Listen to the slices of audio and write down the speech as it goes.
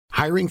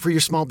Hiring for your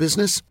small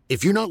business?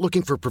 If you're not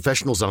looking for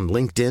professionals on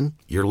LinkedIn,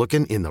 you're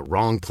looking in the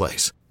wrong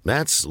place.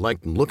 That's like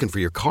looking for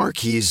your car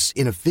keys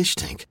in a fish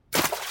tank.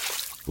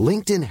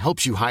 LinkedIn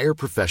helps you hire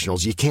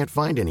professionals you can't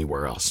find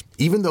anywhere else,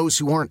 even those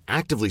who aren't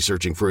actively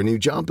searching for a new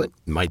job but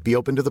might be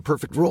open to the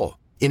perfect role.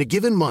 In a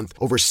given month,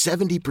 over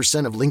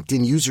 70% of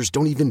LinkedIn users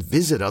don't even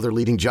visit other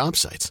leading job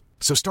sites.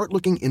 So start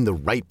looking in the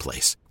right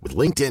place. With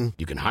LinkedIn,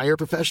 you can hire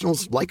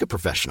professionals like a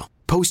professional.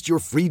 Post your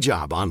free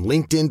job on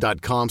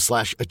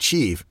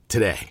linkedin.com/achieve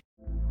today.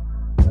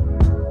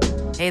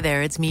 Hey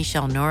there, it's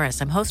Michelle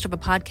Norris. I'm host of a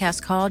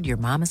podcast called Your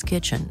Mama's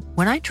Kitchen.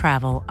 When I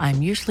travel,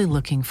 I'm usually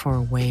looking for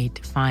a way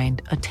to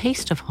find a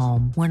taste of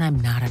home when I'm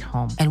not at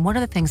home. And one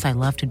of the things I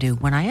love to do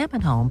when I am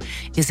at home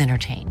is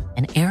entertain.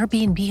 And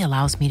Airbnb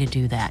allows me to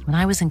do that. When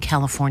I was in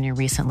California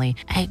recently,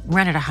 I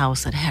rented a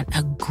house that had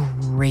a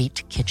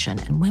great kitchen.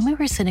 And when we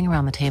were sitting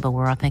around the table,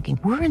 we're all thinking,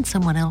 we're in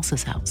someone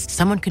else's house.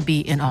 Someone could be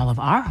in all of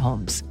our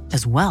homes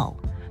as well.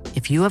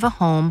 If you have a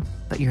home,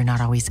 but you're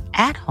not always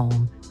at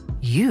home,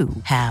 you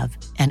have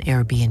an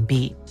Airbnb.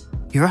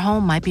 Your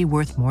home might be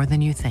worth more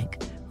than you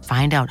think.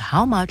 Find out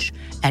how much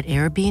at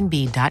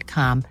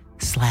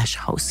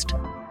airbnb.com/host.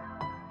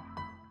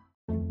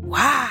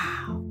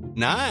 Wow.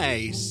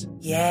 Nice.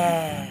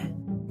 Yeah.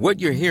 What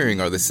you're hearing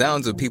are the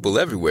sounds of people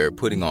everywhere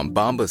putting on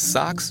Bombas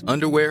socks,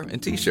 underwear,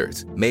 and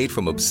T-shirts made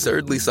from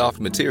absurdly soft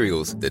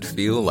materials that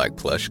feel like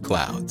plush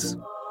clouds.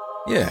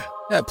 Yeah,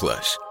 that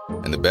plush.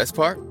 And the best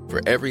part?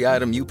 For every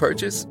item you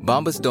purchase,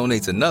 Bombas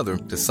donates another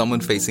to someone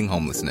facing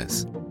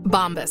homelessness.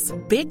 Bombas.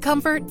 Big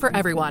comfort for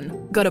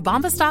everyone. Go to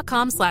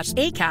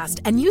bombas.com/ACAST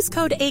and use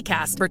code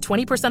ACAST for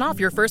 20% off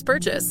your first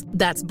purchase.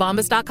 That's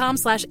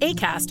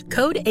bombas.com/ACAST.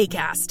 Code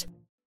ACAST.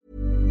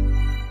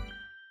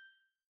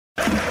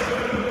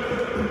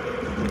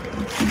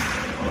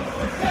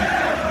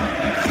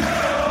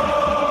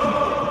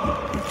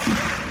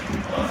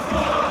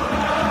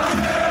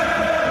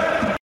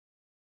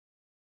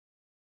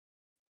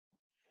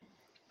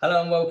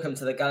 Hello and welcome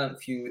to the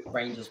Gallant Few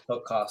Rangers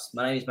podcast.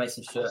 My name is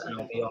Mason Stewart and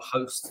I'll be your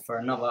host for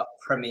another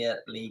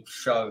Premier League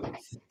show.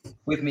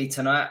 With me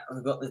tonight,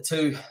 we've got the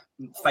two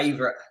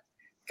favourite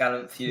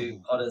Gallant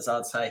Few podders,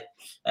 I'd say.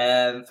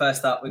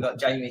 First up, we've got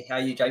Jamie. How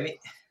are you,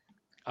 Jamie?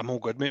 I'm all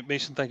good, mate.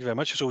 Mason, thank you very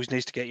much. It's always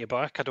nice to get you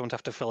back. I don't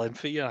have to fill in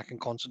for you. I can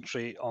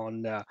concentrate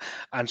on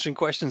answering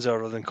questions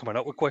rather than coming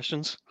up with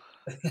questions.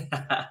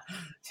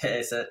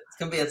 It's going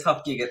to be a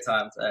tough gig at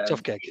times.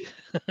 Tough gig.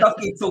 Tough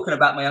gig talking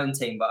about my own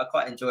team, but I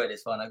quite enjoy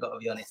this one, I've got to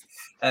be honest.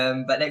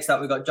 But next up,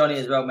 we've got Johnny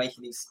as well,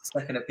 making his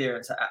second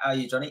appearance. How are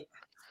you, Johnny?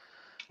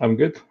 I'm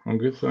good.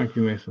 Thank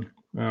you, Mason.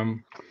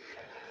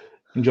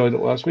 Enjoyed it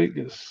last week.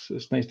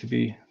 It's nice to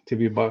be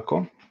back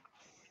on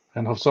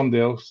and have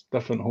somebody else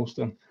different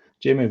hosting.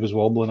 Jamie was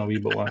wobbling a wee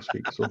bit last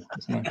week, so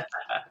it's nice.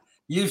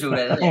 Usual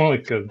then, isn't it? Oh my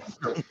God.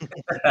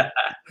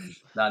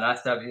 No,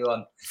 nice to have you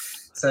on.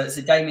 So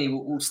Jamie,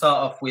 we'll start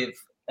off with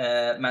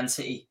Man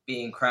City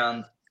being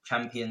crowned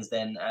champions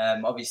then.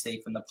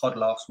 Obviously, from the pod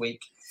last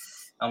week,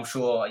 I'm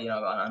sure, I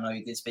know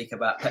you did speak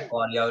about Pep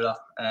Guardiola,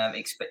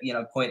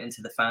 pointing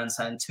to the fans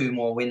saying 2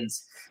 more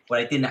wins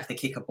where they didn't have to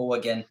kick a ball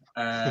again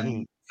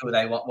until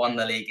they won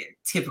the league.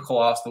 Typical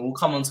Arsenal. We'll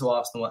come on to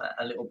Arsenal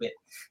a little bit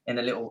in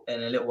a little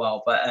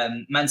while. But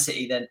Man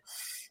City then,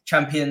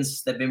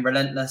 champions, they've been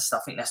relentless. I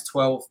think that's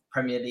 12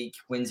 Premier League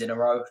wins in a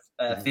row,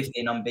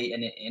 15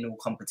 unbeaten in all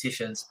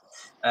competitions.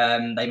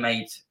 They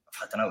made,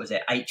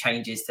 8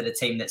 changes to the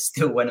team that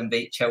still went and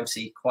beat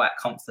Chelsea quite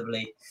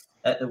comfortably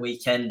at the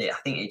weekend. I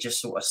think it just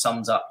sort of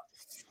sums up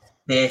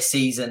their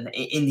season.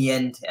 In the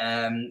end,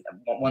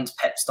 once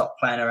Pep stopped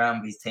playing around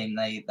with his team,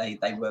 they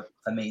were,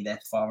 for me, their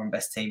far and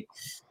best team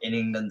in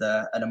England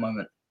at the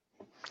moment.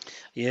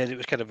 Yeah, it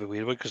was kind of a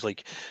weird one because,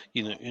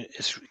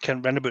 it's kind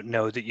of roundabout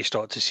now that you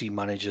start to see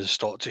managers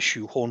start to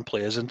shoehorn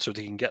players in so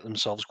they can get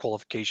themselves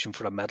qualification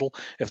for a medal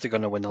if they're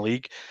going to win the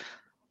league.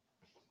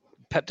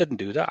 Pep didn't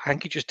do that. I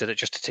think he just did it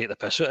just to take the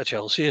piss out of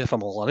Chelsea, if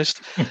I'm all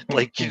honest.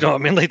 You know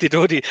what I mean? They'd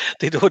already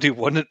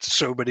won it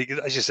so many.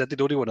 As you said,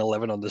 they'd already won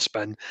 11 on the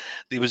spin.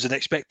 There was an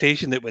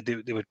expectation that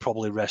they would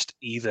probably rest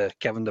either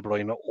Kevin De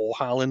Bruyne or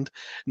Haaland,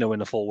 knowing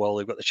the full well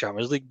they've got the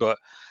Champions League. But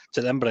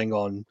to then bring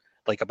on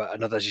about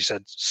another, as you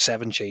said,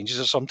 7 changes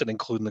or something,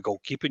 including the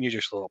goalkeeper, and you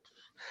just thought,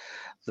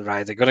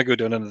 they're going to go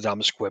down in the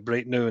damn squib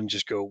right now and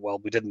just go, well,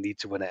 we didn't need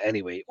to win it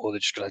anyway, or they're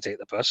just going to take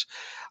the piss.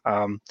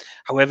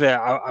 However,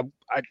 I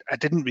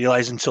didn't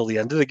realise until the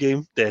end of the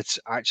game that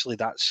actually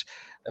that's,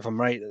 if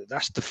I'm right,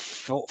 that's the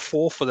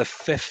 4th or the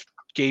 5th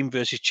game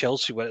versus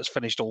Chelsea where it's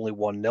finished only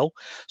 1-0.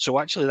 So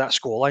actually that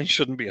scoreline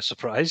shouldn't be a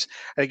surprise.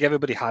 I think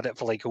everybody had it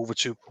for over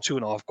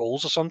 2.5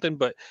 goals or something,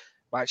 but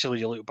actually,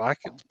 you look back,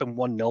 it's been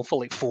 1-0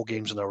 for 4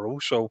 games in a row.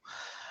 So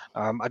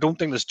I don't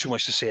think there's too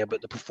much to say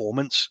about the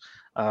performance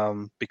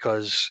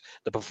because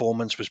the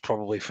performance was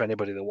probably, for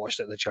anybody that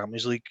watched it in the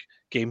Champions League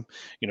game,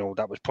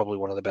 that was probably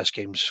one of the best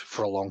games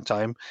for a long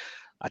time.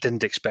 I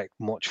didn't expect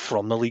much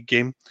from the league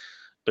game.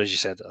 But as you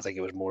said, I think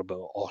it was more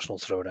about Arsenal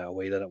throwing it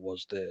away than it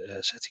was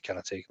the City kind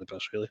of taking the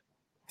piss, really.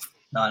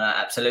 No,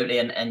 absolutely.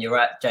 And you're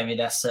right, Jamie.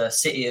 That's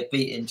City have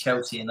beaten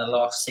Chelsea in the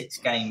last 6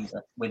 games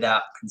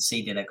without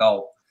conceding a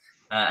goal.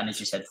 And as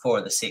you said, 4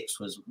 of the 6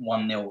 was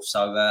 1-0.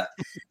 So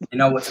you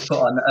know what to put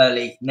on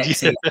early next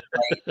season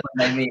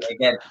when they meet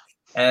again.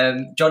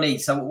 Johnny,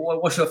 so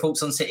what's your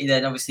thoughts on City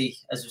then? Obviously,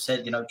 as we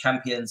said,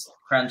 champions,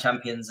 crowned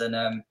champions,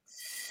 and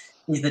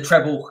is the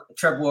treble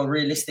a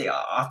realistic?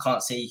 I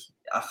can't see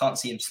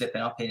him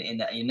slipping up in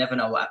that. You never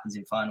know what happens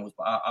in finals,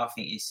 but I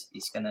think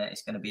it's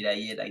gonna be their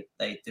year.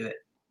 They do it.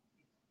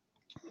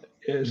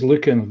 It's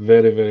looking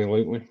very, very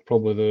likely.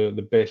 Probably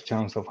the best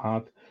chance they've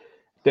had.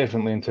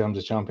 Definitely in terms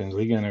of Champions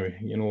League, anyway.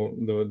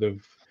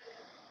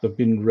 They've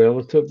been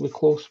relatively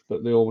close,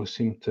 but they always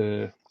seem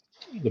to,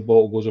 the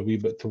ball goes a wee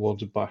bit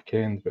towards the back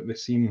end. But they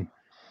seem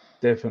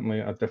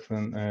definitely a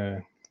different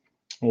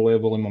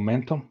level of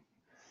momentum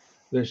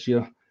this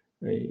year.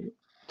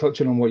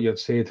 Touching on what you had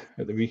said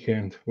at the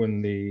weekend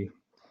when they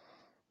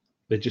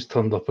just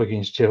turned up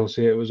against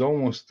Chelsea, it was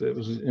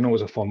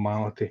a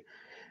formality,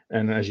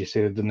 and as you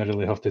said, they didn't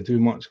really have to do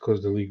much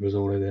because the league was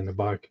already in the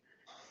bag.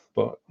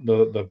 But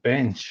the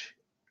bench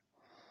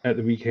at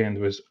the weekend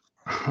was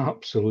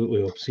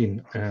absolutely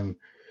obscene. I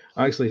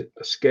actually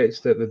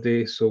sketched it the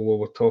day, so we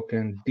were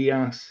talking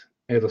Diaz,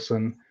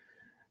 Ederson,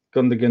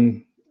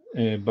 Gundogan,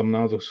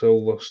 Bernardo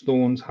Silva,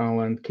 Stones,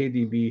 Haaland,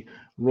 KDB,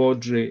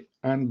 Rodri,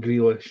 and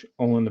Grealish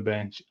all on the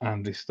bench,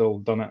 and they still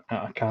done it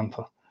at a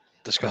canter.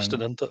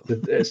 Disgusting, isn't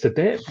it? It's the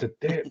depth. The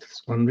depth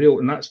is unreal,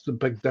 and that's the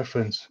big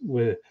difference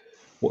with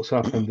what's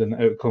happened in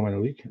the outcome of the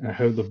league and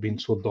how they've been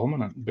so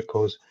dominant,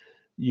 because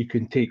you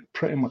can take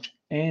pretty much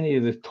any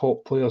of the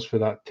top players for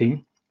that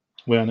team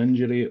with an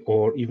injury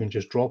or even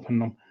just dropping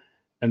them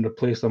and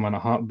replace them in a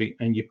heartbeat,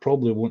 and you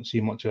probably won't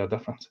see much of a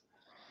difference.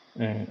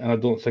 And I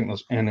don't think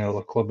there's any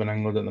other club in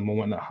England at the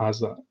moment that has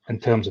that in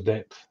terms of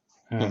depth.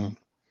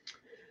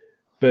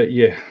 But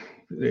yeah,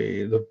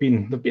 they've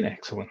been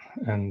excellent,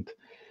 and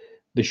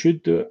they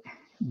should do it.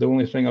 The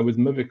only thing I would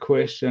maybe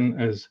question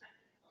is,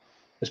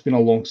 it's been a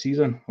long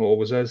season, it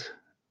always is.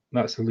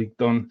 That's the league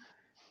done.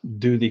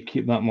 Do they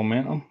keep that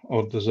momentum,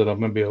 or does it have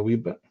maybe a wee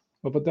bit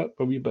of a dip,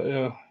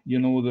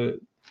 the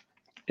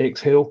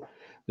exhale,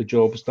 the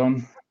job's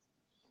done,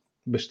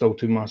 but still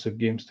 2 massive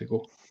games to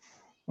go?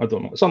 I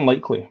don't know. It's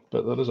unlikely,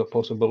 but there is a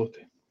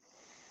possibility.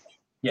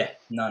 Yeah,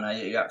 no,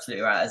 you're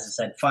absolutely right. As I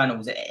said,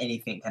 finals,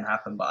 anything can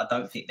happen, but I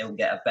don't think they'll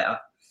get a better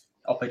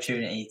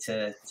opportunity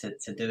to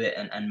do it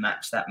and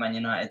match that Man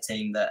United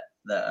team that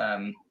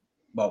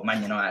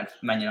Man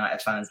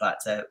United fans like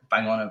to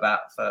bang on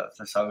about for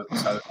so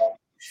long.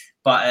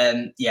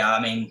 But yeah,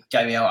 I mean,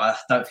 Jamie, I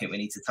don't think we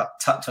need to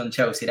touch on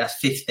Chelsea. That's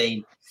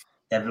 15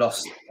 they've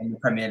lost in the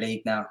Premier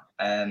League now.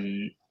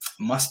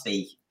 Must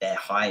be their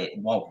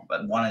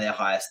one of their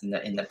highest in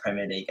the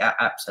Premier League.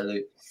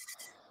 Absolute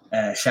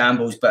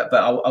shambles. But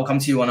I'll come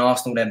to you on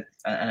Arsenal then,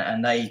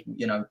 and they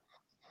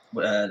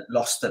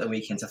lost at the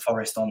weekend to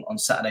Forest on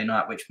Saturday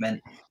night, which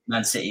meant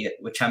Man City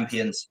were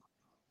champions.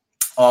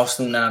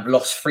 Arsenal now have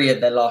lost 3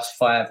 of their last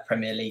 5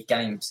 Premier League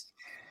games.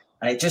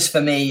 And it just, for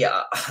me,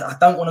 I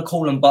don't want to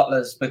call them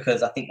butlers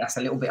because I think that's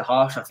a little bit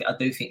harsh. I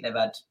do think they've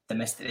had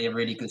domestically a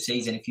really good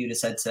season. If you'd have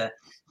said to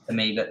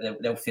me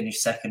that they'll finish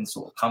second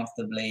sort of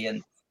comfortably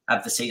and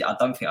have the season, I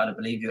don't think I'd have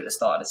believed you at the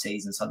start of the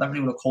season. So I don't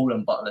really want to call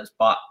them butlers,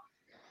 but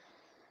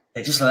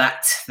they just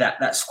lacked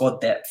that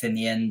squad depth in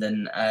the end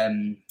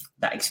and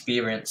that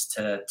experience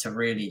to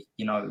really,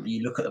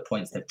 you look at the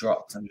points they've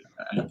dropped and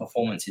the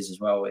performances as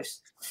well.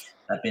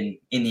 They've been,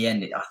 in the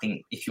end, I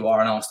think if you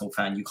are an Arsenal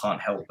fan, you can't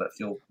help but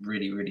feel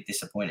really, really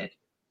disappointed.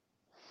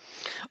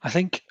 I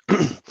think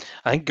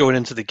going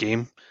into the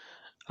game,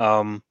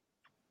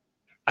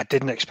 I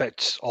didn't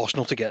expect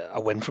Arsenal to get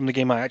a win from the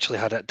game. I actually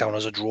had it down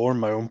as a draw in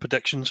my own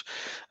predictions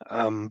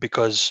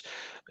because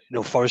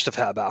Forest have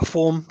had a bit of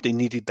form. They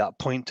needed that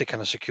point to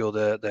kind of secure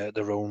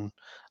their own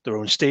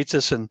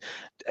status, and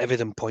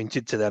everything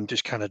pointed to them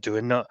just kind of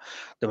doing that.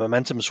 The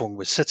momentum swung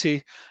with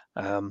City,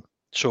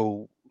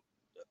 so.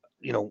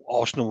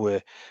 Arsenal.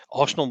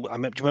 I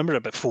mean, do you remember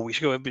about 4 weeks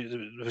ago? They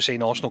were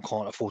saying Arsenal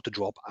can't afford to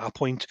drop a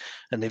point,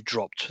 and they've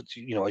dropped. As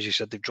you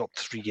said, they've dropped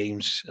 3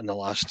 games in the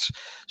last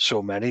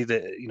so many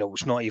that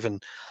it's not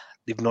even.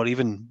 They've not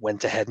even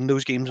went ahead in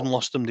those games and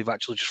lost them. They've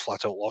actually just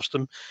flat out lost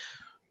them.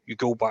 You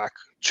go back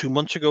 2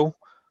 months ago,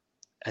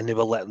 and they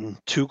were letting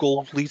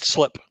 2-goal leads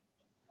slip.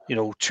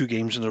 2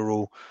 games in a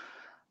row.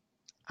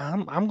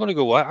 I'm going to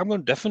go. I'm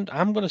going different.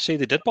 I'm going to say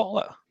they did bottle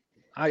it.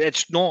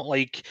 It's not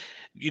like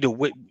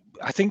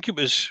I think it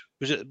was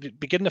it the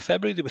beginning of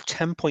February, they were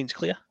 10 points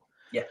clear.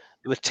 Yeah.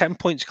 They were 10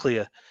 points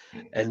clear.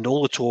 And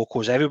all the talk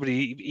was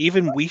everybody,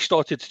 even we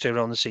started to turn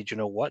around and say, do you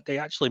know what? They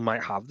actually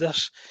might have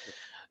this.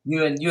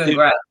 You and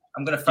Graham.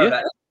 I'm going to throw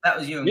that. That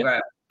was you and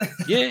Graham.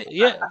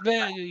 Yeah.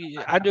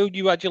 I know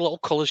you had your little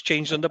colours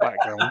changed in the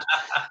background.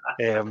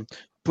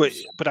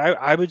 But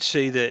I would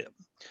say that,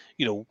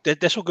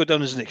 this will go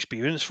down as an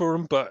experience for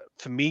them. But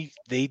for me,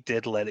 they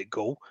did let it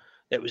go.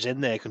 It was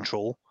in their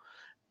control.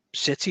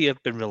 City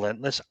have been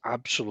relentless,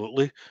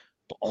 absolutely.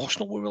 But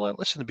Arsenal were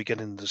relentless in the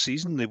beginning of the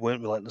season. They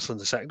weren't relentless in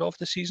the second half of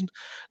the season.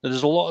 Now,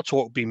 there's a lot of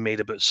talk being made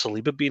about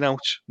Saliba being out.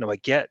 Now, I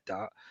get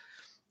that.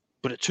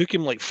 But it took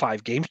him like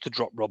 5 games to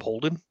drop Rob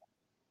Holding,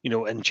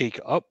 and shake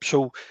it up.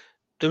 So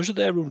those are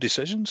their own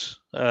decisions.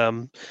 They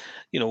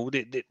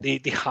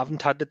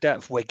haven't had the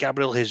depth where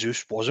Gabriel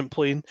Jesus wasn't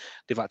playing.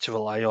 They've had to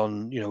rely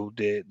on,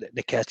 the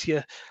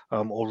Nketiah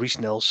or Reece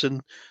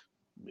Nelson,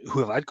 who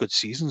have had good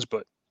seasons,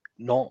 but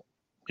not,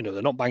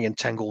 they're not banging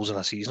 10 goals in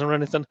a season or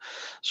anything.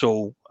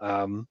 So,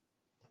 I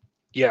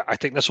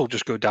think this will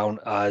just go down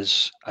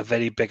as a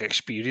very big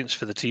experience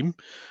for the team.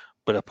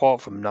 But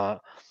apart from that,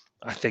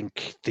 I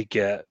think they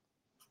get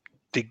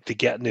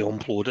in the home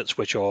plaudits,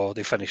 which are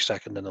they finish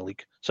second in the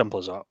league. Simple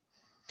as that.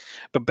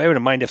 But bearing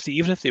in mind,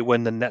 even if they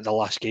win the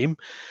last game,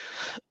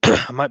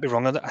 I might be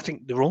wrong on that. I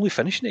think they were only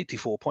finishing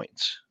 84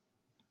 points.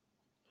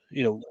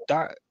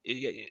 That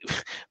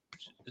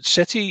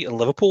City and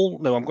Liverpool.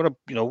 Now I'm going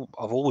to,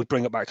 I've always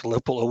bring it back to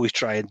Liverpool. Always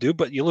try and do,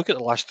 but you look at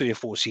the last 3 or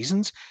 4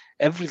 seasons.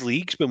 Every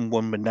league's been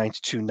won with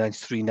 92,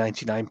 93,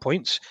 99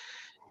 points.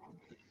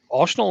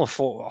 Arsenal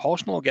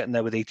are getting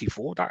there with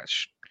 84.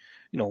 That's,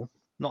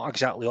 not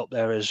exactly up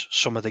there as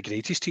some of the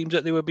greatest teams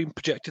that they were being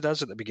projected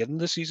as at the beginning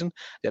of the season.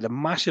 They had a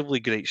massively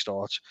great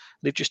start.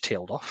 They've just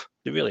tailed off.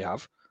 They really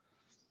have.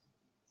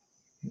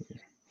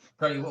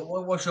 Tony,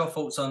 what's your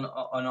thoughts on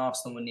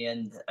Arsenal in the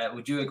end?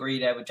 Would you agree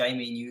there with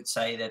Jamie and you would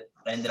say that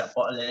they ended up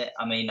bottling it?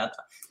 I mean,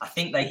 I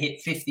think they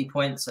hit 50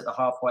 points at the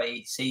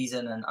halfway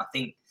season, and I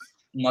think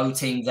no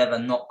team's ever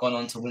not gone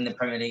on to win the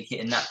Premier League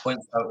hitting that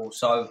point total.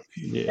 So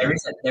there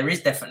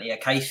is definitely a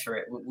case for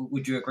it.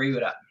 Would you agree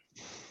with that?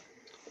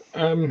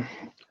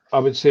 I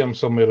would say I'm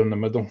somewhere in the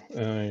middle.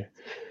 I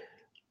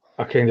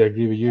kind of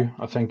agree with you.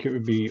 I think it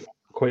would be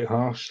quite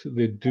harsh.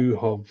 They do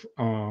have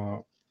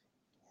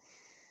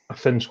a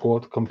thin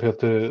squad compared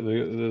to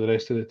the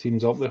rest of the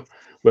teams up there.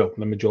 Well,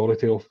 the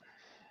majority of.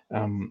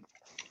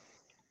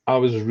 I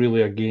was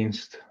really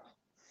against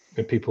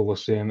when people were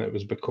saying it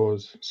was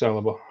because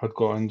Saliba had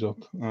got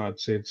injured. I'd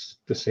say it's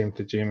the same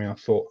to Jamie. I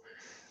thought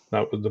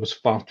there was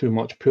far too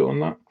much put on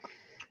that.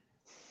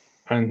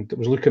 And I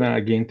was looking at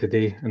it again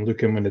today and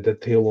looking when they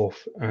did tail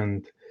off.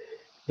 And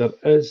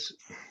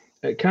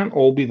it can't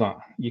all be that.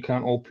 You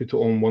can't all put it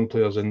on one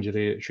player's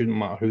injury. It shouldn't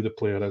matter who the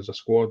player is. A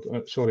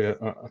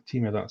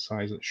team of that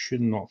size, it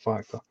should not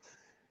factor.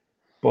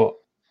 But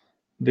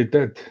they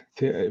did.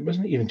 It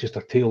wasn't even just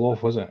a tail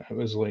off, was it? It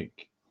was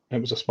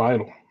a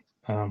spiral.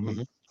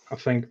 I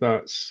think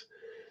that's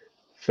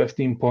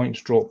 15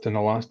 points dropped in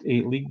the last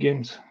 8 league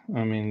games.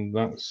 I mean,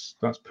 that's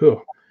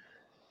poor.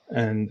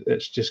 And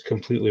it's just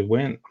completely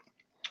went.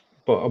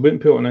 But I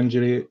wouldn't put on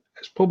injury.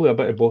 It's probably a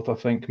bit of both, I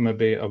think.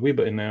 Maybe a wee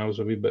bit of nerves,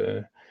 a wee bit of,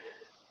 I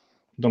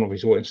don't know if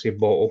he's wanting to say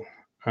bottle.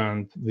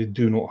 And they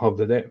do not have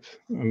the depth.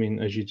 I mean,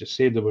 as you just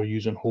said, they were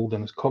using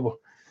Holding as cover.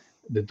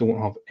 They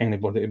don't have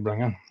anybody to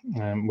bring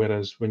in.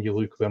 Whereas when you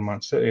look where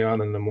Man City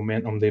are and the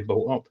momentum they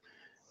built up,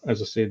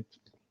 as I said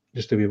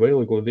just a wee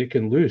while ago, they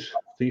can lose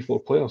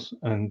 3-4 players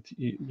and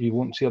you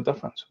won't see a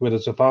difference.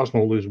 Whereas if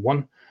Arsenal lose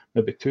 1,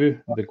 maybe 2,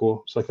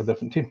 it's like a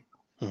different team.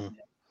 Mm-hmm.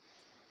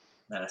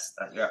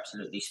 You're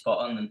absolutely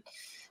spot on. And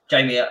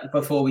Jamie,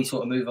 before we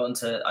sort of move on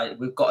to,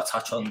 we've got to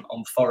touch on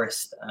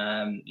Forest.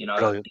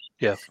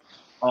 Yeah.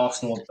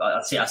 Arsenal.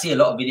 I see a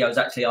lot of videos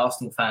actually.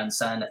 Arsenal fans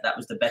saying that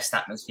was the best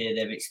atmosphere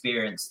they've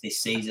experienced this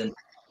season.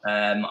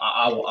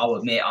 I'll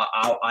admit,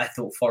 I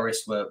thought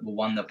Forest were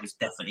one that was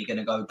definitely going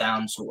to go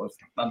down sort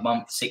of a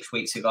month, 6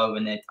 weeks ago,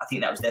 and I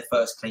think that was their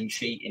first clean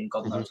sheet in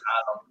God knows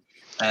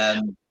how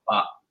long.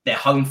 But their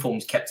home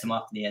forms kept them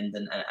up in the end,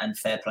 and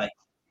fair play.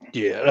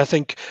 Yeah, and I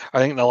think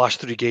in the last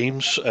 3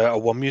 games,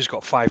 Awoniyi's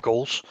got 5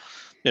 goals.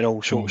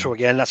 So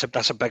again, that's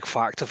a big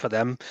factor for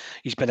them.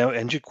 He's been out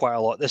injured quite a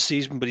lot this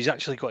season, but he's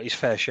actually got his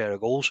fair share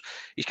of goals.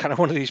 He's kind of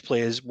one of these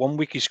players. 1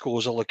 week he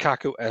scores a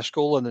Lukaku-esque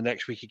goal, and the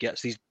next week he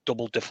gets these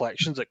double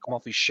deflections that come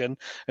off his shin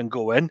and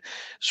go in.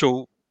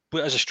 So,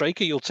 but as a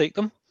striker, you'll take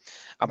them.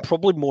 I'm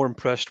probably more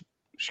impressed.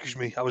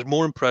 I was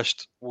more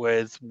impressed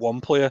with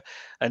one player,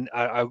 and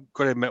I've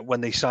got to admit,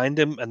 when they signed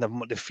him and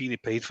the fee they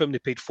paid for him, they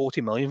paid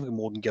 40 million for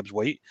Morgan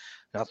Gibbs-White.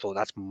 And I thought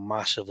that's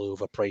massively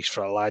overpriced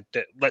for a lad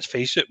that, let's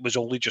face it, was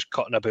only just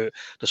cutting about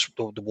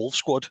the Wolves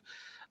squad.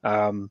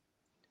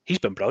 He's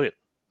been brilliant.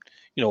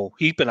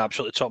 He's been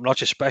absolutely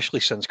top-notch, especially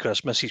since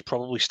Christmas. He's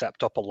probably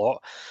stepped up a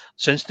lot.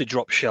 Since they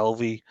dropped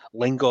Shelvey,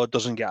 Lingard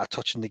doesn't get a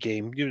touch in the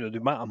game. The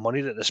amount of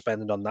money that they're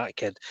spending on that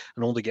kid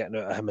and only getting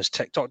out of him as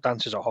TikTok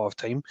dances at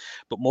half-time.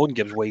 But Morgan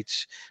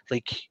Gibbs-White's,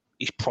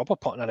 he's proper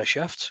putting in a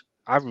shift.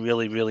 I'm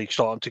really, really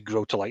starting to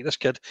grow to like this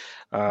kid.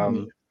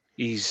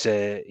 He's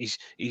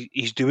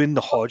doing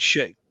the hard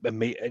shit,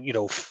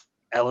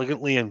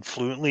 elegantly and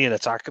fluently and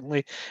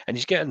attackingly. And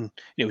he's getting,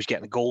 he's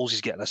getting goals,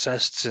 he's getting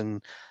assists,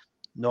 and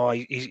no,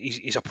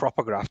 he's a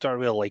proper grafter. I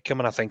really like him,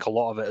 and I think a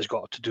lot of it has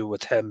got to do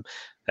with him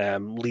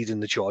leading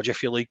the charge,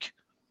 if you like.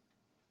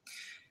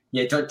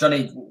 Yeah,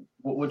 Johnny,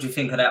 what do you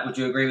think of that? Would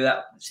you agree with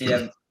that? See,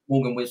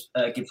 Morgan was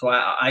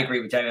Gibbs-White. I agree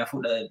with Jamie. I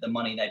thought the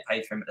money they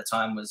paid for him at the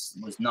time was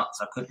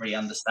nuts. I couldn't really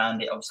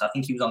understand it. Obviously, I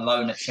think he was on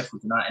loan at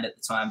Sheffield United at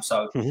the time,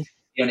 so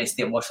be honest,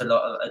 didn't watch a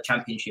lot of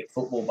Championship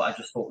football, but I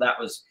just thought that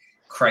was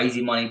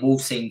crazy money.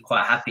 Wolves seemed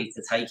quite happy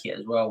to take it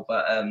as well.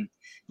 But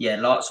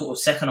like sort of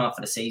second half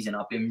of the season,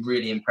 I've been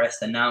really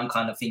impressed. And now I'm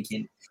kind of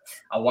thinking,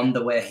 I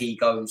wonder where he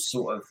goes,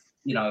 sort of,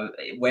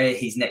 where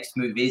his next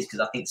move is, because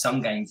I think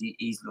some games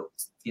he's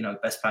looked,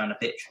 best player on the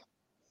pitch.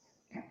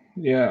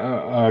 Yeah,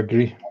 I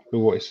agree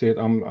with what he said.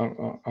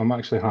 I'm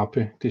actually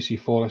happy to see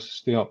Forrest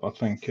stay up. I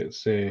think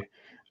it's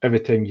every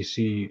time you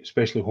see,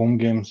 especially home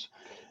games,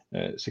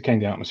 it's the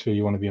kind of atmosphere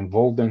you want to be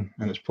involved in,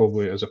 and it's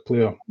probably as a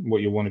player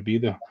what you want to be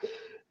there,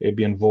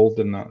 be involved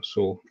in that.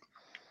 So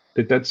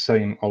they did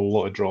sign a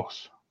lot of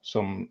dross.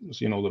 There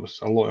was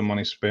a lot of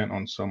money spent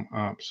on some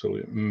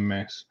absolute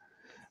mess.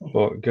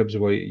 But Gibbs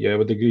White, yeah, I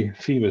would agree.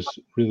 Fee was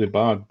really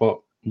bad, but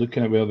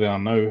looking at where they are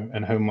now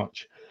and how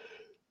much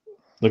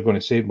they're going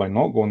to save by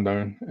not going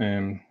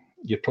down,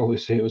 you'd probably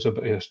say it was a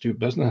bit of astute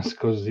business,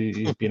 because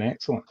he's been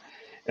excellent.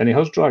 And he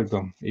has dragged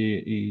them.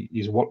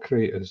 His work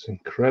rate is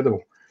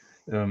incredible.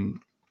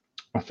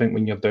 I think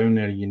when you're down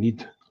there, you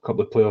need a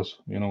couple of players,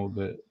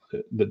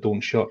 that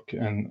don't shirk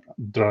and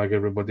drag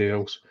everybody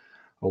else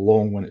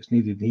along when it's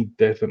needed. He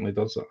definitely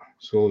does that.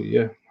 So,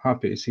 yeah,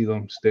 happy to see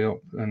them stay up,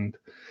 and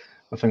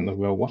I think they're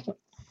well worth it.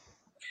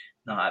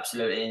 No,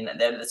 absolutely. And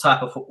they're the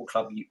type of football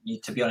club you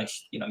to be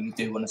honest, you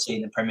do want to see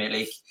in the Premier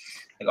League.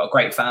 They've got a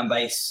great fan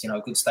base,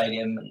 good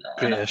stadium.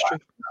 And history.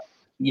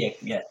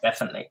 Yeah,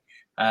 definitely.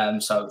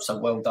 So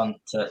well done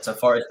to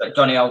Forest. But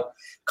Johnny, I'll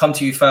come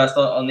to you first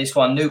on this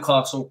one.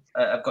 Newcastle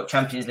have got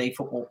Champions League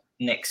football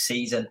next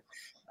season.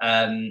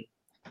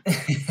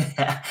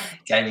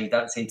 Jamie,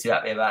 don't seem too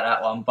happy about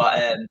that one.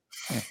 But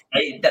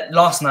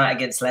last night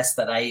against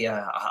Leicester,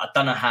 I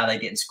don't know how they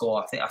didn't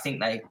score. I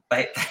think they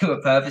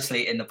were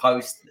purposely in the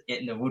post,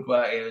 in the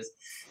woodwork.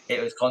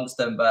 It was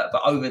constant. But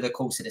over the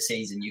course of the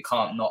season, you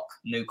can't knock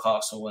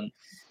Newcastle and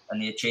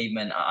the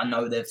achievement. I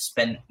know they've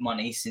spent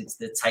money since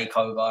the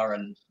takeover,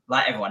 and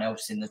like everyone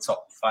else in the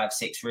top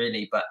 5-6,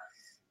 really. But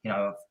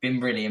I've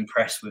been really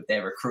impressed with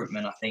their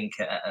recruitment, I think,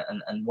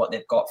 and what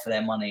they've got for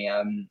their money.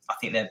 I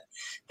think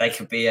they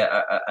could be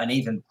an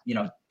even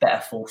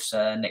better force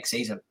next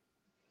season.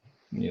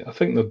 Yeah, I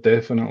think they're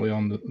definitely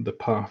on the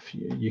path.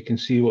 You can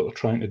see what they're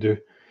trying to do.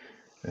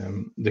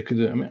 They could.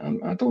 I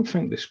mean, I don't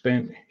think they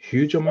spent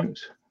huge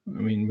amounts.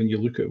 I mean, when you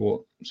look at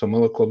what some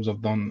other clubs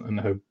have done and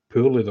how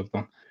poorly they've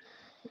done,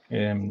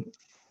 I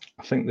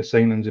think the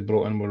signings they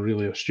brought in were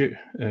really astute.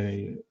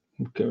 We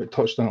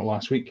touched on it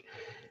last week.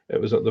 It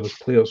was that there was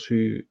players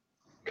who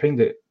kind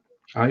of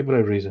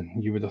eyebrow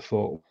raising. You would have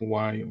thought,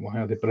 why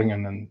are they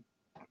bringing in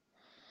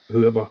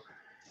whoever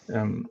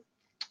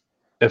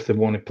if they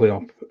want to play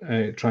up,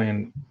 try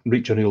and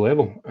reach a new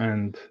level?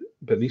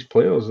 But these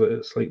players,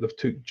 it's like they've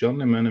took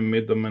journeymen and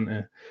made them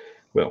into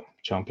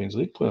Champions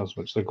League players,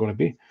 which they're going to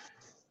be.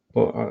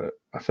 But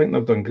I think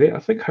they've done great. I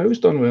think Howe's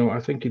done well. I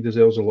think he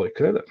deserves a lot of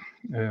credit.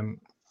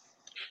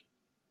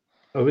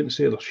 I wouldn't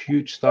say there's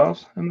huge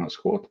stars in that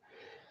squad.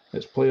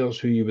 It's players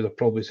who you would have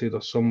probably said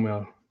are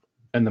somewhere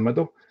in the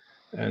middle,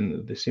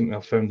 and they seem to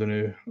have found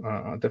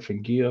a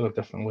different gear, a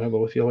different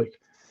level, if you like.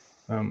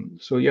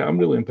 So yeah, I'm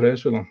really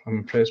impressed with them. I'm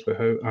impressed with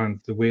how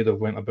and the way they've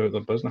went about their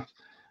business.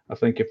 I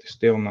think if they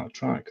stay on that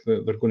track,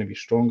 they're going to be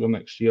stronger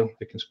next year.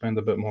 They can spend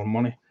a bit more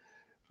money.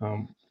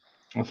 I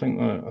think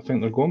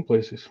they're going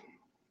places.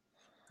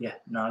 Yeah,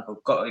 no,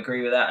 I've got to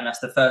agree with that. And that's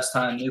the first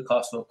time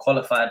Newcastle have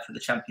qualified for the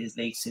Champions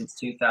League since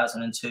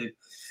 2002,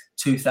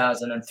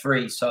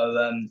 2003.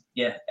 So,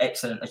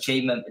 excellent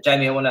achievement.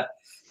 Jamie, I want to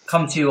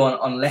come to you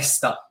on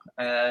Leicester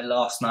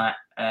last night.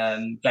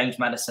 James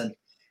Maddison,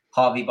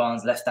 Harvey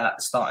Barnes left out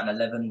the starting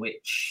 11,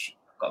 which,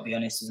 I've got to be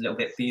honest, is a little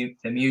bit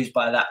bemused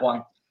by that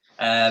one.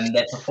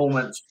 Their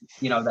performance,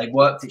 they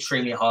worked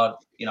extremely hard,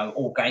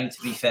 all game,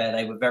 to be fair.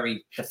 They were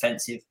very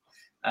defensive.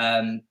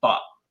 But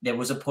there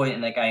was a point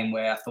in the game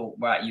where I thought,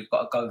 right, you've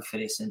got to go for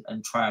this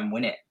and try and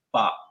win it.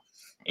 But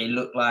it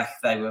looked like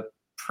they were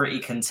pretty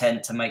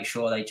content to make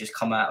sure they just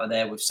come out of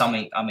there with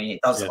something. I mean, it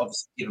does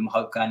obviously give them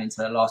hope going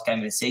into the last game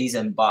of the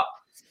season. But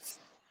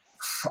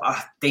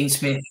Dean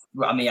Smith,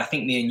 I mean, I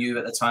think me and you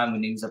at the time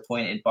when he was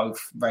appointed both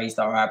raised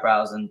our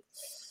eyebrows, and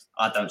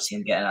I don't see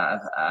him getting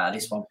out of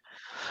this one.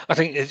 I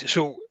think it's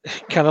so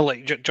kind of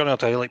like Johnny will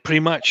tell you, like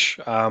pre-match,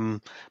 no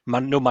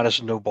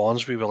Maddison, no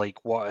Barnes. We were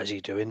like, what is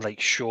he doing?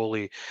 Like,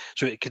 surely,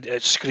 so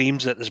it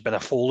screams that there's been a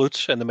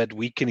fallout in the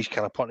midweek, and he's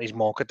kind of putting his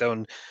market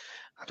down.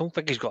 I don't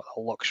think he's got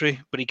the luxury,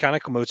 but he kind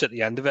of come out at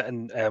the end of it,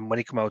 and when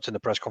he came out in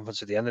the press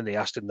conference at the end, and they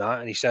asked him that,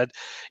 and he said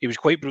he was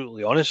quite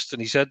brutally honest,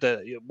 and he said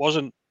that it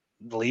wasn't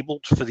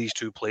labelled for these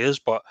two players,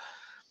 but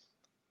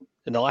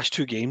in the last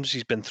two games,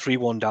 he's been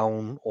 3-1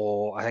 down,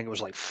 or I think it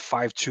was like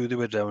 5-2 they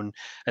were down,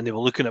 and they were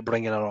looking at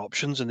bringing on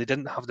options, and they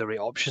didn't have the right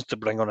options to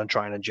bring on and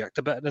try and inject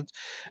a bit in it.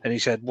 And he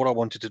said, what I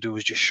wanted to do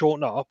was just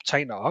shorten it up,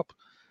 tighten it up,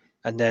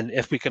 and then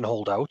if we can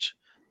hold out,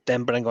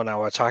 then bring on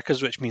our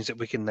attackers, which means that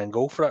we can then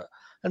go for it.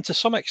 And to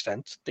some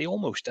extent, they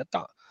almost did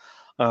that.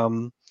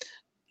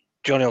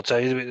 Johnny will tell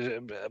you,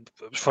 it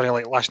was funny,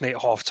 like last night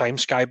at half-time,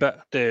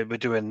 Skybet, they were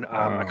doing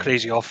a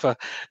crazy offer.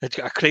 They'd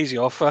got a crazy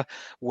offer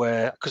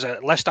where, because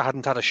Leicester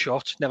hadn't had a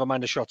shot, never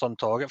mind a shot on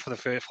target for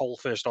the whole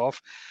first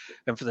half.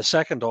 And for the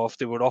second half,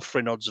 they were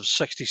offering odds of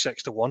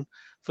 66-1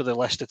 for the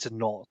Leicester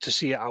to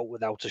see it out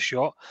without a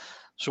shot.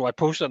 So I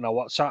posted on our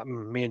WhatsApp,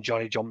 and me and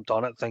Johnny jumped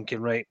on it thinking,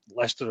 right,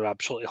 Leicester are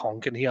absolutely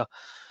honking here.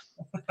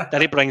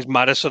 Then he brings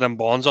Maddison and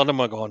Bonds on him.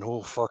 We're going,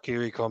 oh, fuck,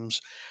 here he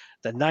comes.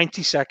 The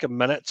 92nd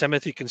minute,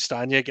 Timothy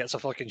Castagne gets a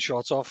fucking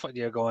shot off, and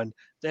you're going,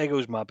 there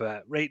goes my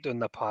bet, right down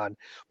the pan.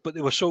 But they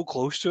were so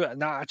close to it,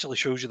 and that actually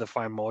shows you the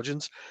fine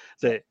margins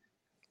that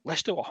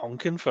Leicester were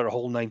honking for a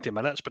whole 90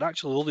 minutes, but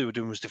actually all they were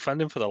doing was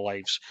defending for their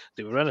lives.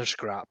 They were in a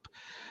scrap.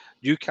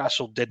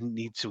 Newcastle didn't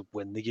need to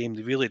win the game.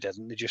 They really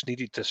didn't. They just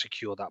needed to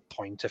secure that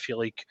point, if you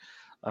like.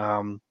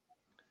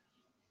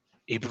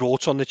 He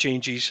brought on the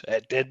changes.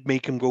 It did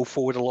make him go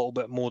forward a little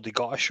bit more. They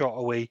got a shot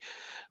away.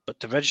 But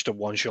to register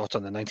one shot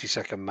on the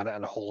 92nd minute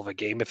in a whole of a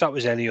game, if that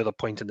was any other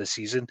point in the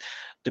season,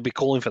 they'd be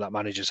calling for that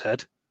manager's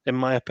head, in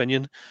my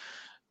opinion.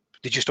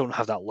 They just don't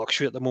have that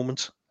luxury at the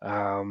moment.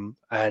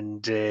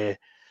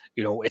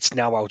 It's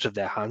now out of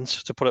their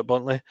hands, to put it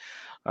bluntly.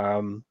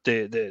 I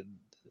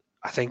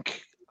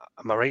think,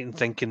 am I right in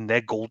thinking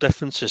their goal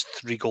difference is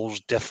 3 goals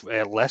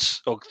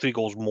less, or 3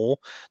 goals more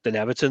than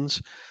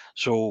Everton's?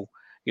 So,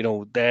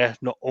 they're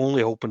not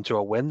only hoping to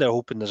a win, they're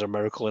hoping there's a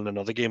miracle in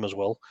another game as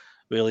well,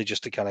 really,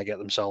 just to kind of get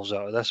themselves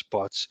out of this.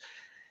 But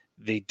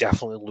they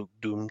definitely look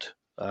doomed.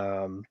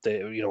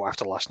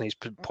 After last night's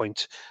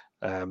point,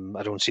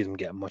 I don't see them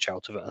getting much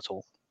out of it at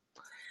all.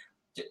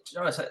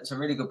 It's a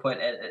really good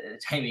point,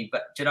 Jamie.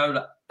 But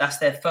that's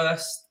their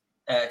first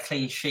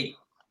clean sheet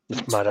in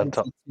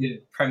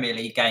 22 Premier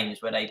League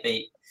games where they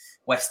beat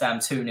West Ham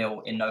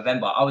 2-0 in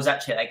November. I was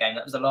actually at that game.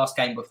 That was the last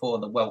game before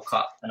the World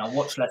Cup, and I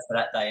watched Leicester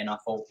that day, and I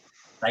thought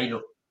they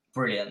looked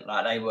brilliant.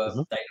 Like they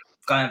were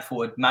going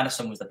forward.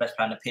 Maddison was the best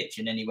player on the pitch,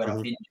 and then he went off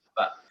injured.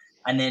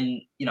 And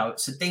then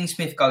so Dean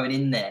Smith going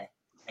in there,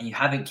 and you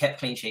haven't kept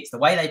clean sheets. The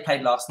way they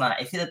played last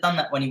night, if he'd have done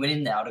that when he went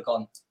in there, I'd have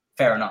gone,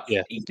 fair enough.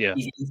 Yeah,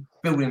 he's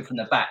building from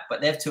the back, but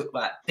they've took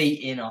like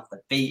beating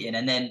after beating,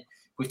 and then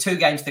with 2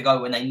 games to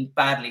go when they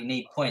badly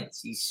need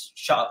points, he's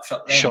shut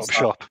up.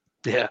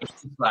 Yeah, it's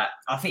just like,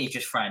 I think he's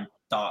just throwing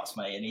darts,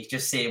 mate, and he's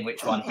just seeing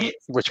which one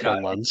hits, which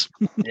one lands.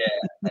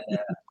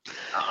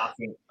 I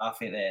think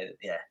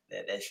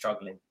they're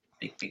struggling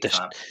big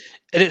time.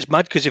 And it's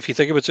mad because if you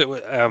think about it,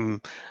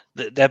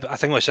 I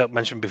think I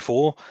mentioned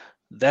before,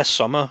 their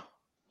summer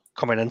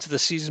coming into the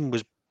season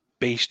was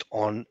based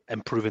on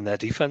improving their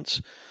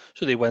defense.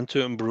 So they went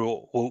to and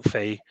brought Wout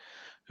Faye,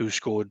 who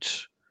scored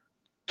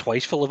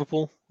twice for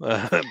Liverpool in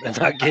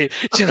that game.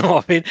 Do you know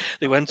what I mean?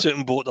 They went to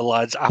and bought the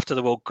lads after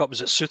the World Cup.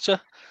 Was it Suter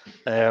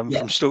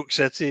from Stoke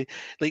City?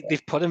 Like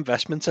they've put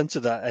investments into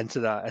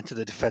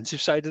the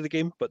defensive side of the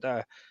game, but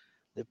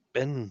they've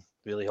been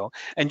really hard.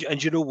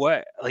 And you know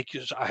what? Like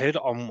I heard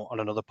it on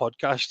another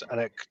podcast,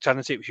 and it kind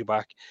of takes you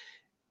back.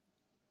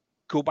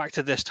 Go back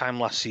to this time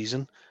last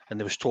season, and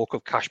there was talk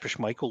of Kasper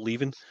Schmeichel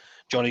leaving.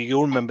 Johnny,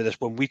 you'll remember this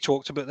when we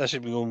talked about this,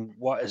 and we were going,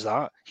 what is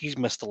that? He's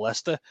Mr.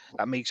 Leicester.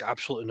 That makes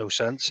absolutely no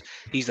sense.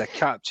 He's their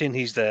captain.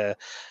 He's their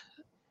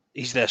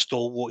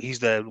stalwart. He's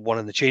the one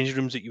in the changing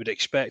rooms that you would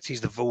expect.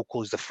 He's the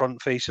vocal. He's the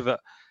front face of it.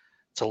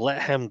 To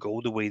let him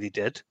go the way they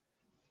did,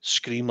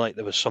 scream like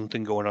there was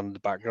something going on in the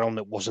background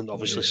that wasn't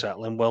obviously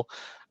settling well.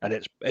 And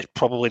it's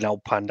probably now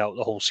panned out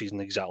the whole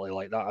season exactly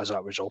like that as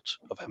a result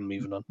of him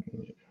moving on.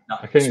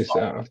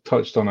 I've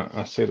touched on it.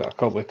 I said that a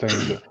couple of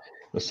times. That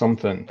there's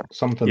something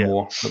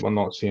more that we're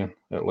not seeing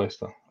at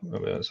Leicester.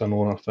 Maybe it's an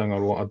owner thing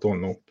or what, I don't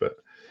know. But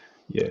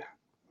yeah,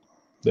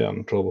 they are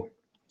in trouble.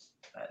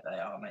 They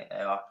are, mate.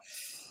 They are.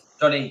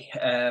 Johnny,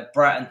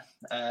 Brighton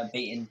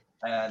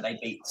they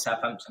beat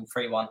Southampton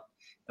 3-1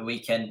 the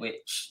weekend,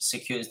 which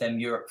secures them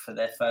Europe for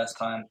their first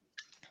time.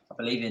 I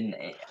believe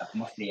it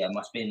must be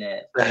in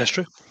their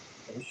history.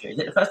 Is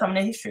it the first time in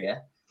their history?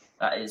 Yeah.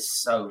 That is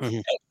so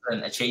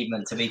excellent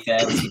achievement, to be fair.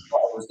 I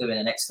was doing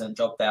an excellent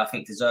job there. I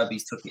think De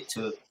Zerbi's took it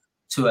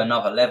to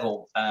another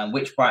level,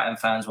 which Brighton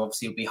fans will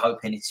obviously be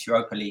hoping it's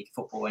Europa League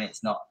football and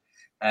it's not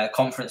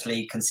Conference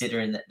League,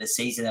 considering that the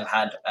season they've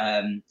had.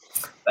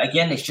 But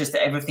again, it's just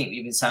everything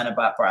we've been saying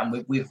about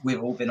Brighton.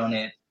 We've all been on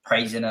here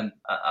praising them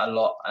a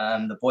lot.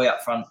 The boy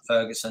up front,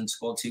 Ferguson,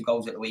 scored 2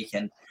 goals at the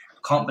weekend.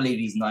 Can't believe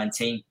he's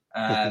 19.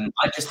 I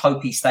just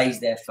hope he stays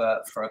there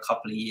for a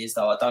couple of years,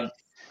 though.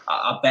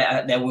 I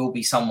bet there will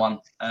be someone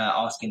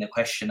asking the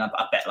question. I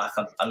bet like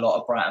a lot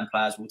of Brighton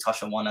players will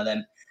touch on one of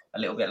them a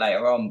little bit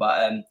later on.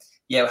 But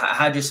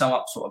how do you sum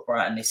up sort of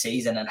Brighton this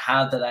season, and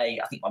how do they?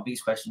 I think my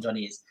biggest question,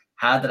 Johnny, is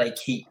how do they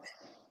keep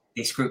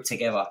this group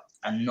together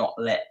and not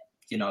let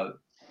the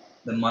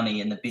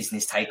money and the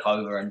business take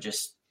over and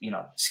just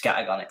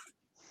scattergun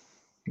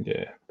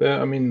it? Yeah,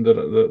 I mean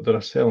they're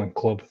a selling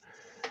club.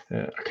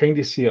 I kind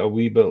of see it a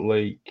wee bit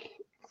like.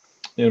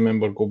 You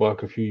remember, go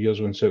back a few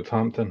years when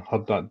Southampton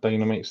had that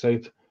dynamite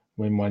side,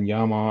 when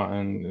Wanyama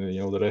and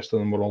the rest of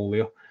them were all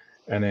there,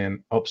 and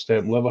then up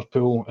stepped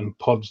Liverpool and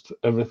purged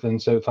everything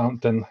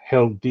Southampton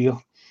held dear,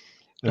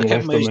 and Look at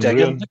left him, them he's in digging.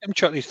 ruin. Look at him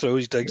trying to throw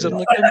his digs in.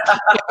 Look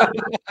at him.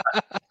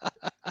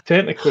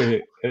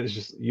 Technically, it's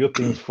just your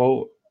team's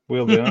fault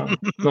where they are.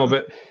 No,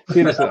 but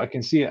seriously, I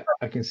can see it.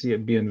 I can see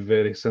it being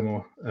very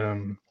similar.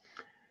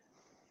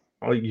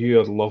 Like you,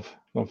 I'd love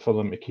for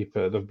them to keep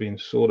it. They've been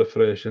so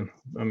refreshing.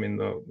 I mean,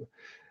 they're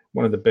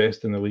one of the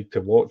best in the league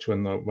to watch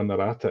when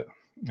they're at it.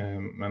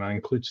 And I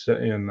include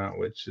City in that,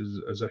 which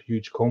is a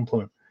huge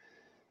compliment.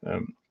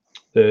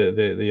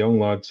 The young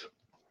lads,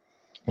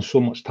 there's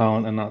so much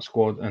talent in that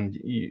squad, and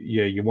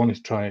you want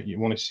to try it. You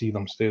want to see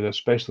them stay there,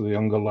 especially the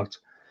younger lads.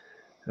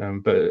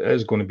 But it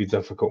is going to be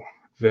difficult,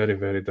 very,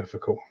 very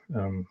difficult.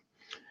 I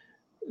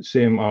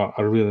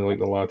really like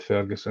the lad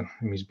Ferguson.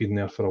 He's been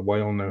there for a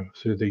while now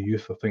through the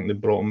youth. I think they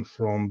brought him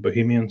from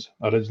Bohemians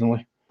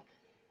originally,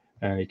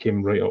 and he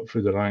came right up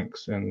through the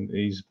ranks. And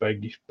he's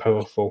big, he's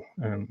powerful,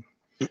 and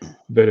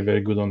very,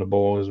 very good on the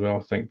ball as well.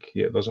 I think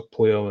there's a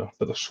player there,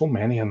 but there's so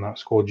many in that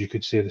squad you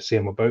could say the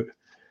same about.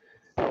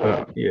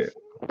 But yeah,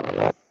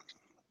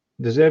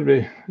 De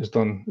Zerbi has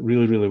done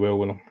really, really well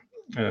with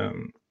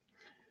him.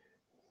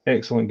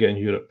 Excellent getting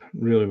Europe,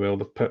 really well.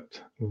 They've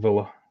pipped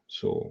Villa,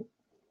 so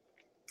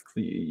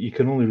you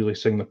can only really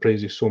sing the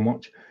praises so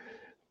much.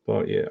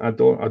 But yeah, I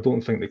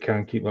don't think they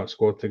can keep that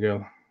squad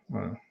together.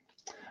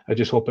 I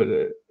just hope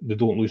they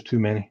don't lose too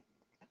many.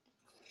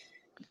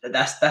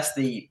 That's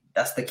the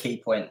key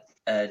point,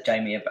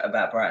 Jamie,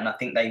 about Brighton. I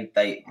think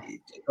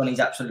Johnny's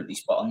absolutely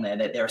spot on there.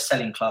 They're a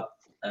selling club,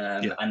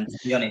 and to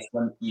be honest,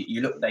 when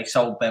you look, they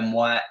sold Ben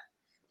White,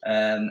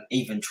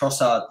 even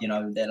Trossard.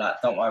 They're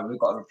like, don't worry, we've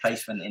got a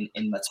replacement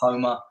in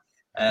Matoma.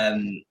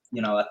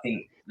 I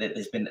think that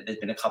there's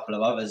been a couple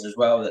of others as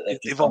well that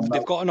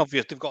they've got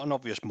an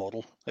obvious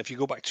model. If you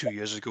go back 2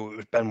 years ago, it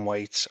was Ben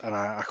White, and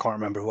I can't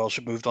remember who else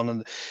had moved on,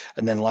 and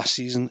then last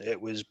season it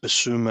was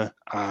Bissouma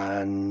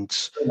and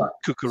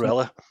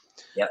Cucurella.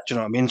 Yeah, do you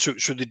know what I mean?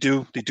 So they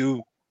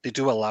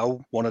do allow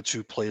one or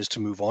two players to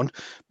move on,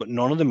 but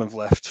none of them have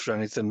left for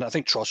anything. I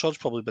think Trossard's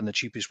probably been the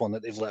cheapest one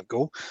that they've let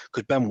go,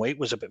 because Ben White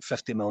was about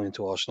 50 million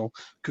to Arsenal.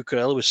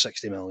 Cucurella was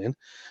 60 million. Do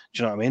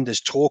you know what I mean?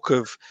 There's talk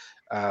of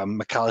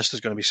McAllister's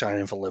going to be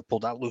signing for Liverpool.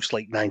 That looks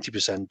like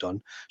 90% done.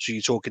 So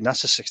you're talking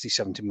that's a 60,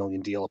 70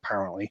 million deal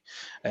apparently.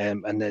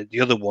 And the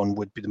other one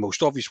would be, the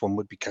most obvious one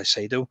would be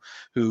Caicedo,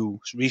 who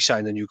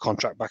re-signed a new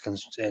contract back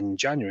in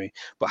January,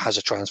 but has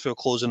a transfer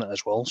clause in it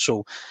as well.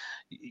 So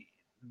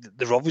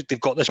they've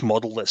got this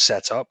model that's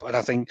set up, and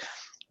I think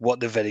what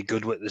they're very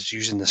good with is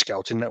using the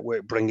scouting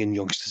network, bringing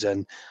youngsters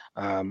in,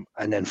 and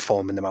then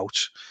forming them out.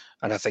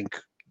 And I think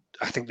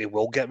they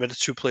will get rid of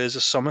two players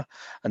this summer,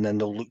 and then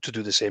they'll look to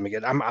do the same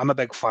again. I'm a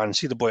big fan.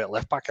 See the boy at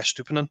left back,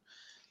 Estupinan.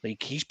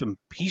 Like he's been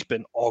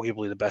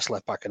arguably the best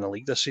left back in the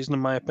league this season,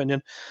 in my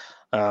opinion.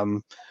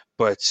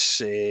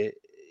 But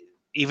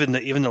even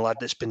the lad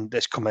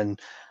that's come in,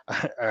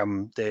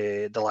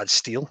 the lad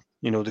Steele,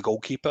 the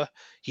goalkeeper,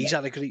 he's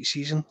had a great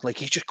season. Like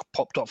he's just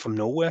popped up from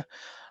nowhere.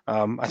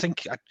 I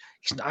think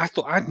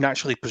I'd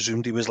naturally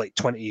presumed he was like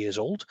 20 years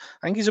old.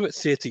 I think he's about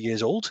 30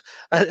 years old.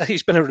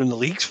 He's been around the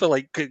leagues for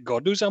like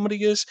God knows how many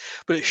years.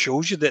 But it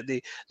shows you that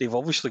they've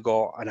obviously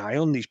got an eye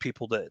on these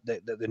people that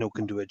they know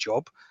can do a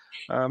job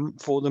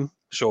for them.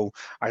 So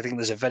I think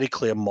there's a very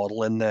clear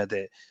model in there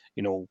that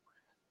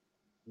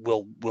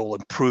will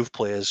improve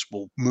players.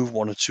 Will move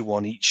one or two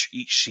on each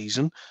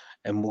season,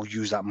 and we'll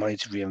use that money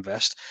to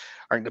reinvest.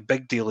 I think the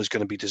big deal is going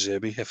to be De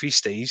Zerbi. If he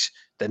stays,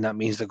 then that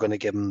means they're going to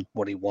give him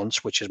what he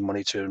wants, which is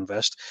money to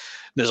invest.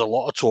 There's a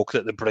lot of talk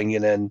that they're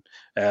bringing in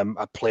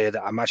a player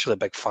that I'm actually a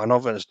big fan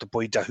of, and it's the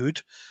boy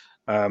Dahoud,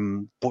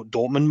 Dortmund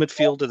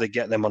midfielder. They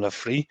get them on a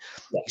free.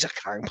 He's a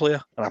crank player,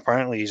 and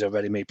apparently he's a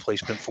ready-made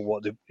placement for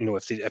what if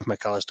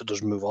McAllister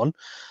does move on.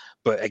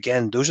 But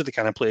again, those are the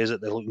kind of players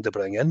that they're looking to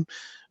bring in.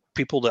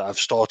 People that have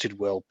started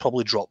well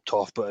probably dropped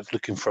off, but are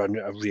looking for a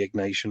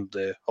reignation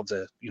of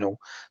the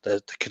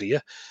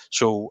career.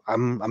 So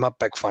I'm a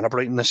big fan of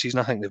Brighton this season.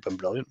 I think they've been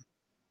brilliant.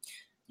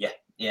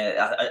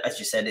 Yeah. As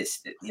you said,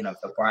 it's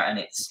for Brighton,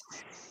 it's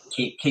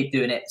keep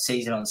doing it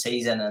season on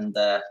season, and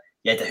the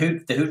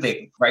Hood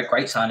be a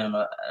great signing on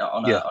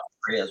a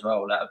free as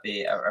well. That would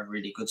be a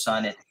really good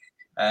signing.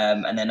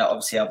 And then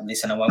obviously, I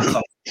won't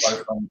come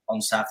both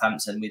on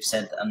Southampton. We've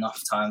said enough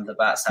times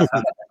about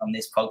Southampton on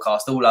this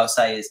podcast. All I'll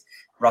say is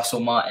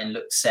Russell Martin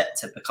looks set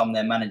to become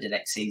their manager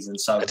next season.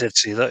 So I did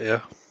see that,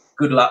 yeah.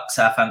 Good luck,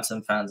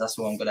 Southampton fans. That's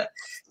all I'm going to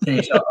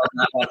finish up on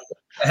that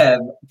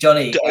one.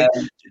 Johnny.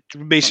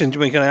 Mason,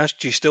 can I ask,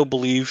 do you still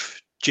believe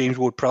James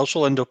Ward-Prowse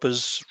will end up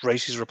as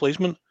Rice's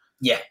replacement?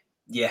 Yeah.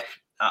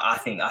 I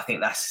think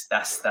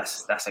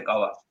that's a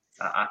goer.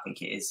 I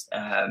think it is.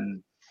 I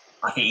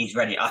think he's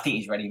ready. I think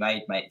he's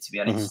ready-made, mate, to be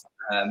honest.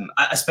 Mm-hmm.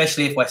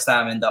 Especially if West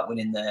Ham end up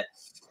winning the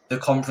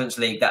Conference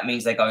League, that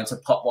means they're going to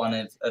pot one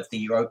of the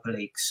Europa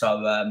League.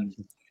 So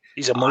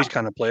he's a nice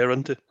kind of player,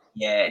 isn't he?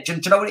 Yeah. Do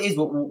you know what it is?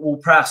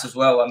 Ward-Prowse as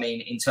well. I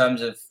mean, in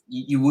terms of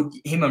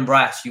him and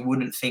Rice, you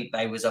wouldn't think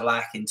they was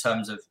alike in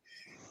terms of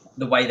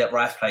the way that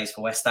Rice plays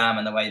for West Ham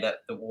and the way that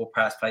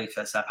Ward-Prowse plays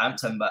for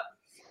Southampton. But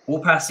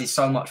Ward-Prowse is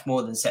so much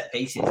more than set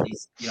pieces.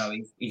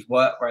 He's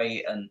work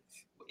rate and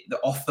the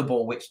off the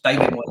ball, which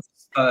David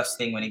Moyes first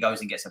thing when he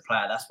goes and gets a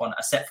player. That's one,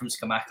 a set from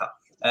Scamacca.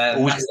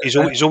 He's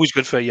always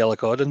good for a yellow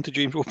card into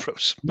James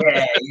Ward-Prowse.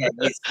 Yeah.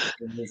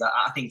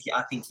 I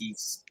think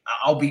he's.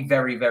 I'll be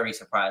very, very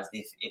surprised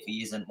if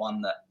he isn't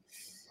one that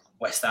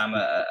West Ham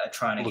are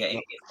trying to get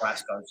if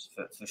price goes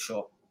for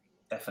sure,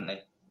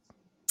 definitely.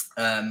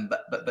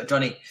 But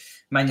Johnny,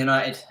 Man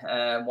United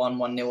won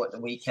 1-0 at the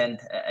weekend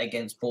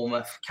against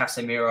Bournemouth.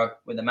 Casemiro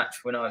with the match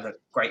winner. It was a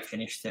great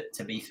finish,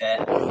 to be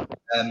fair.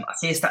 I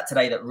see a stat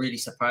today that really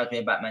surprised me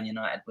about Man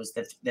United was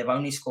that they've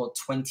only scored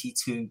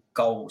 22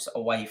 goals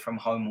away from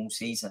home all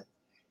season.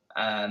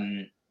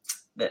 They're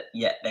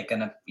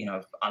going to,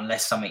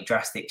 unless something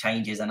drastic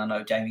changes, and I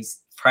know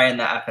Jamie's praying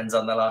that happens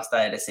on the last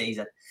day of the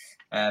season,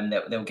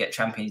 they'll get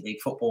Champions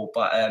League football.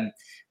 But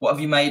what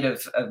have you made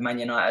of Man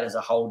United as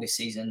a whole this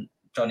season,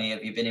 Johnny?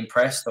 Have you been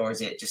impressed, or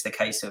is it just a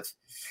case of,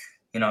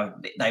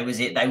 they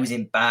was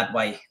in bad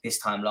way this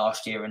time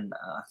last year, and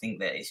I think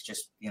that it's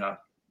just,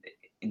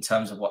 in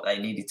terms of what they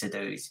needed to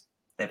do,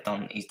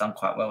 he's done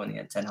quite well in the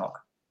end, Ten Hag.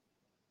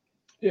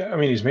 Yeah, I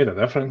mean, he's made a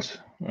difference.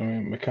 I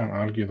mean, we can't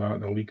argue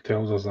that. The league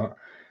tells us that.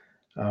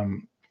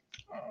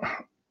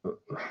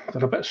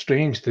 They're a bit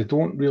strange. They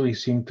don't really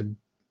seem to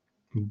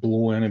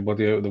blow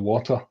anybody out of the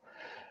water,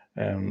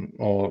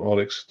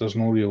 or there's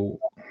no real.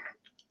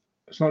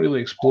 It's not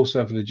really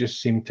explosive. They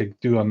just seem to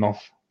do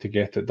enough to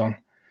get it done.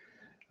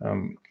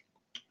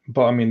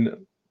 But I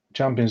mean,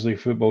 Champions League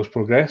football is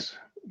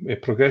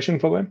progression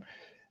for them.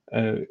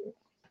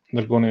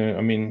 They're going to.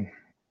 I mean,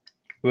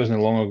 it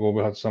wasn't long ago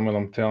we had some of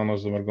them telling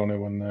us they were going to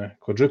win the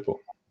quadruple,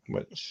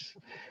 which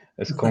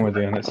is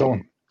comedy in its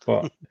own.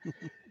 But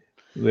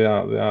they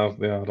are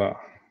a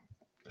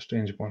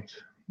strange bunch.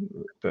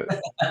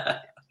 But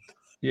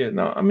yeah,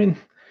 no, I mean,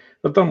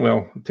 they've done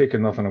well,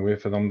 taking nothing away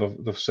from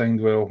them. They've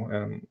signed well.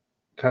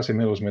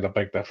 Casemiro's made a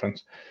big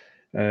difference.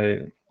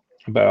 A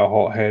bit of a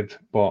hothead,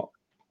 but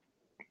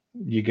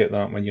you get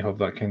that when you have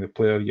that kind of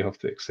player. You have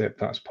to accept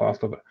that's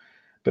part of it.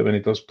 But when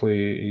he does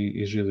play,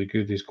 he's really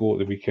good. His goal at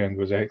the weekend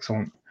was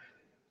excellent.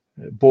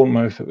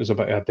 Bournemouth, it was a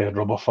bit of a dead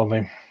rubber for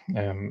them.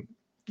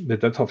 They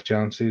did have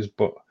chances,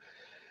 but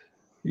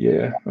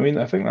yeah, I mean,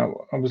 I think that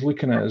I was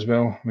looking at it as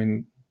well. I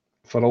mean,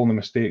 for all the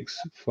mistakes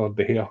for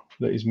De Gea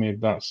that he's made,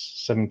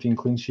 that's 17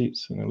 clean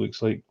sheets, and it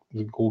looks like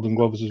the Golden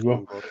Gloves as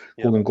well.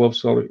 Yeah. Golden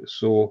Gloves, sorry.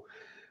 So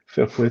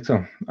fair play to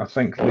him. I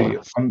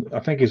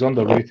think he's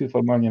underrated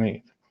for Man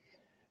United.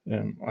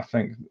 I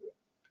think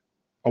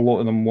a lot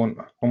of them want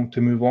him to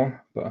move on,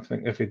 but I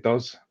think if he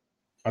does,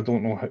 I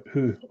don't know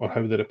who or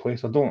how they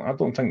replace. I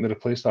don't think they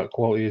replace that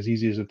quality as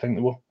easy as I think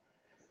they will.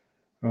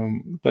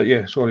 But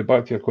yeah, sorry,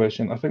 back to your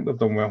question. I think they've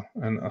done well,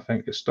 and I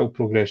think it's still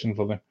progression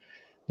for them.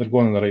 They're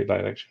going in the right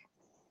direction.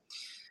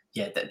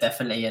 Yeah,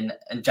 definitely. And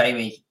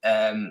Jamie,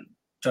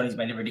 Johnny's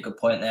made a really good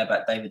point there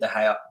about David De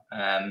Gea.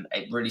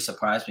 It really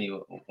surprised me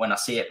when I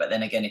see it. But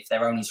then again, if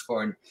they're only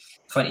scoring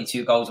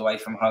 22 goals away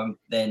from home,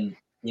 then,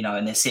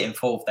 and they're sitting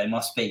fourth, they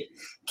must be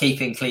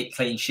keeping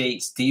clean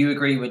sheets. Do you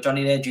agree with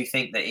Johnny there? Do you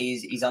think that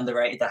he's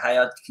underrated, De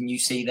Gea? Can you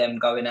see them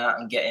going out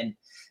and getting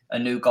a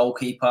new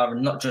goalkeeper,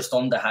 and not just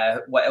on De Gea?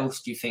 What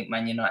else do you think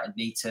Man United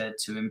need to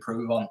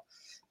improve on?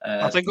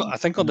 I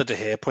think on the De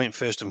Gea point,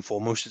 first and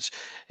foremost,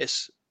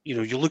 it's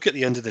you look at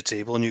the end of the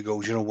table and you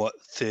go, you know what,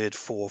 third,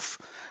 fourth,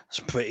 it's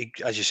pretty,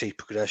 as you say,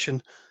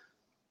 progression.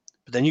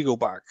 But then you go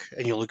back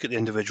and you look at the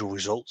individual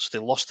results. They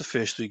lost the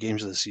first 3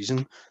 games of the season.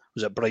 It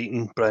was at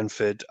Brighton,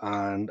 Brentford,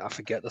 and I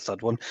forget the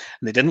third one.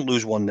 And they didn't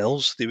lose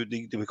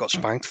 1-0. They got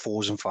spanked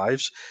 4s and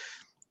 5s.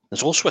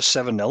 There's also a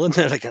 7-0 in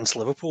there against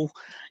Liverpool.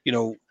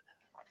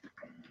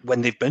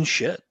 When they've been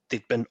shit,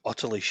 they've been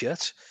utterly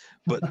shit.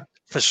 But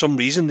for some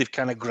reason, they've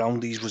kind of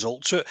ground these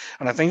results out.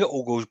 And I think it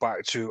all goes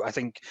back to, I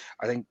think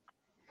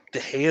De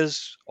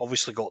Gea's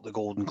obviously got the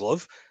Golden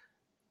Glove,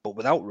 but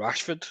without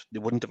Rashford, they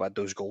wouldn't have had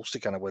those goals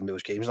to kind of win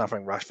those games. And I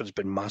think Rashford's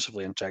been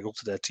massively integral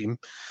to their team.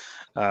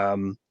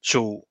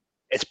 So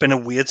it's been a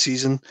weird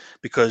season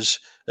because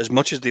as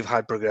much as they've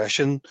had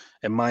progression,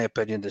 in my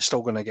opinion, they're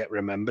still going to get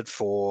remembered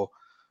for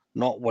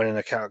not winning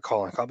a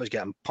Carling Cup, is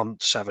getting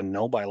pumped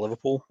 7-0 by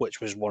Liverpool,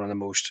 which was one of the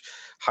most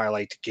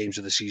highlighted games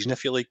of the season,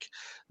 if you like.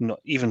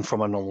 Not even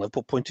from a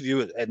non-Liverpool point of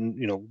view, and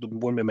there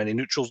weren't many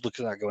neutrals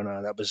looking at that going,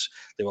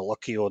 they were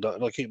lucky, or not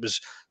lucky. It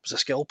was a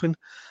scalping.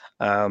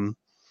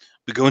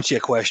 But going to your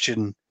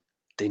question,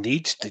 they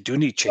do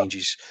need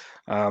changes.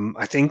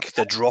 I think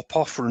the drop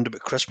off around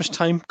about Christmas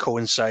time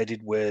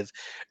coincided with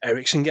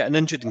Eriksen getting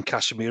injured and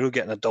Casemiro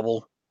getting a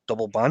double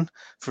ban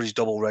for his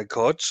double red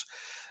cards.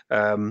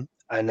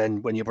 And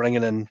then when you're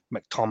bringing in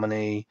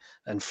McTominay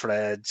and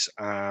Fred,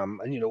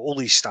 and all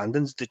these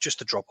stand-ins, they're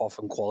just a drop-off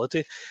in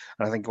quality.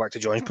 And I think back to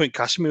John's point,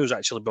 Casemiro's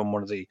actually been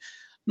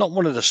not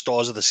one of the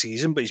stars of the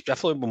season, but he's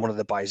definitely been one of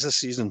the buys this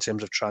season in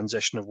terms of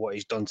transition of what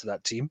he's done to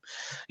that team.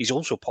 He's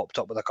also popped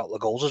up with a couple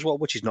of goals as well,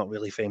 which he's not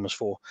really famous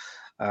for.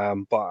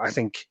 But I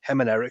think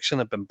him and Eriksen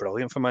have been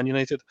brilliant for Man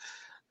United.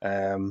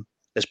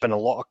 There's been a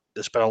lot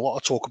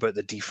of talk about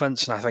the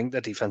defense, and I think the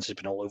defense has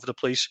been all over the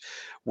place.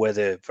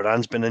 Whether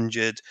Varane's been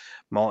injured,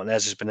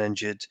 Martinez has been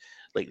injured,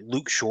 like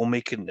Luke Shaw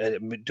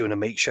doing a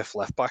makeshift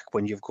left back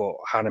when you've got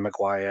Harry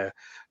Maguire.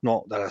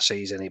 Not that I say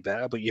he's any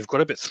better, but you've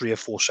got about 3 or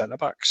 4 centre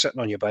backs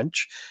sitting on your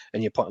bench,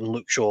 and you're putting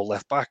Luke Shaw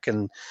left back,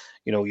 and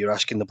you're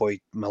asking the boy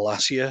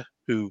Malacia,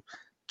 who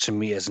to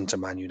me isn't a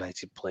Man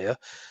United player,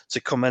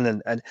 to come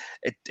in, and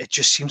it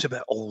just seems a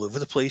bit all over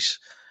the place.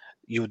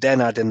 You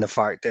then add in the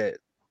fact that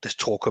there's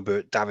talk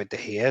about David De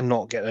Gea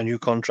not getting a new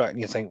contract,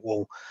 and you think,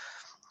 well,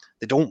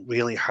 they don't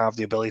really have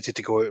the ability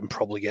to go out and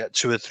probably get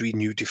 2 or 3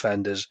 new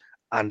defenders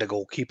and a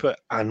goalkeeper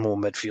and more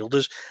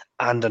midfielders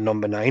and a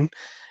number 9.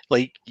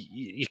 Like,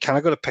 you kind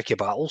of got to pick your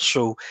battles.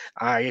 So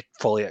I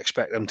fully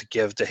expect them to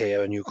give De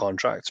Gea a new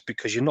contract,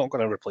 because you're not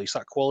going to replace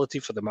that quality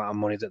for the amount of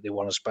money that they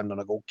want to spend on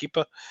a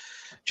goalkeeper.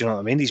 Do you know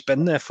what I mean? He's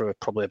been there for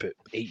probably about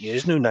 8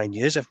 years now, 9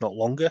 years, if not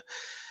longer.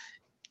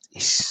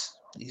 He's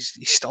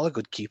still a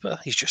good keeper.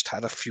 He's just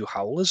had a few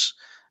howlers.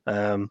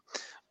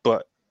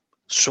 But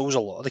so's a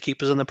lot of the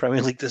keepers in the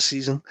Premier League this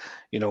season,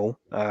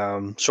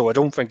 So I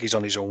don't think he's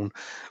on his own.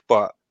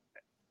 But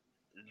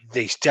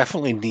they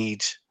definitely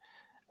need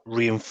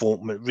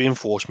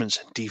reinforcements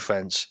in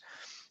defence.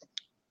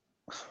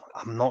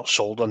 I'm not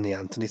sold on the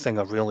Antony thing.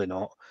 I'm really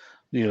not.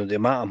 The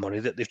amount of money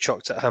that they've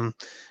chucked at him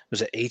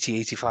was at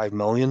 85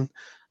 million.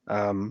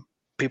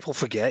 People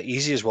forget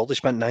easy as well. They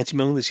spent 90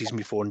 million the season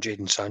before on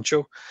Jadon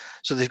Sancho.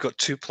 So they've got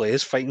 2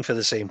 players fighting for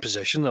the same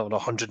position on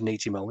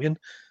 180 million.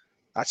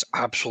 That's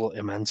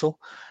absolutely mental.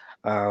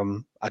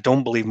 I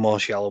don't believe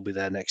Martial will be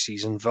there next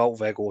season.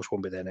 Weghorst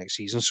won't be there next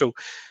season. So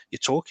you're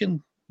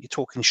talking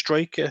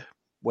striker,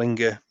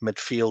 winger,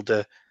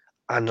 midfielder,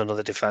 and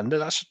another defender.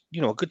 That's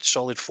a good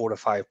solid 4 or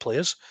 5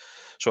 players.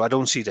 So I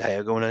don't see De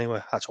Gea going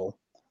anywhere at all.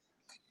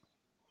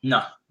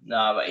 No,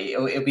 but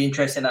it'll be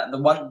interesting.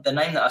 The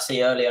name that I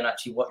see earlier, and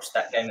actually watched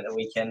that game at the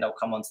weekend, I'll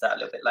come on to that a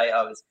little bit later,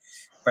 was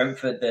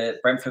Brentford, the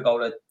Brentford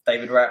goaler,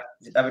 David Rao.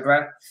 Is it David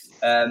Rao?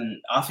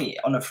 I think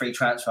on a free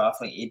transfer, I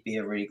think he'd be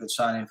a really good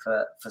signing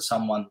for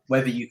someone.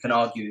 Whether you can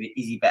argue,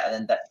 is he better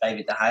than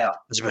David De Gea? I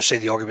was about to say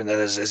the argument then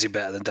is he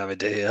better than David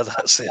De Gea?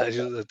 That's it.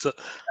 That's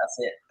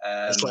it.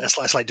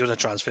 It's like doing a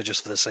transfer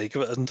just for the sake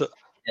of it, isn't it?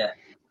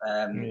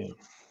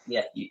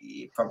 Yeah.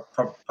 He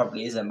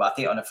probably isn't. But I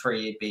think on a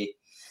free, it'd be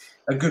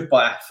a good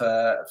buy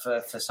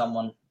for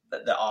someone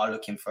that are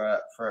looking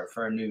for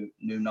a new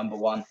number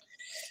 1.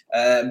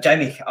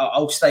 Jamie,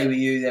 I'll stay with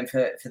you then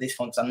for this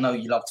one, because I know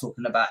you love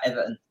talking about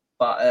Everton.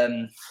 But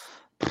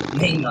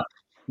Mina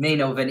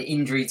with an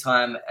injury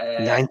time.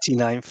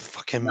 99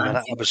 fucking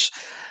minute.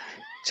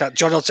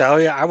 John will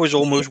tell you, I was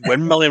almost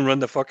windmilling around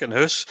the fucking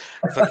house,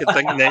 fucking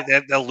thinking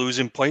they're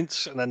losing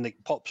points, and then they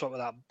pops up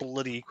with that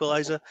bloody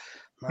equaliser.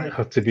 It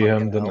had to be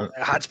him, didn't it?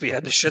 It had to be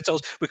him. The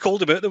shithouse. We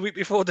called him out the week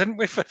before, didn't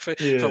we? For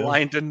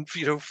lying and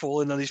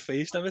falling on his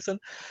face and everything.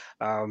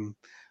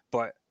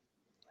 But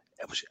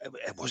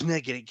it wasn't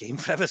a great game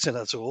for Everton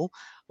at all.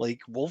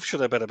 Like, Wolves should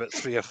have been about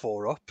 3 or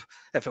 4 up.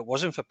 If it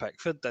wasn't for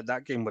Pickford, then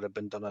that game would have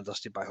been done and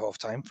dusted by half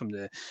time from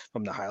the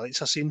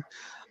highlights I've seen.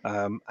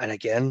 And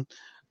again,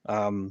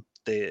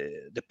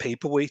 the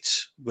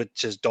paperweight,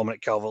 which is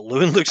Dominic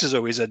Calvert-Lewin, looks as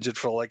though he's injured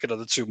for like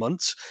another 2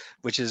 months,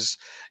 which is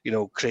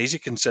crazy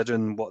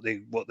considering what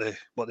they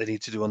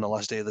need to do on the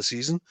last day of the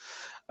season.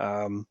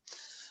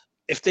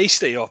 If they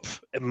stay up,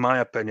 in my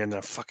opinion, and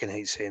I fucking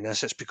hate saying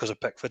this, it's because of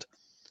Pickford.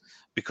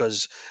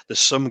 Because there's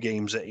some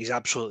games that he's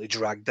absolutely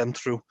dragged them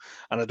through.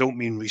 And I don't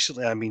mean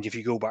recently. I mean, if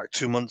you go back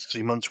 2 months,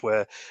 3 months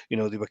where, they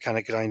were kind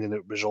of grinding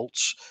out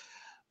results,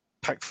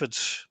 Pickford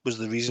was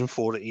the reason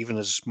for it, even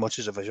as much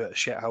as of a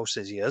shithouse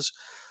as he is.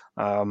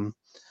 But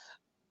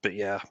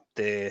yeah,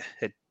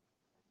 it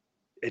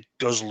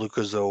does look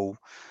as though,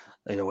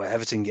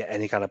 Everton get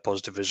any kind of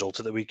positive result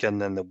at the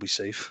weekend, then they'll be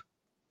safe.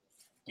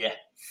 Yeah.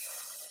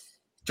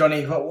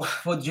 Johnny,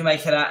 what did you make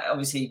of that?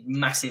 Obviously,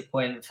 massive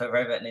point for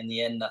Everton in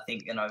the end. I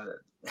think,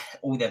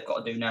 all they've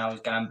got to do now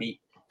is go and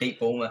beat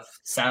Bournemouth.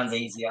 Sounds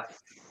easier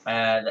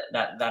than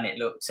it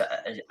looks,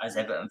 as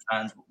Everton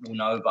fans will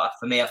know. But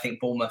for me, I think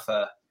Bournemouth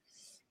are,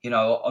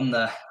 on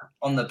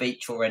the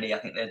beach already. I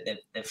think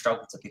they've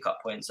struggled to pick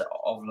up points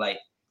of late.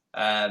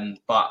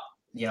 But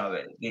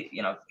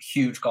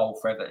huge goal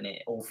for Everton,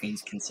 all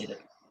things considered.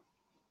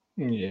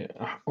 Yeah,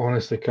 I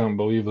honestly can't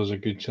believe there's a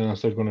good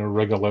chance they're going to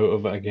wriggle out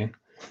of it again.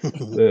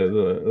 They're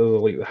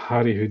like the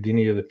Harry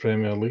Houdini of the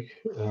Premier League.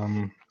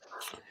 I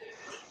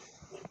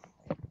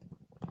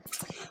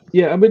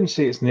wouldn't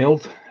say it's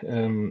nailed.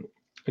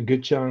 A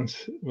good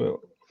chance.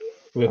 Well,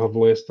 we have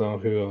Leicester,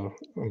 who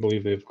I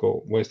believe they've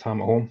got West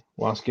Ham at home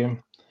last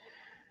game,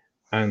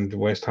 and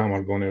West Ham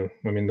are going to.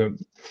 I mean,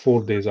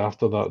 4 days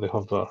after that they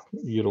have the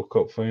Euro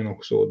Cup final,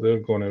 so they're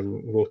going to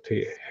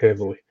rotate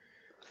heavily.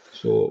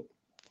 So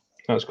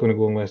that's going to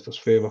go in Leicester's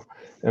favour.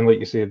 And like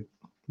you said,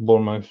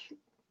 Bournemouth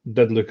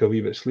did look a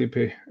wee bit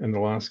sleepy in the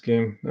last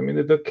game. I mean,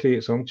 they did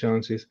create some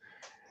chances,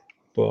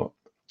 but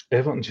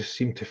Everton just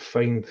seemed to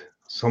find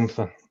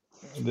something.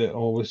 They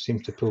always seem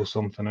to pull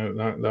something out.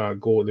 That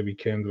goal at the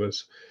weekend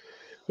was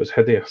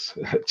hideous.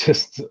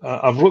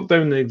 I've wrote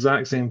down the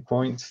exact same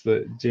points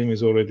that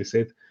Jamie's already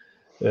said.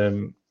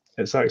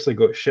 It's actually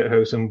got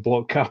shithouse in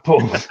block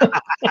capitals.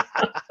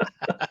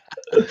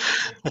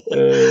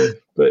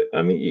 But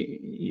I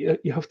mean,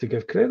 you have to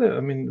give credit. I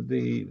mean,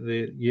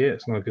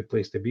 it's not a good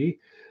place to be,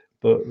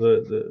 but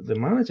the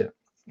manager,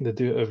 they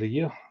do it every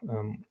year.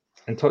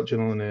 And touching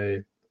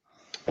on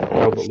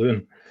Albert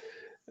Lewin,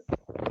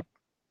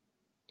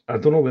 I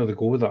don't know where they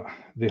go with that.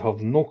 They have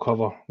no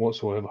cover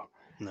whatsoever.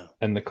 No.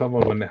 And the cover,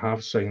 when they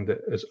have signed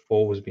it, has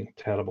always been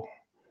terrible.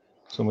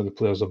 Some of the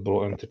players have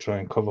brought in to try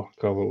and cover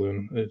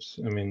Calvert-Lewin. It's,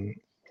 I mean,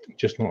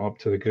 just not up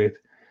to the grade.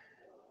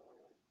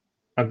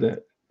 And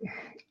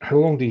how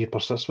long do you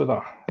persist with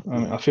that? I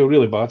mean, I feel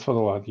really bad for the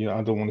lad.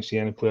 I don't want to see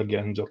any player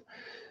get injured.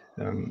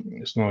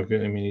 It's not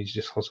good. I mean, he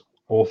just has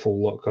awful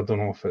luck. I don't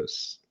know if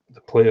it's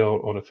the player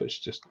or if it's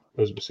just,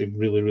 as we say,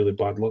 really, really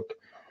bad luck.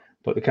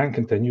 But they can't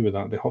continue with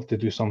that. They have to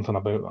do something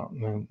about that.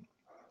 Now,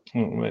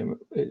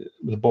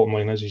 the bottom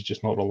line is he's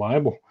just not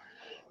reliable.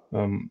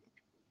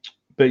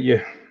 But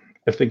yeah,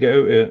 if they get out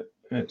of it,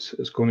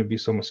 it's going to be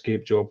some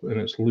escape job,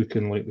 and it's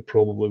looking like they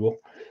probably will.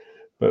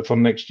 But for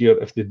next year,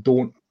 if they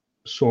don't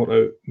sort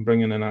out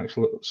bringing in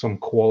actually some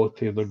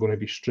quality, they're going to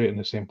be straight in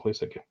the same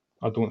place again.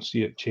 I don't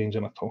see it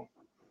changing at all.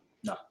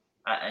 No,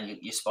 and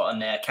you're spot on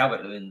there.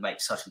 Calvert-Lewin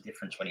makes such a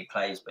difference when he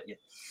plays, but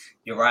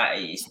you're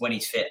right. It's when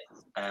he's fit.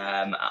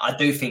 I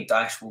do think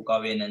Dyche will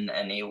go in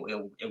and he'll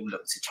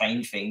look to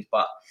change things.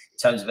 But in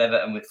terms of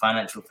Everton with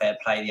financial fair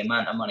play, the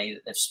amount of money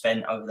that they've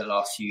spent over the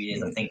last few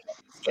years, I think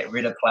get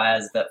rid of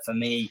players that for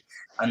me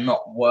are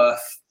not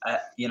worth.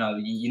 They're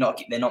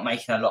not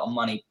making a lot of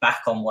money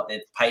back on what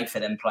they've paid for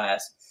them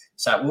players.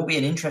 So it will be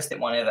an interesting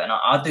one, Everton.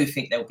 I do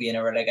think they'll be in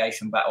a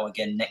relegation battle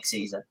again next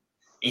season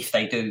if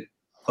they do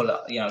pull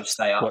up,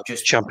 stay up.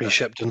 Just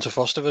championship into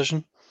first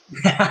division.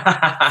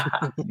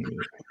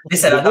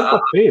 Listen,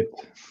 overpaid.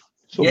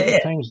 So many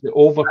times they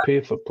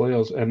overpay for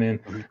players, and then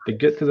they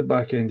get to the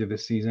back end of the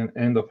season,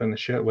 end up in the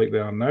shit like they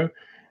are now,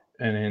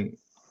 and then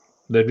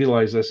they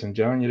realise this in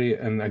January,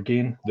 and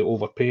again they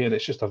overpay, and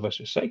it's just a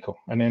vicious cycle.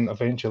 And then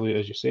eventually,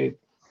 as you say,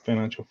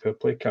 financial fair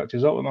play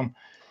catches up with them.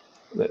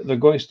 They're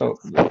going to start.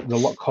 The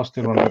luck has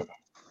to run out.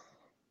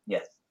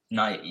 Yeah,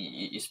 no,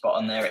 you're spot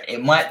on there.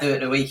 It might do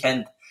it the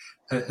weekend.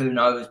 Who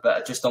knows?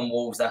 But just on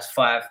Wolves, that's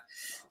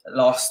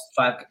last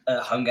five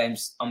home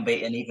games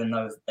unbeaten, even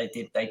though they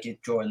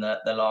did draw in the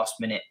last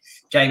minute.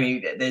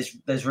 Jamie,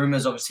 there's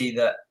rumours obviously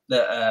that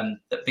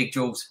Big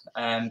Jules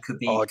could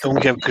be. Oh,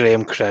 don't give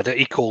Graham credit.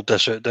 He called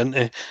this out, didn't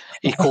he?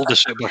 He called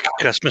this out back at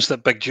Christmas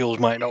that Big Jules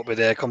might not be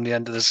there come the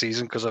end of the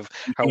season because of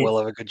how well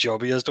of a good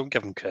job he is. Don't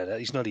give him credit.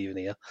 He's not even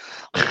here.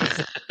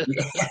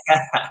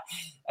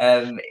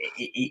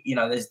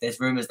 There's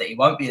rumours that he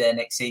won't be there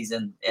next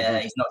season.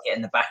 He's not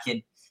getting the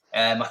backing.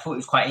 I thought it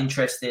was quite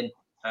interesting.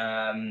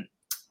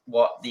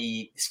 What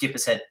the skipper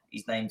said,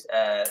 his name's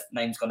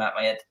gone out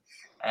my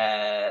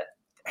head.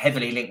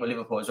 Heavily linked with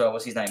Liverpool as well.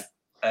 What's his name?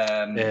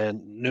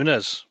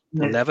 Neves.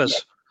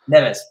 Neves.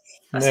 Neves.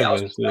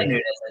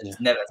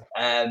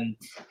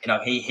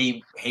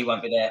 He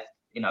won't be there.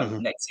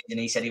 Next season.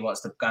 He said he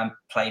wants to go and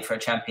play for a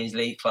Champions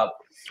League club.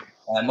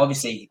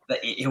 Obviously,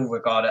 he'll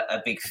regard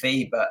a big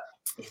fee, but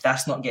if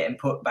that's not getting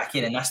put back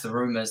in, and that's the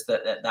rumours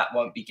that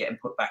won't be getting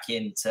put back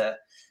in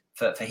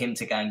for him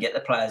to go and get the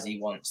players he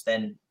wants,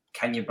 then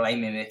can you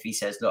blame him if he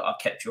says, look, I've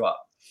kept you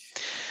up?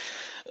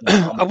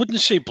 I wouldn't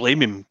say blame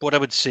him. What I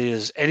would say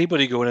is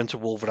anybody going into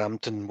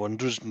Wolverhampton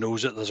Wanderers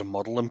knows that there's a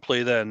model in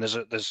play there, and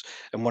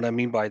and what I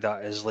mean by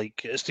that is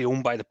like it's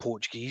owned by the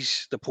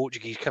Portuguese. The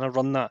Portuguese kind of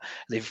run that.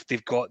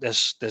 They've got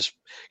this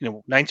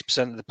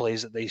 90% of the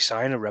players that they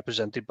sign are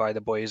represented by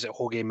the boys at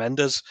Jorge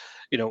Mendes,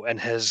 and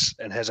his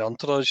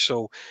entourage.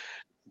 So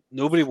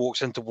nobody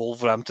walks into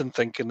Wolverhampton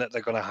thinking that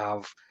they're going to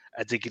have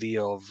a degree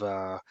of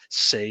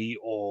say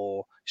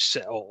or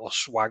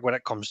swag when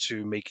it comes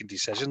to making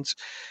decisions.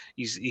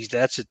 He's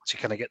there to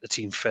kind of get the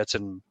team fit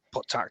and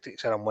put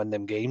tactics in and win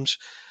them games.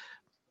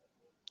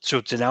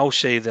 So to now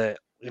say that,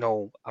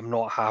 I'm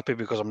not happy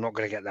because I'm not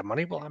going to get that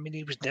money, well, I mean,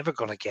 he was never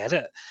going to get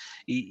it.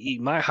 He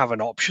might have an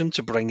option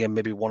to bring in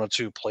maybe one or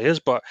two players,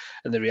 but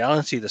in the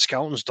reality, the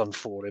scouting's done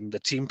for him, the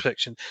team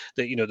prediction,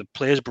 the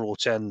players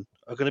brought in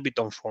are going to be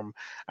done for him.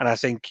 And I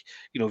think,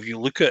 if you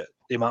look at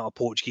the amount of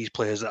Portuguese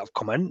players that have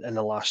come in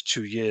the last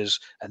 2 years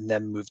and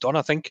then moved on,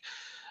 I think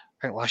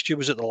last year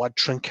was it the lad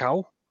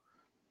Trincao,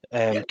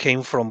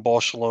 came from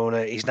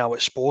Barcelona. He's now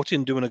at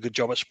Sporting, doing a good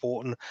job at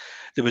Sporting.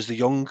 There was the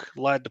young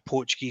lad, the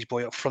Portuguese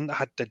boy up front that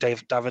had the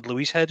David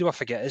Luiz hairdo. I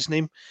forget his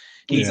name.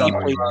 He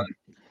played.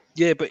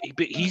 Yeah, but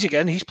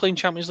he's playing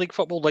Champions League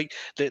football. Like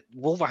the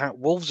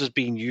Wolves is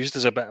being used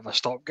as a bit of a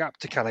stopgap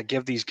to kind of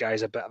give these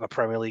guys a bit of a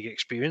Premier League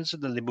experience,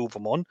 and then they move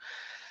them on.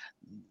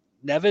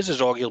 Neves has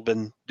arguably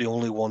been the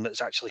only one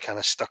that's actually kind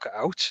of stuck it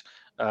out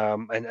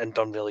and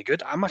done really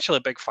good. I'm actually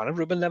a big fan of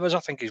Ruben Neves. I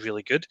think he's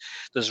really good.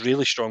 There's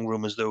really strong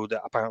rumours, though,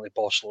 that apparently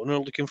Barcelona are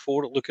looking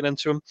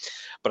into him.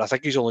 But I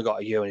think he's only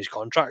got a year in his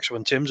contract. So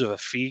in terms of a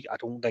fee, I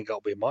don't think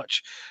it'll be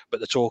much.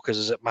 But the talk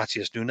is that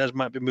Matheus Nunes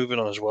might be moving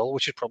on as well,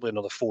 which is probably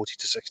another 40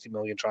 to 60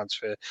 million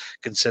transfer,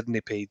 considering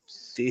they paid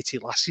 80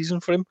 last season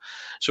for him.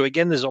 So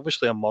again, there's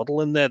obviously a model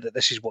in there that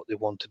this is what they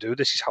want to do.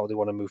 This is how they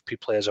want to move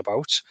players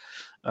about.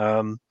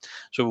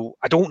 So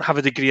I don't have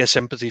a degree of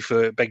sympathy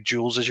for Big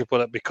Jules, as you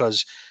put it,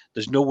 because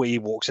there's no way he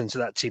walks into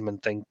that team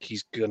and think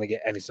he's going to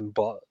get anything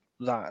but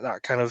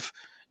that kind of,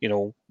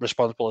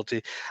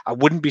 responsibility. I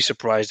wouldn't be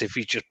surprised if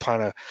he's just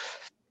kind of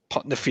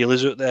putting the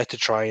feelers out there to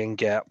try and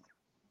get,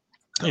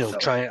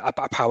 try a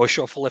power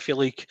shuffle, if you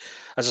like.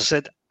 As I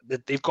said,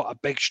 they've got a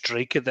big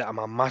striker that I'm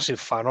a massive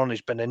fan on.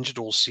 He's been injured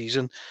all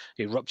season.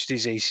 He ruptured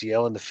his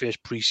ACL in the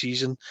first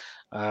pre-season.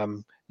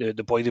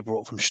 The boy they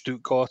brought from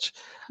Stuttgart.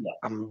 Yeah.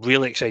 I'm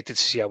really excited to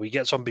see how he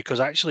gets on, because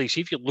actually,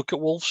 see, if you look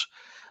at Wolves,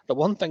 the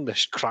one thing they're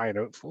crying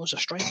out for is a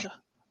striker.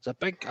 It's a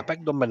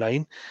big number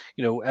 9.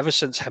 Ever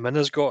since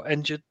Jimenez got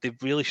injured,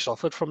 they've really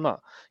suffered from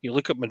that. You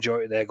look at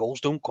majority of their goals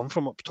don't come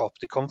from up top;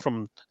 they come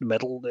from the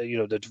middle.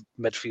 The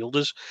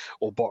midfielders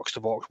or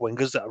box-to-box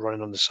wingers that are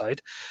running on the side.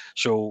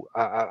 So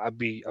I'd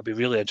be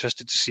really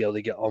interested to see how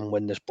they get on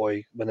when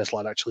this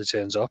lad actually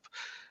turns up.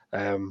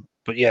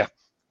 But yeah,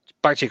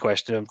 back to your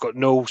question, I've got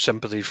no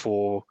sympathy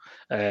for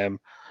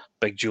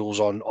Big Jules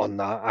on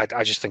that.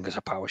 I just think it's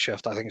a power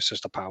shift. I think it's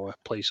just a power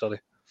play. Sorry.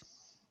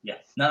 Yeah,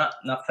 no,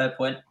 fair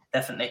point.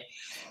 Definitely.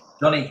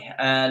 Johnny,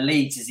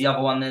 Leeds is the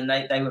other one. Then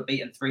they were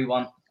beaten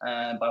 3-1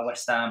 by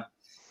West Ham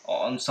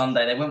on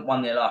Sunday. They went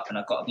 1-0 up, and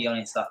I've got to be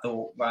honest, I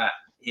thought, right,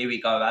 here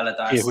we go,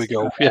 Allardyce. Here we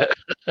go, yeah.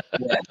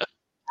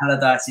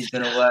 Allardyce is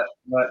going to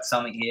work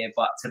something here.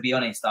 But to be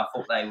honest, I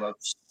thought they were,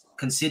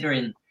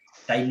 considering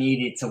they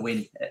needed to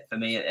win for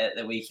me at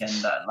the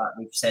weekend, like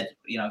we've said,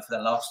 for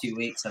the last few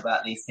weeks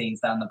about these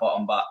teams down the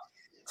bottom, but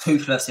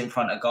toothless in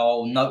front of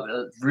goal,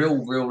 no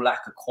real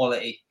lack of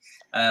quality.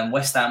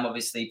 West Ham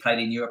obviously played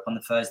in Europe on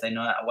the Thursday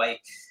night away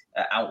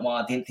at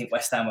Alkmaar. I didn't think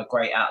West Ham were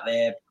great out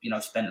there.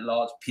 Spent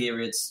large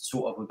periods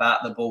sort of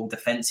without the ball,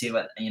 defensive,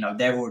 and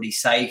they're already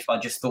safe. I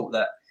just thought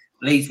that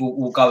Leeds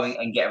will go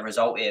and get a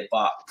result here,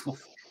 but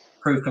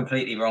proved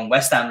completely wrong.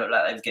 West Ham looked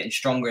like they were getting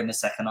stronger in the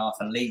second half,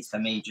 and Leeds for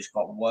me just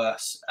got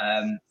worse.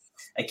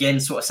 Again,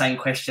 sort of same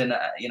question,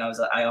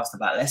 as I asked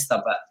about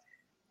Leicester, but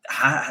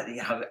how,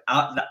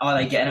 are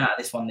they getting out of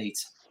this one,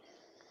 Leeds?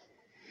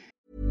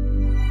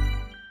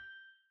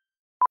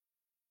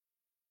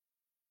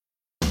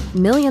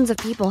 Millions of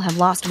people have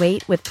lost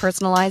weight with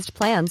personalized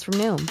plans from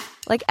Noom,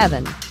 like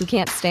Evan, who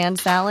can't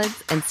stand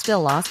salads and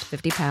still lost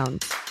 50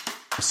 pounds.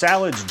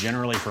 Salads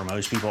generally for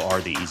most people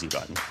are the easy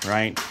button,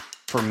 right?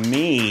 For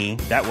me,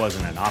 that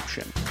wasn't an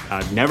option.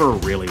 I never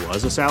really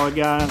was a salad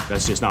guy.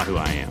 That's just not who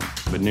I am.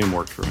 But Noom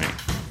worked for me.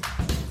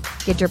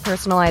 Get your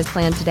personalized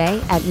plan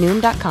today at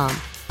Noom.com.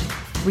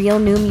 Real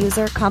Noom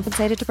user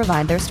compensated to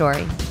provide their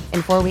story.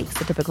 In 4 weeks,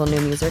 the typical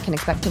Noom user can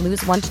expect to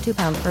lose 1 to 2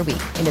 pounds per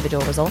week.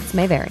 Individual results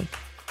may vary.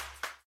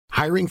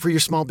 Hiring for your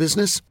small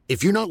business?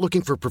 If you're not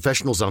looking for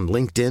professionals on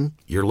LinkedIn,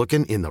 you're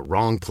looking in the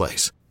wrong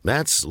place.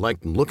 That's like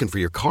looking for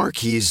your car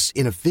keys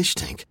in a fish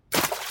tank.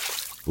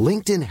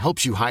 LinkedIn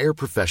helps you hire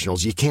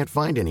professionals you can't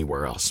find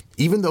anywhere else,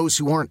 even those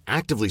who aren't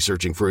actively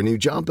searching for a new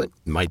job but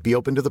might be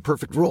open to the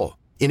perfect role.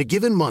 In a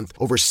given month,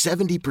 over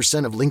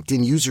 70% of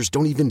LinkedIn users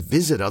don't even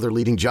visit other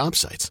leading job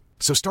sites.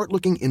 So start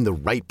looking in the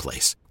right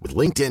place. With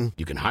LinkedIn,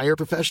 you can hire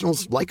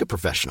professionals like a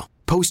professional.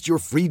 Post your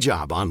free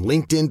job on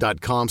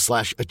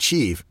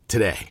linkedin.com/achieve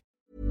today.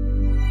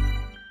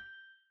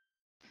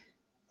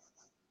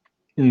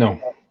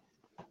 No,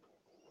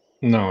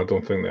 I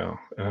don't think they are.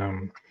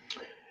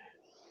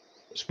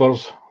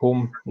 Spurs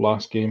home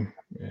last game.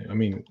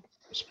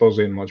 Spurs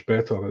ain't much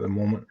better at the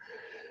moment,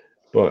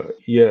 but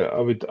yeah, I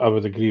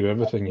would agree with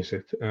everything you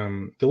said.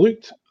 They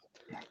looked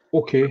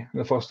okay in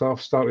the first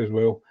half. Started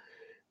well.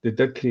 They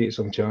did create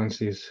some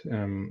chances.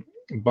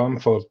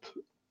 Bamford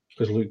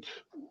has looked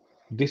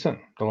decent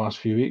the last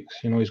few weeks.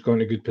 He's gone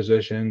to good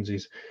positions.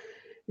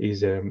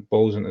 He's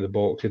balls into the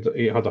box.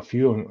 He had a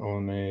few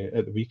on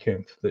at the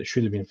weekend that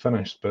should have been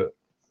finished, but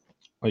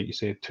like you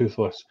said,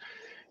 toothless.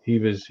 He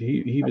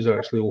was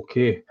actually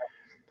okay.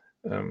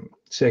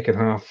 Second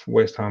half,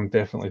 West Ham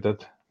definitely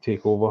did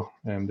take over.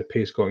 The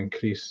pace got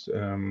increased.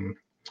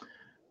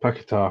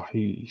 Paquetá,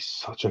 he's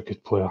such a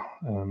good player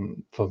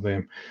for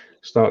them.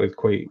 Started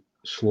quite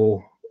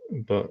slow,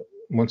 but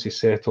once he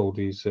settled,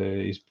 he's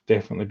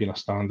definitely been a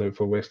standout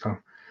for West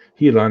Ham.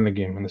 He ran the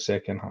game in the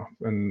second half,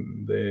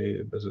 and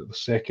the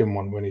second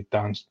one when he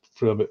danced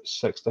through about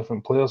 6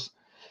 different players.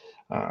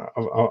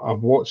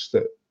 I've watched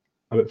it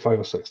about 5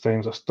 or 6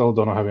 times. I still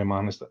don't know how he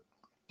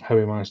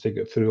managed to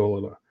get through all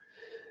of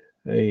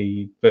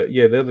that. But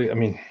yeah,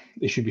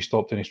 they should be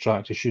stopped in his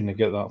tracks. He shouldn't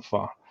get that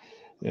far.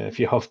 If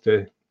you have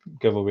to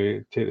take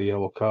the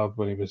yellow card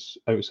when he was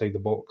outside the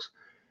box.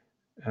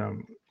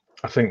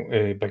 I think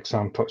Big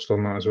Sam touched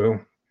on that as well.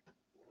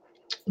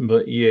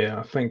 But yeah,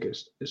 I think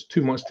it's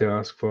too much to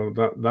ask for.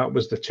 That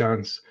was the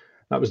chance.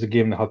 That was the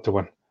game they had to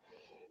win.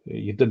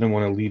 You didn't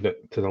want to leave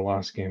it to the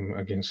last game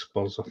against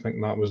Spurs. I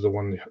think that was the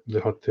one they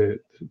had to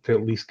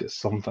at least get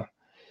something.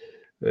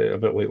 A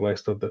bit like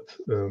Leicester did.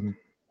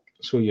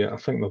 So yeah, I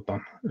think they're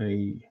done.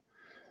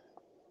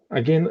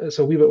 Again, it's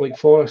a wee bit like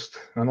Forest.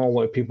 I know a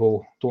lot of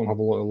people don't have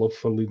a lot of love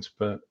for Leeds,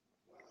 but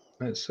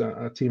it's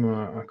a team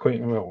I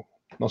quite well,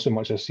 not so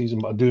much this season,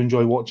 but I do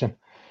enjoy watching.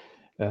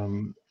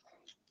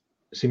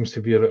 seems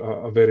to be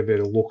a very,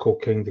 very local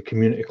kind of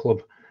community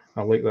club.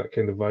 I like that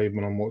kind of vibe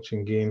when I'm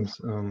watching games.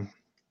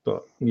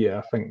 But yeah,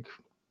 I think,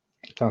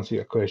 to answer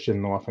your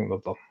question, no, I think they're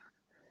done.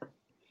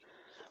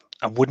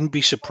 I wouldn't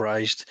be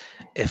surprised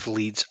if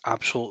Leeds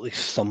absolutely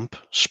thump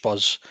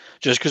Spurs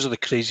just because of the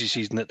crazy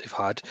season that they've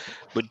had,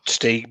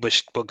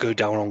 but go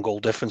down on goal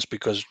difference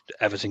because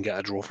Everton get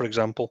a draw, for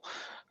example.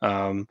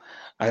 I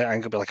think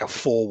it'll be like a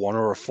 4-1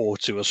 or a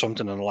 4-2 or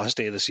something on the last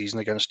day of the season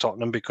against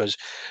Tottenham because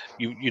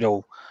you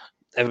know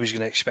everybody's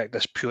going to expect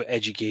this pure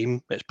edgy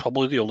game. It's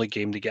probably the only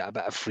game they get a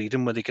bit of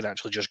freedom where they can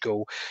actually just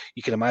go.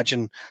 You can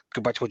imagine,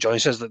 go back to what Johnny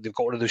says, that they've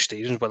got one of those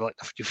stadiums where like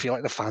you feel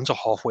like the fans are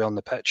halfway on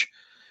the pitch.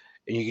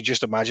 And you can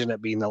just imagine it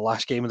being the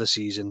last game of the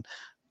season,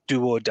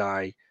 do or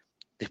die.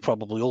 They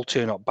probably all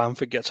turn up.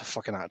 Bamford gets a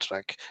fucking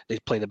hat-trick. They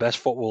play the best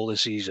football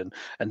this season,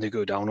 and they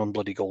go down on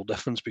bloody goal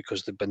difference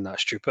because they've been that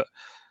stupid.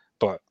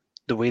 But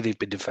the way they've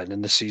been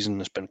defending this season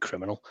has been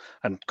criminal.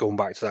 And going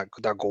back to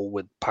that goal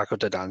with Paco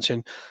de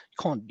dancing,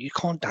 you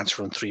can't dance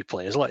around 3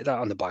 players like that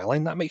on the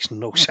byline. That makes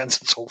no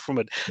sense at all from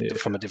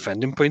a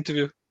defending point of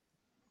view.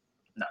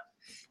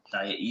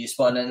 No, you're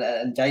spot on.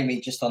 And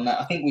Jamie, just on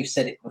that, I think we've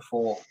said it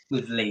before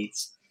with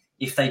Leeds.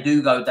 If they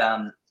do go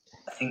down,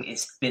 I think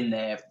it's been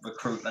their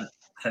recruitment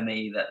for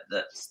me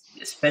that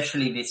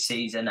especially this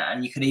season,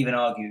 and you could even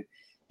argue,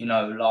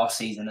 last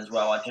season as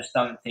well. I just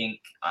don't think.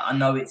 I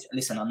know it's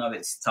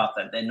tough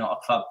that they're not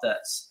a club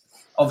that's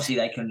obviously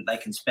they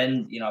can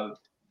spend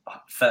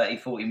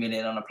 30-40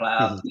 million on a player.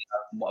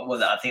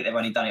 Mm-hmm. I think they've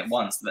only done it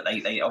once, but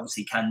they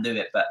obviously can do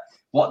it. But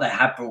what they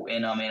have brought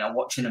in, I mean, I'm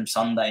watching them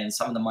Sunday, and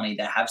some of the money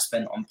they have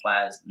spent on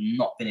players,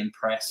 not been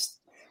impressed.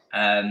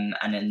 And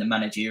then the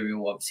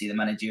managerial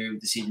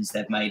decisions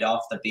they've made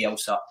after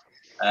Bielsa,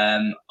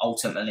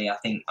 ultimately, I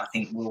think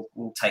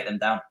will take them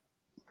down.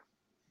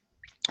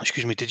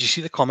 Excuse me, did you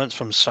see the comments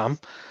from Sam?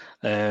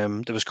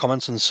 There was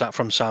comments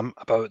from Sam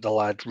about the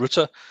lad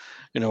Ruta,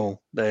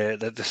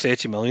 the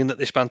 30 million that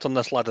they spent on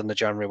this lad in the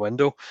January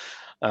window.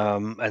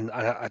 And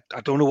I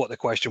don't know what the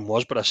question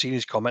was, but I seen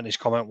his comment. His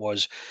comment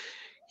was,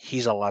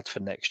 he's a lad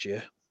for next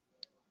year.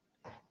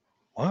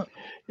 What?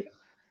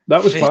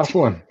 That was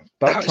baffling.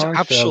 That was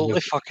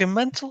absolutely fucking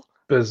mental.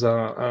 Because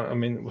I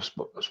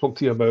spoke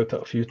to you about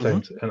it a few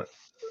times, and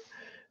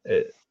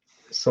it's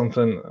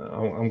something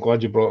I'm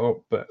glad you brought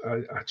up, but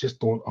I just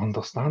don't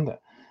understand it.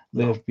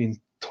 They've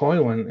been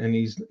toiling, and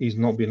he's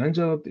not been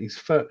injured. He's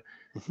fit.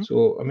 Mm-hmm.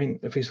 So I mean,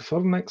 if he's for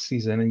next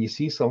season and you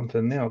see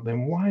something there,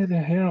 then why the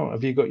hell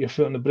have you got your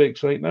foot on the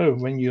brakes right now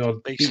when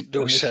you're makes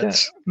no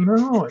sense?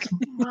 No, it's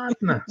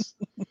madness.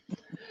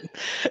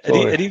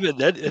 And even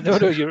then, no,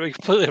 you're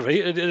completely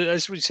right. And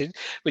that's what he's saying.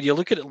 When you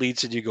look at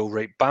Leeds and you go,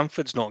 right,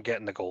 Bamford's not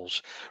getting the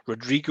goals.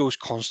 Rodrigo's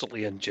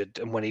constantly injured,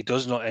 and when he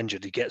does not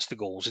injured, he gets the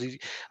goals. And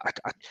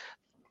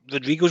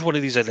Rodrigo's one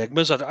of these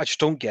enigmas. I just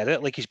don't get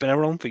it. Like, he's been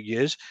around for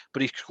years,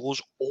 but he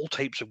scores all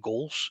types of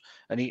goals,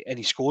 and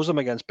he scores them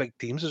against big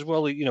teams as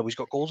well. He's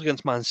got goals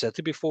against Man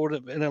City before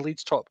in a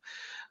Leeds top,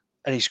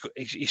 and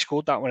he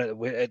scored that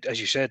one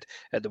as you said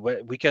at the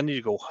weekend.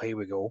 You go, here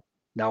we go.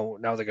 Now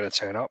they're going to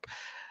turn up.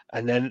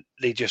 And then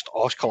they just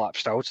arse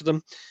collapsed out of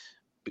them.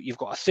 But you've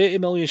got a 30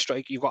 million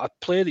strike. You've got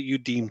a player that you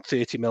deem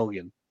 30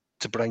 million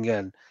to bring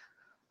in.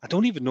 I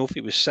don't even know if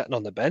he was sitting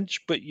on the bench,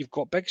 but you've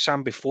got Big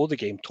Sam before the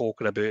game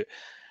talking about it.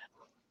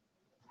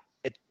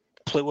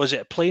 Was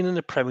it playing in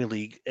the Premier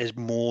League is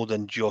more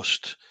than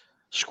just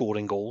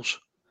scoring goals?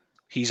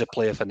 He's a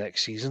player for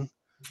next season.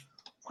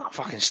 What a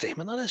fucking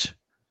statement that is.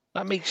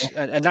 That makes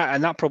and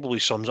that probably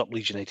sums up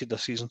Leeds United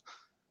this season.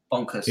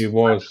 Bonkers. He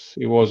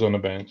was on the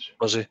bench.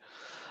 Was he?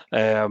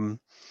 And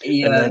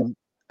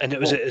it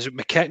was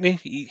McKechnie.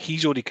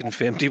 He's already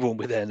confirmed he won't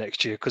be there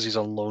next year because he's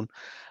on loan.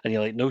 And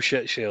you're like, no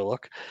shit,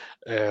 Sherlock,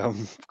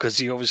 because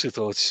he obviously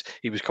thought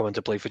he was coming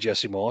to play for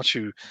Jesse Marsch,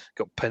 who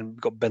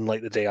got binned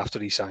like the day after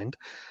he signed.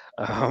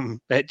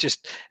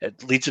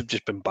 Leeds have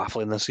just been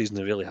baffling this season.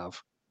 They really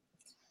have.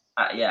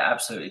 Yeah,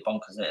 absolutely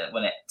bonkers.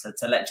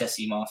 To let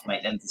Jesse Marsch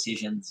make them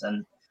decisions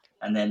and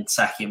then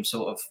sack him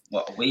sort of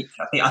a week.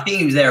 I think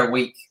he was there a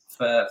week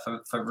for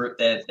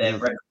their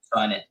record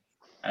signing.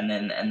 And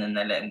then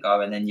they let him go,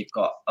 and then you've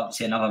got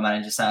obviously another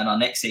manager saying our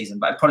next season,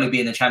 but it'll probably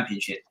be in the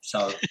Championship.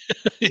 So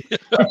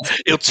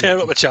he'll tear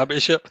up the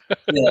Championship.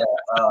 Yeah,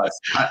 it's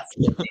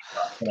absolutely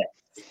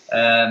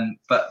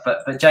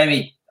but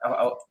Jamie,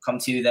 I'll come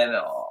to you then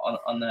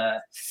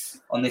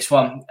on this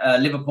one.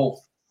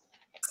 Liverpool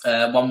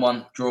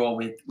 1-1 draw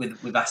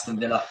with Aston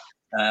Villa.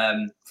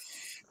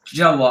 Do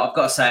you know what? I've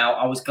got to say,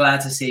 I was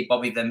glad to see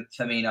Bobby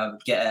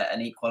Firmino get an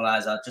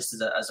equaliser. Just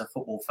as a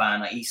football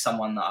fan, he's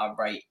someone that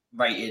I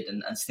rated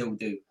and still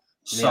do.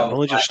 So I've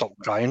only just stopped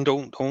crying.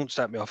 Don't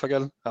step me off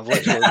again. I've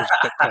literally just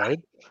stopped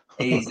crying.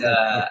 He's,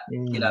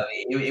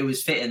 it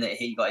was fitting that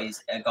he got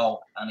his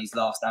goal on his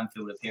last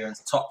Anfield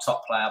appearance. Top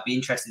player. I'll be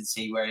interested to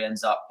see where he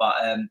ends up.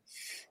 But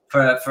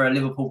for a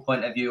Liverpool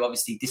point of view,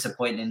 obviously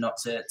disappointing not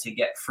to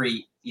get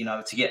 3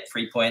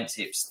 points.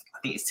 I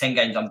think it's 10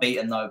 games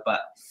unbeaten though,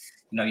 but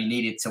you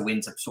needed to win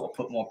to sort of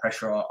put more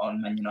pressure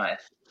on Man United.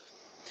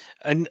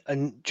 And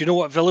do you know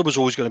what? Villa was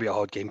always going to be a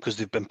hard game because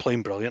they've been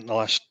playing brilliant in the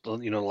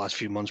last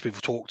few months.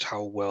 We've talked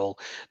how well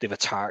they've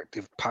attacked,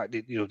 they've packed,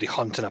 they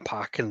hunt in a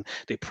pack and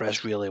they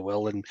press really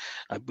well. And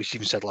we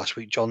even said last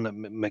week, John, that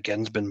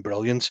McGinn's been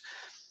brilliant.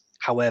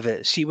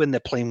 However, see when they're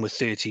playing with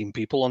 13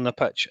 people on the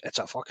pitch, it's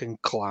a fucking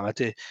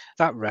calamity.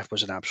 That ref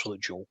was an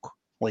absolute joke.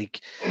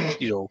 Like,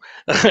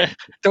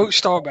 don't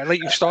start me.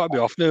 Like, you've started me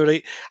off now,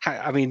 right?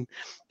 I mean,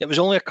 it was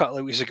only a couple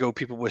of weeks ago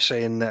people were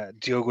saying that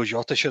Diogo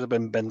Jota should have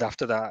been binned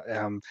after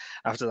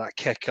that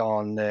kick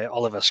on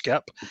Oliver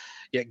Skip.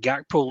 Yet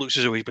Gakpo looks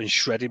as though he's been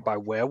shredded by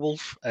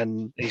Werewolf,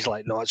 and he's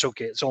like, no, it's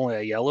okay, it's only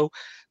a yellow.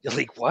 You're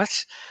like,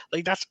 what?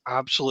 Like, that's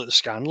absolutely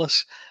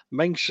scandalous.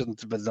 Ming shouldn't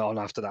have been on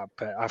after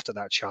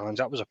that challenge.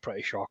 That was a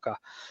pretty shocker.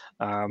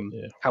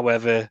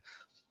 However,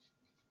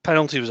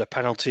 penalty was a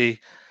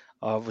penalty.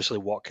 Obviously,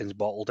 Watkins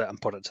bottled it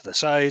and put it to the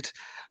side,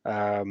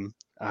 and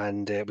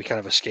we kind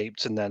of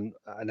escaped. And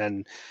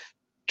then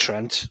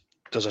Trent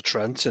does a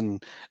Trent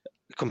and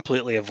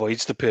completely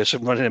avoids the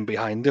person running in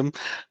behind him,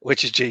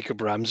 which is Jacob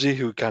Ramsey,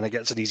 who kind of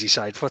gets an easy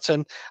side foot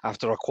in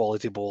after a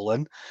quality ball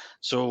in.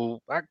 So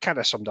that kind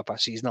of summed up our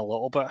season a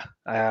little bit.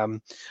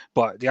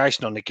 But the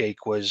icing on the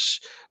cake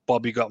was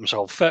Bobby got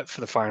himself fit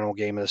for the final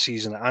game of the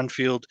season at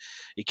Anfield.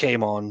 He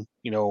came on,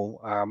 I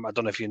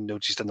don't know if you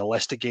noticed in the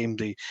Leicester game, on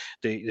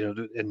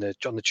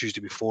the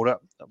Tuesday before it,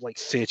 like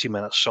 30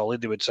 minutes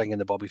solid, they would sing in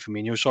the Bobby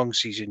Firmino song,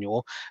 Si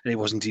Senor, and he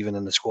wasn't even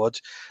in the squad.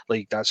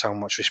 Like, that's how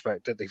much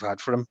respect that they've had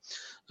for him.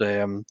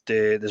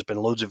 There's been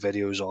loads of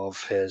videos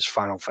of his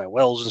final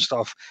farewells and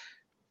stuff.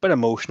 Been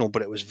emotional,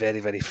 but it was very,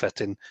 very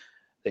fitting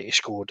that he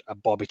scored a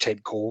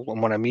Bobby-type goal.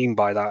 And what I mean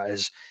by that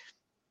is,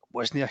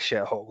 wasn't it a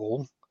shit-hot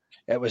goal?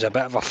 It was a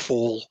bit of a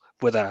fall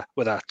with a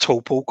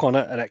toe poke on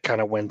it, and it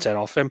kind of went in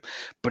off him.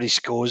 But he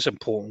scores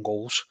important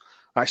goals.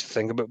 That's the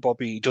thing about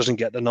Bobby. He doesn't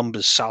get the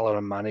numbers Salah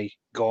and Mane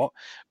got,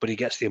 but he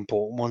gets the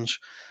important ones.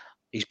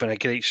 He's been a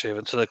great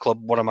servant to the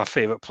club. One of my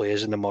favourite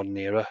players in the modern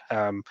era.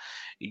 And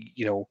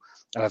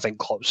I think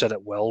Klopp said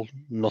it well.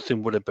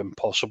 Nothing would have been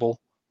possible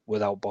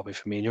without Bobby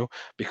Firmino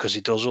because he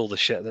does all the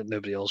shit that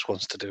nobody else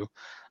wants to do.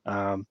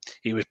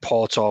 He was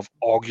part of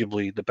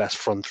arguably the best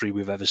front three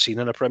we've ever seen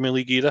in a Premier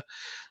League era,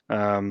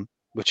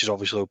 which is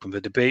obviously open for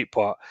debate,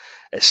 but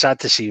it's sad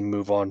to see him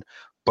move on,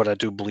 but I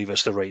do believe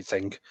it's the right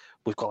thing.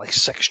 We've got like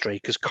 6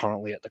 strikers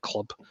currently at the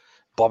club.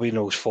 Bobby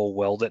knows full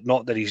well that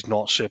not that he's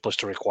not surplus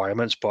to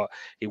requirements, but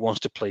he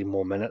wants to play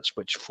more minutes,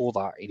 which for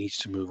that he needs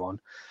to move on.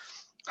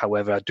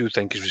 However, I do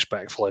think he's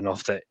respectful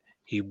enough that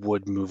he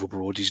would move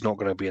abroad. He's not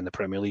going to be in the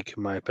Premier League,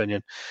 in my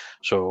opinion.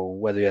 So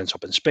whether he ends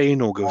up in Spain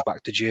or goes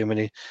back to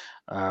Germany,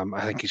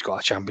 I think he's got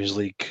a Champions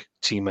League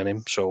team in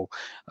him. So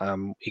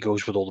he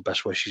goes with all the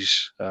best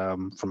wishes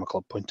from a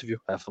club point of view,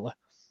 definitely.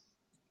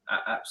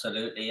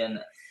 Absolutely.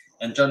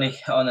 And Johnny,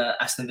 on an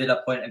Aston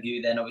Villa point of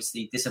view, then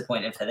obviously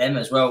disappointing for them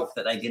as well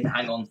that they didn't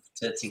hang on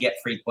to get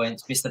 3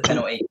 points, missed the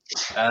penalty.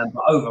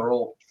 But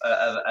overall,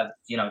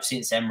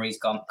 since Emery's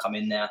come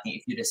in there, I think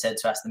if you'd have said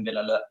to Aston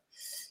Villa, look,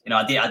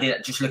 I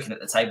did just looking at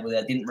the table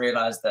there, I didn't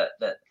realise that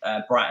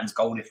Brighton's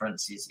goal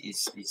difference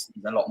is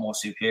a lot more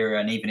superior.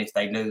 And even if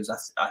they lose,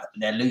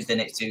 they'll lose their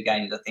next 2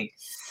 games, I think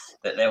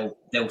that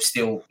they'll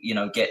still,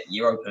 get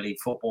Europa League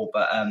football.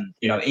 But,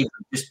 even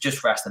just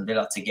for Aston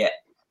Villa to get,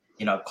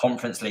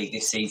 Conference League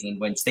this season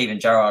when Steven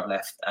Gerrard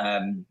left,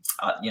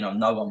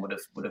 no one would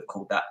have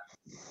called that.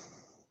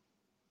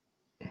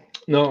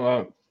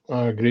 No,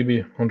 I agree with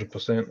you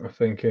 100%. I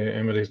think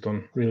Emery's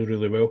done really,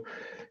 really well.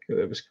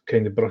 It was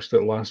kind of brushed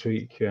at last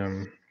week.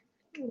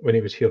 When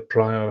he was here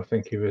prior, I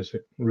think he was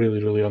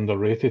really, really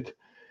underrated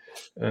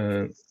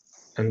and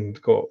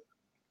got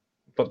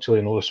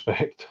virtually no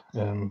respect.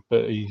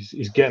 But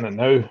he's getting it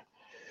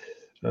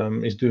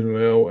now. He's doing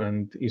well,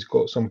 and he's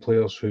got some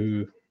players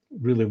who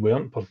really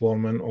weren't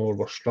performing or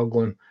were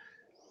struggling,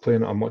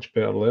 playing at a much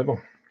better level.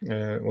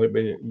 Like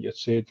you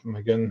said,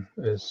 McGinn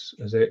is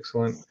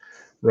excellent.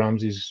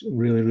 Ramsey's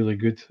really, really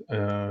good.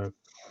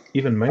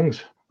 Even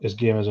Mings, his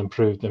game has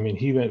improved. I mean,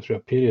 he went through a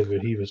period where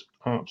he was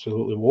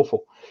absolutely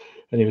woeful,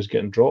 and he was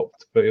getting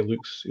dropped, but he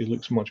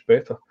looks much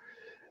better.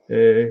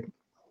 The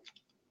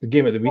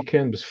game at the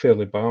weekend was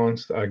fairly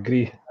balanced. I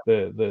agree.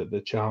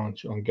 The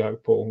challenge on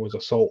Gakpo was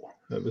assault.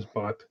 It was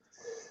bad.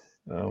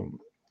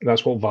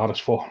 That's what VAR is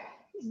for.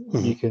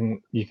 You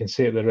can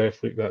say to the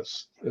ref, look,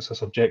 it's a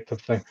subjective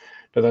thing,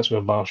 but that's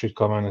where VAR should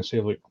come in and say,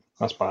 look,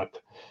 that's bad.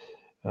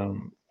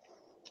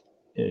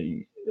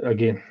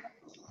 Again,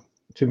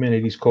 too many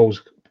of these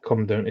calls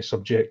come down to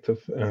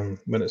subjective.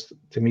 When it's,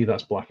 to me,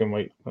 that's black and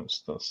white.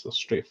 That's a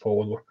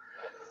straightforward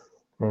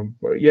one.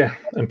 But yeah,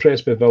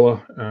 impressed by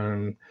Villa.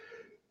 And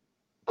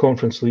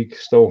Conference League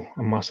still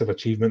a massive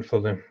achievement for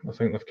them. I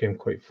think they've came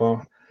quite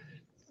far.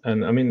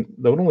 And I mean,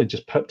 they were only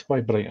just pipped by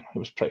Brighton. It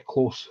was pretty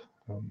close.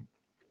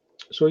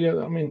 So yeah,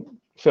 I mean,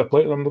 fair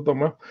play to them. They've done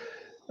well.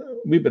 A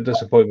wee bit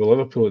disappointed with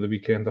Liverpool at the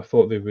weekend. I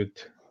thought they would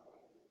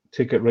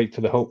take it right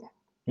to the hilt.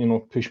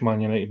 Push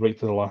Man United right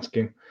to the last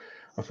game.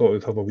 I thought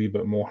they'd have a wee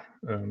bit more.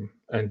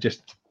 And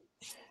just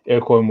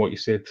echoing what you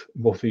said,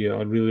 both of you,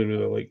 I really,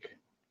 really like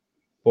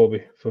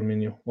Bobby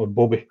Firmino, or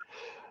Bobby.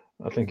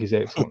 I think he's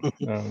excellent.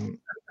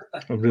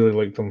 I really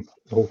liked him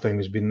the whole time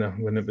he's been there.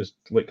 When it was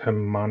like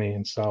him, Manny,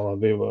 and Salah,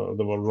 they were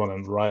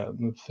running riot.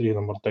 And the three of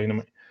them were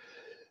dynamite.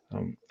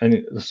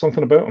 There's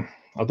something about him.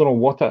 I don't know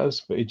what it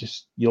is, but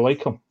you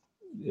like him.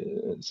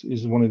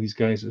 He's one of these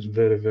guys that's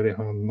very, very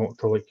hard not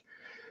to like.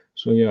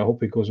 So yeah, I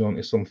hope he goes on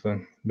to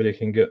something where he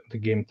can get the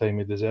game time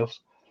he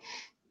deserves.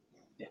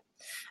 Yeah,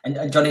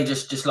 and Johnny,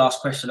 just last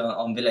question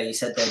on Villa. You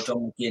said there,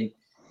 John McGinn,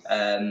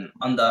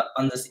 under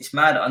it's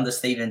mad under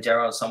Steven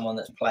Gerrard, someone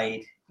that's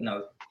played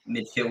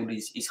midfield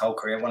his whole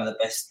career, one of the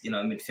best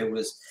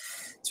midfielders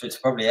to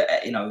probably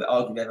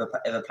arguably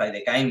ever play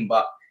the game,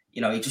 but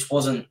he just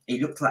wasn't. He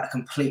looked like a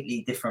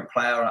completely different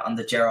player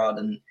under Gerrard,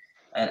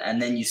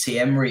 and then you see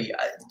Emery.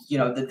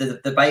 The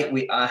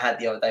debate I had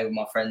the other day with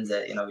my friends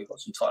that we've got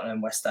some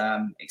Tottenham, West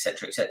Ham,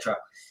 etc., etc.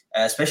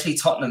 Especially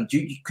Tottenham.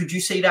 Could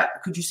you see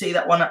that? Could you see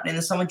that one happening in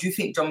the summer? Do you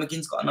think John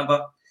McGinn's got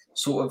another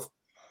sort of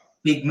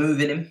big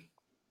move in him?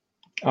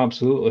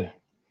 Absolutely.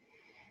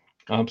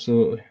 I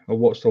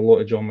watched a lot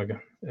of John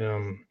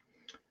McGinn,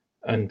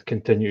 and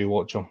continue to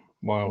watch him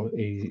while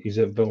he's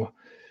at Villa.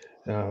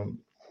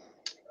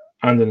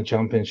 And in the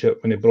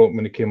Championship, when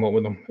he came up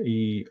with him,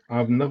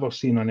 I've never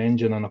seen an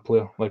engine in a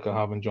player like I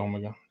have in John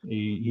McGinn.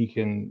 He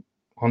can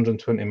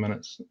 120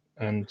 minutes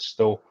and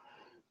still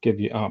give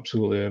you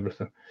absolutely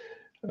everything.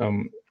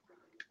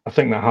 I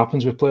think that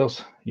happens with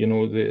players.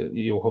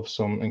 You'll have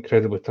some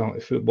incredibly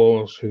talented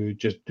footballers who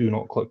just do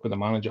not click with the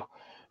manager,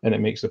 and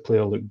it makes the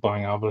player look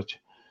bang average.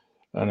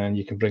 And then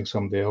you can bring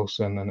somebody else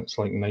in, and it's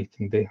like night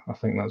and day. I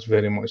think that's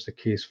very much the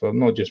case for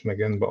not just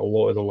McGinn, but a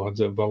lot of the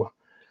lads at Villa.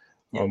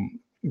 Yeah.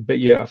 But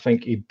yeah, I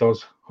think he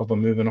does have a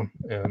move in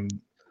him.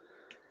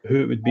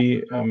 Who it would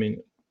be,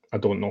 I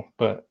don't know,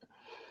 but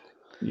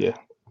yeah.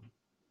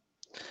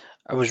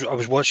 I was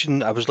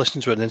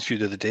listening to an interview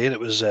the other day, and it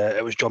was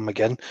John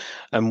McGinn,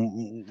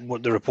 and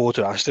what the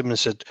reporter asked him and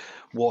said,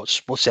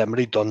 "What's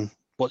Emery done?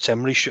 What's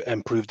Emery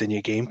improved in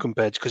your game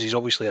compared?" Because he's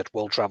obviously a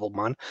well-travelled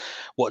man.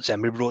 What's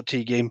Emery brought to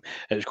your game?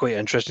 And it was quite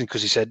interesting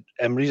because he said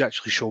Emery's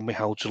actually shown me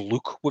how to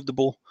look with the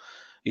ball.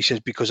 He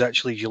says, because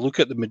actually, if you look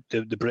at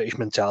the British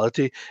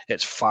mentality,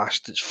 it's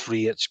fast, it's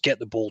free, it's get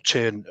the ball,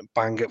 turn,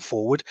 bang it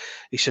forward.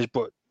 He says,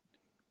 but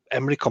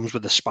Emery comes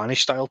with the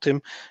Spanish style to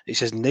him. He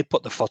says, and they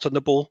put the foot on the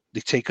ball,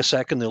 they take a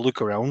second, they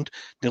look around,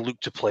 they look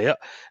to play it.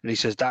 And he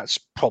says, that's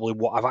probably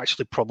what I've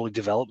actually probably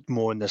developed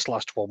more in this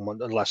last 12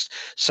 months, the last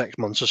 6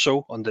 months or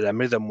so under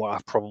Emery than what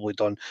I've probably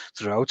done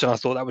throughout. And I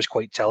thought that was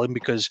quite telling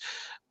because,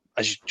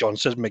 as John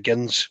says,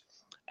 McGinn's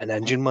an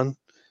engine man.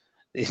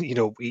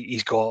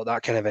 He's got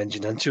that kind of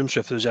engine into him. So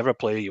if there's ever a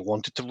player you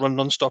wanted to run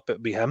non-stop, it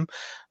would be him.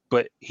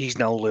 But he's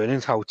now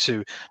learning how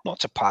to, not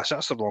to pass,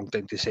 that's the wrong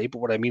thing to say, but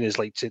what I mean is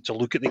like to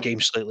look at the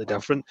game slightly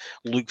different,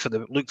 look for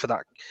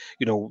that,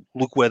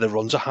 look where the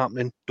runs are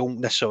happening. Don't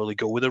necessarily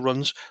go with the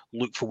runs,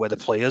 look for where the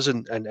players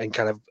and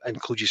kind of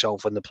include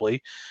yourself in the play.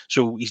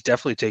 So he's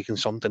definitely taken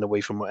something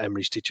away from what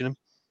Emery's teaching him.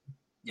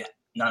 Yeah.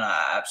 No,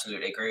 I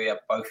absolutely agree. I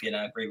both,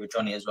 agree with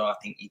Johnny as well. I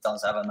think he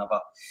does have another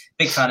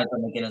big fan of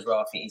John McGinn as well.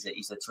 I think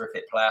he's a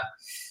terrific player.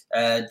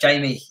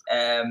 Jamie,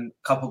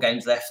 couple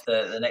games left.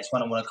 The next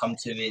one I want to come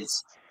to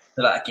is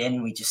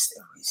again.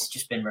 It's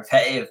just been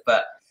repetitive,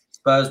 but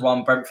Spurs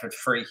 1, Brentford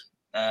 3.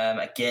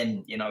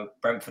 Again,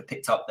 Brentford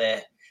picked up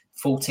their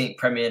 14th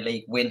Premier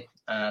League win.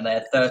 They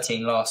had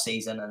 13 last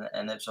season,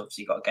 and they've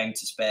obviously got a game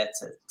to spare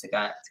to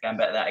go and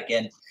bet that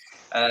again.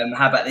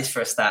 How about this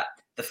for a stat?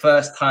 The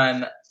first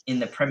time in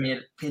the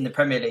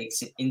Premier League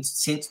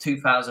since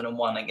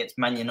 2001 against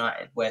Man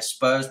United, where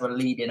Spurs were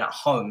leading at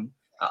home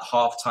at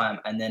half time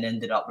and then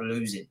ended up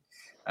losing.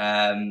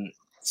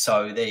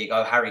 So there you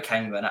go, Harry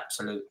Kane with an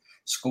absolute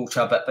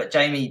scorcher. But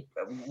Jamie,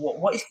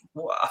 what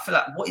I feel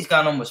like what is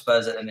going on with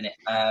Spurs at the minute?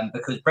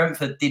 Because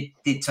Brentford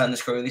did turn the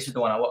screw. This is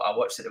the one I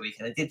watched at the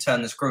weekend. They did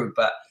turn the screw,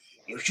 but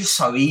it was just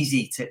so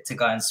easy to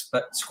go and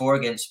score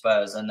against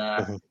Spurs. And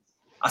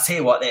I tell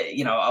you what,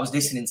 I was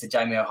listening to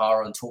Jamie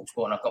O'Hara on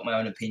TalkSport, and I've got my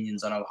own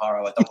opinions on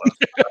O'Hara. I don't want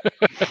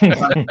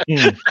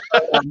to.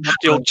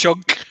 The old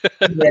chunk.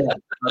 Yeah,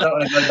 I don't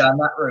want to go down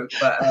that route,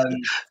 but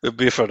it'll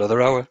be for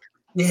another hour.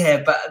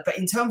 Yeah, but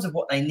in terms of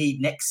what they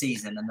need next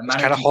season, and the it's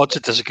kind of hard to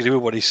disagree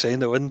with what he's saying,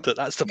 though, isn't it?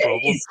 That's the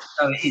problem.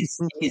 It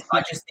is.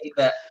 I just think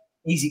that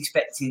he's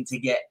expecting to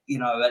get,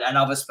 and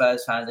other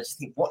Spurs fans, I just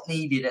think what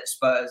needed at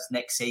Spurs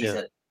next season.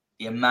 Yeah.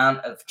 The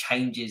amount of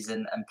changes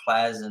and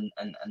players and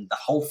the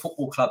whole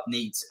football club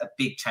needs a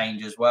big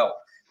change as well.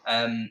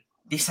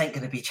 This ain't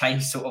going to be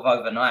changed sort of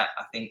overnight.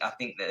 I think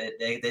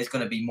that there's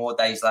going to be more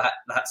days like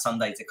that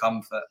Sunday to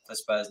come for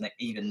Spurs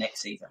even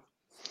next season.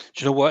 Do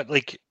you know what?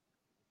 Like,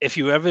 if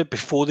you ever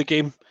before the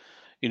game,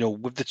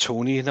 with the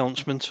Tony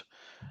announcement,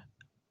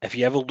 if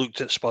you ever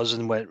looked at Spurs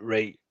and went,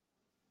 right,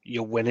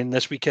 you're winning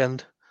this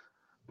weekend.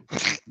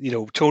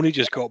 Tony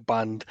just got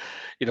banned.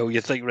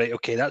 You think, right,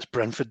 okay, that's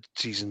Brentford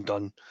season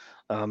done.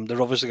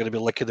 They're obviously going to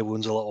be licking the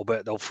wounds a little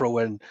bit. They'll throw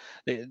in,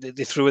 they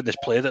threw in this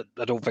player that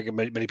I don't think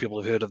many people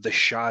have heard of, this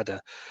Shada.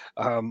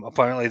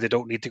 Apparently, they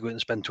don't need to go out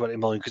and spend 20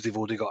 million because they've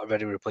already got a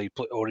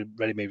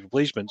ready-made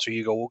replacement. So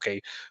you go,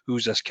 okay,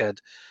 who's this kid?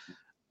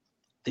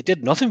 They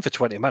did nothing for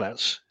 20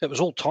 minutes. It was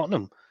all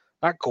Tottenham.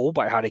 That goal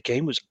by Harry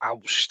Kane was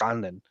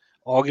outstanding.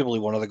 Arguably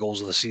one of the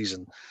goals of the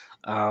season.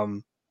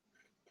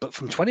 But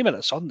from 20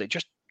 minutes on, they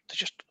just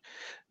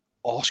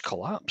arse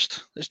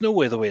collapsed. There's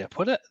no other way to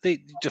put it. They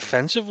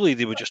defensively,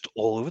 they were just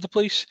all over the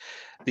place.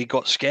 They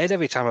got scared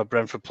every time a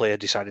Brentford player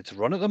decided to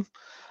run at them.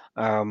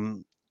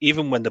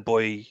 Even when the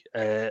boy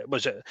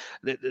was it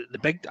the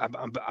big, I'm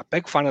a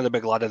big fan of the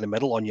big lad in the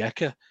middle,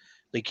 Onyeka.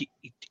 Like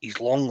he's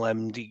long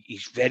limbed,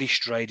 he's very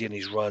stridey in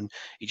his run.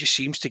 He just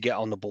seems to get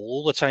on the ball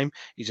all the time.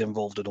 He's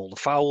involved in all the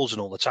fouls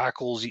and all the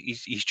tackles.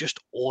 He's just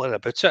all in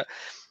about it.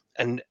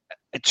 And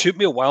it took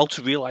me a while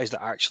to realise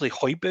that actually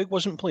Højbjerg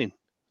wasn't playing.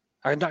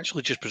 I had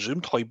actually just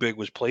presumed Højbjerg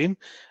was playing,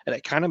 and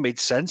it kind of made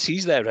sense.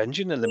 He's their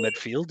engine in the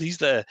midfield. He's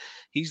the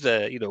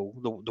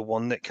the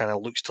one that kind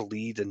of looks to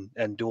lead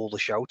and do all the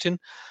shouting,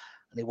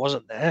 and he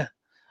wasn't there.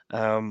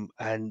 And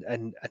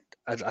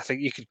I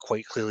think you could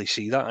quite clearly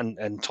see that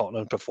in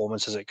Tottenham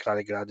performance as it kind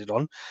of graded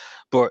on.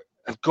 But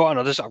I've got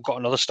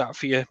another stat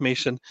for you,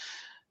 Mason.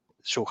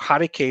 So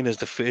Harry Kane is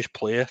the first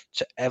player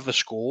to ever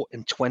score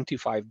in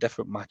 25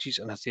 different matches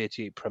in a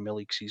 38 Premier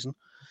League season.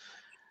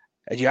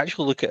 And you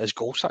actually look at his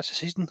goal stats this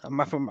season, I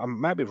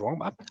might be wrong,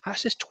 but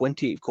that's his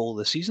 28th goal of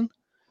the season.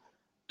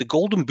 The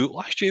Golden Boot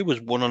last year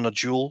was won on a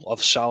duel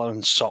of Salah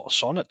and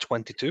Son at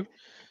 22.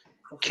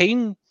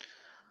 Kane,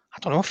 I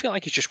don't know, I feel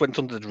like he just went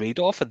under the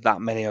radar for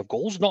that many of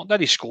goals. Not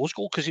that he scores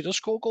goals, because he does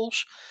score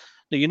goals.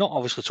 Now, you're not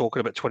obviously talking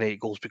about 28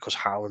 goals because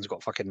Haaland's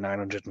got fucking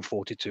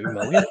 942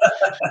 million.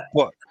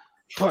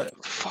 But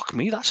fuck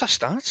me, that's a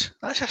start.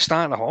 That's a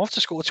start and a half to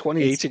score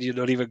 28 and you're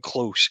not even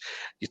close.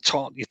 Your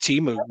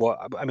team are what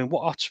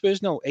are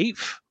Spurs now?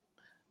 8th?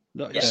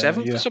 Not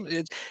 7th or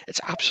something.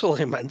 It's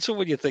absolutely mental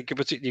when you think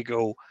about it and you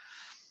go,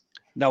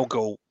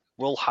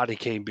 will Harry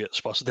Kane be at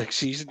Spurs next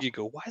season? You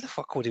go, why the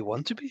fuck would he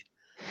want to be?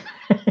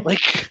 do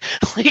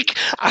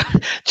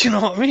you know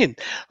what I mean?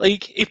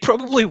 Like, he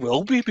probably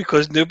will be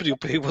because nobody will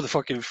pay what the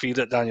fucking fee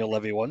that Daniel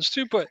Levy wants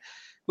to, but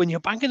when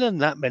you're banking in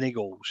that many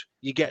goals,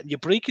 you're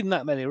breaking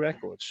that many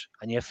records,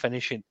 and you're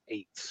finishing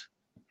 8th.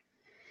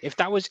 If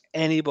that was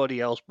anybody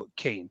else but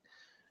Kane,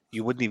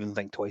 you wouldn't even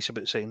think twice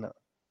about saying that.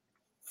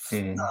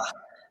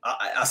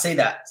 I see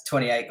that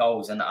 28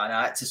 goals, and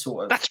I had to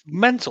sort of. That's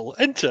mental,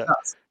 isn't it?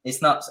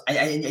 It's nuts,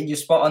 and you're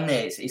spot on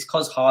there. It's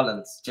because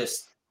Haaland's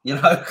just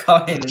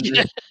coming and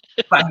just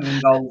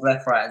banging goals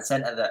left, right, and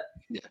centre. That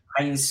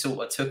Kane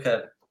sort of took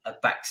a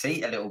back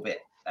seat a little bit.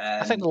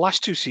 I think the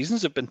last 2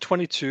 seasons have been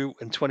 22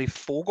 and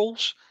 24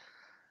 goals.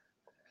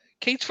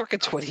 Kane's fucking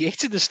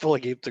 28 and there's still a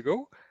game to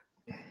go.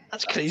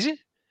 That's crazy.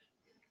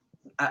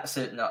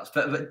 Absolute nuts.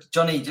 But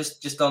Johnny,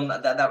 just on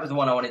that was the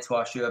one I wanted to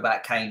ask you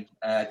about Kane.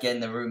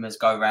 Again, the rumours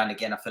go around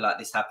again. I feel like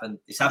this happened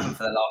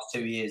for the last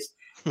 2 years.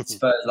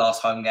 Spurs'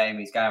 last home game,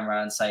 he's going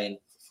around saying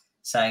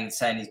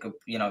he's good,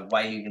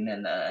 waving,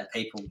 and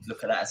people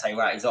look at that and say,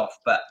 right, he's off.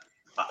 But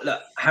look,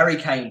 Harry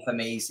Kane for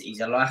me, he's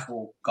a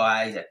likeable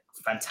guy. He's a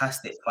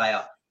fantastic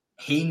player.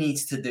 He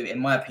needs to do, in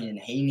my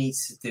opinion,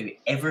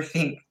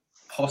 everything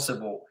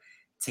possible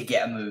to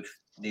get a move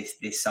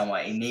this summer.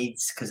 He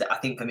needs, because I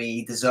think for me,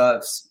 he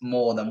deserves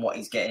more than what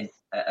he's getting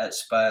at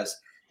Spurs.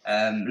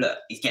 Look,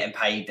 he's getting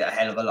paid a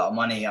hell of a lot of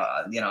money.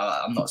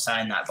 I'm not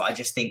saying that, but I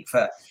just think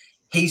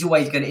he's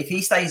always going to, if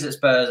he stays at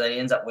Spurs and he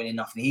ends up winning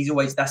nothing,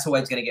 that's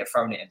always going to get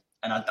thrown at him.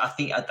 And I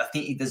think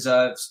he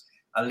deserves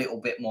a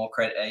little bit more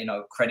credit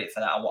for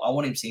that. I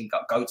want him to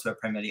go to a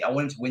Premier League. I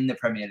want him to win the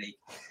Premier League.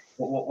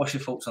 What's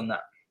your thoughts on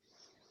that?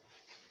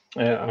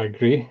 I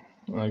agree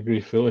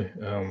fully.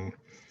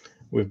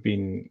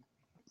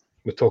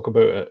 We talk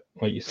about it,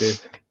 like you said,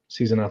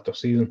 season after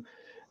season.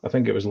 I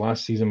think it was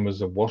last season was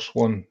the worst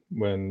one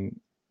when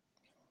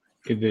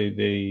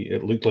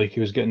it looked like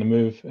he was getting the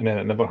move and then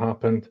it never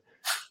happened,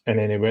 and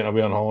then he went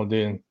away on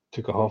holiday and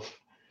took it off.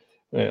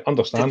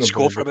 Understandably,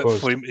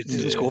 he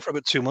didn't score for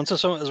about 2 months or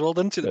something as well,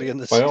 didn't he? At the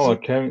beginning of the by season? all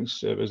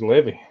accounts, it was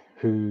Levy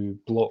who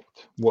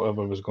blocked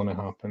whatever was going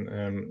to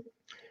happen.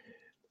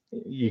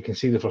 You can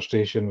see the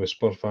frustration with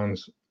Spurs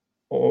fans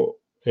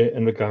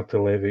in regard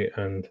to Levy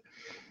and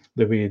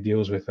the way he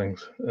deals with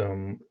things.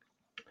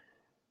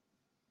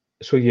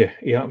 So yeah,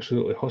 he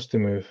absolutely has to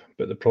move,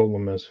 but the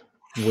problem is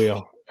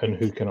where and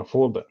who can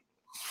afford it,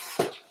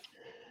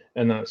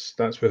 and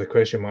that's where the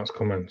question marks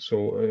come in.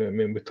 So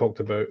we talked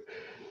about,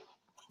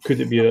 could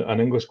it be an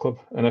English club,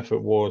 and if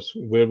it was,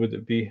 where would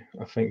it be?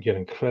 I think you're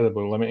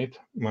incredibly limited.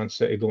 Man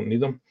City don't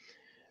need them.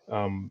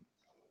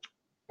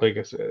 Like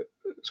I said,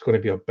 it's going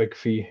to be a big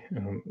fee.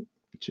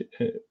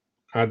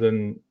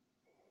 Adding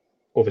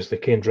obviously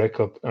Kane's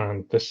record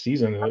and this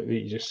season,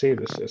 you just say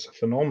this, it's a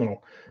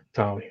phenomenal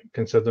tally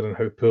considering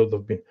how poor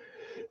they've been,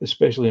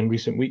 especially in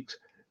recent weeks.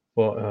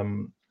 But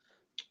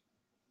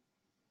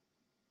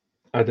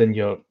adding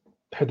your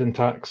hidden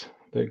tax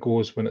that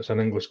goes when it's an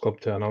English club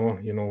to another,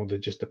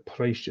 the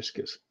price just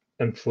gets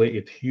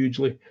inflated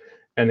hugely,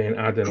 and then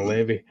adding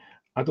Levy,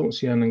 I don't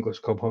see an English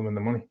club having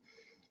the money.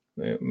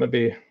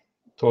 Maybe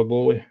Todd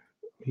Bowley,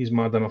 he's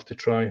mad enough to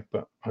try,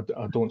 but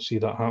I don't see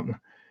that happening.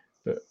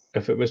 But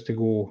if it was to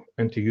go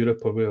into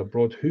Europe or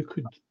abroad,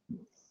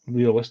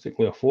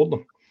 realistically afford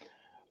them.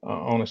 I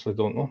honestly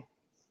don't know.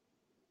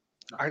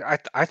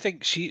 I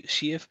think see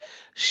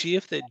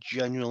if they're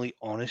genuinely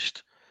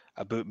honest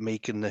about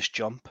making this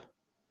jump,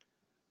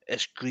 it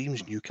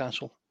screams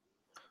Newcastle,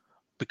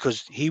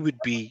 because he would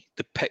be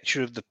the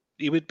picture of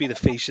he would be the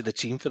face of the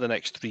team for the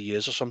next 3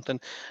 years or something.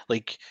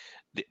 Like,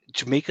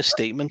 to make a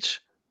statement,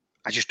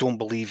 I just don't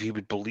believe he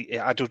would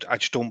I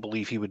just don't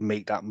believe he would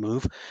make that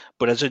move.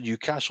 But as a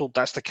Newcastle,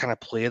 that's the kind of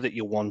player that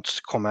you want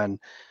to come in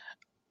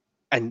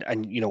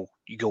and you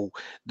go,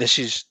 this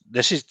is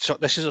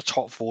a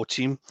top 4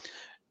 team.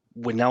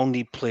 We now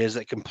need players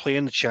that can play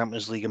in the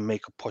Champions League and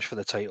make a push for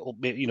the title.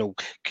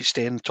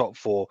 Stay in the top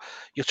 4.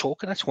 You're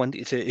talking a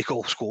 20-30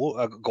 goal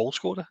scorer,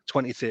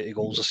 20-30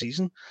 goals a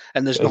season,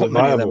 and there's not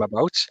many of them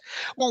about.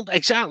 Well,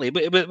 exactly,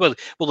 but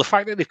the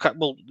fact that they've cut.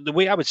 Well, the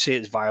way I would say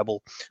it's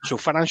viable. So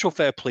financial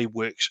fair play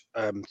works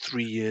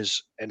 3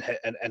 years in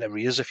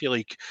arrears, if you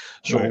like.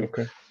 So, right,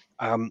 okay.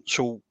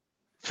 So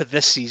for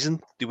this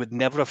season, they would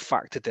never have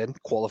factored in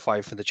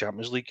qualifying for the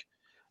Champions League.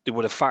 They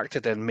would have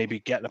factored in maybe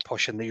getting a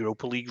push in the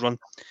Europa League run.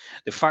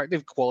 The fact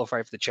they've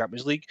qualified for the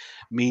Champions League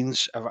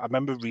means, I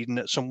remember reading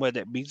it somewhere,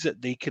 that means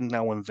that they can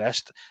now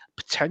invest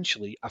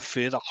potentially a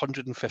further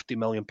 £150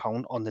 million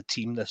on the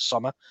team this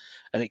summer,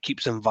 and it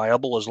keeps them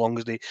viable as long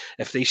as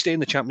if they stay in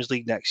the Champions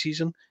League next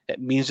season,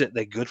 it means that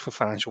they're good for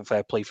financial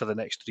fair play for the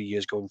next 3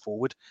 years going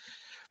forward.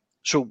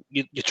 So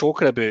you're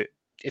talking about,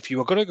 if you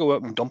were going to go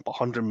out and dump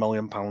 £100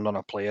 million on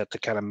a player to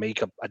kind of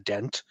make a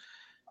dent,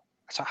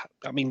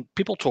 I mean,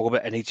 people talk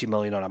about an 80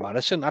 million on a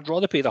Madison. I'd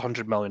rather pay the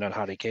 100 million on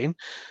Harry Kane.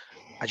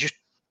 I just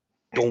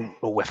don't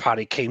know if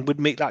Harry Kane would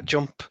make that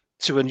jump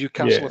to a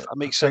Newcastle, if that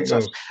makes sense.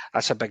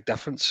 That's a big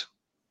difference.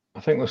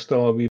 I think there's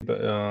still a wee bit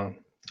a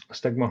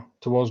stigma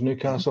towards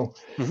Newcastle,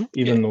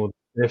 even though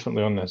they're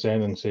definitely on this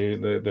end and say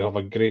they have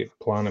a great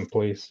plan in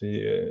place.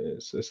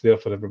 It's there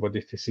for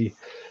everybody to see.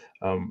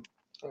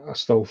 I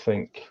still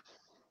think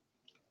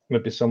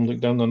maybe some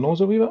look down their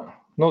nose a wee bit.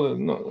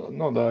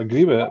 Not that I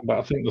agree with it, but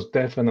I think there's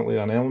definitely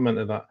an element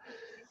of that.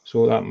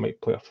 So that might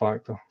play a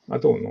factor. I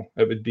don't know.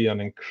 It would be an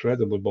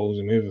incredibly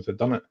ballsy move if they'd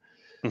done it.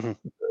 Mm-hmm.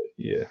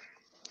 Yeah.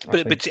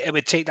 But it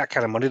would take that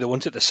kind of money. They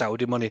wanted the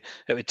Saudi money.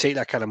 It would take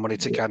that kind of money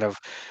to kind of,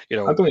 I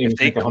don't even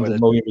think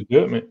 100 million would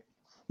do it, mate.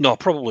 No,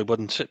 probably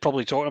wouldn't.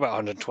 Probably talking about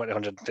 120,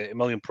 130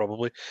 million,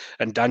 probably.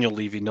 And Daniel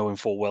Levy, knowing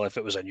full well, if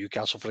it was a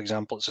Newcastle, for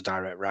example, it's a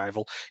direct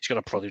rival, he's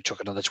going to probably chuck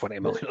another 20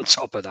 million on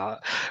top of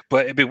that.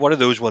 But it'd be one of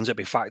those ones that'd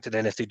be factored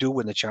in. If they do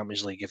win the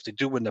Champions League, if they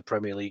do win the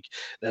Premier League,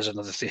 there's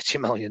another 30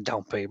 million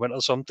down payment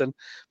or something.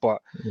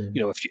 But,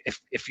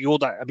 if you're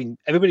that, I mean,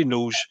 everybody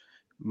knows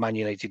Man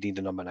United need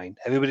a number 9.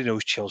 Everybody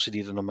knows Chelsea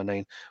need a number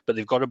 9. But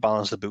they've got to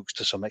balance the books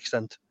to some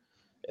extent.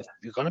 If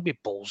you're going to be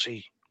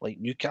ballsy, like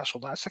Newcastle,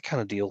 that's the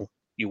kind of deal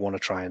you want to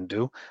try and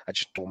do. I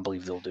just don't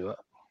believe they'll do it.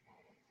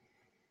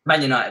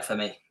 Man United for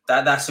me.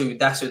 That's who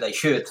they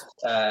should.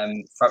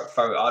 I'd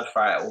throw it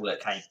all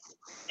at Kane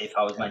if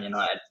I was Man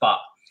United. But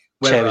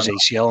tear his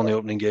ACL in the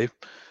opening game.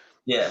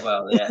 Yeah,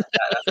 well, yeah,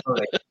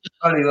 that's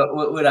probably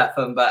what would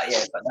happen. But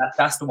yeah,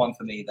 that's the one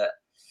for me.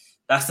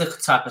 That's the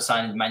type of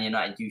signing Man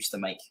United used to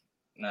make.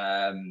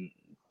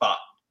 But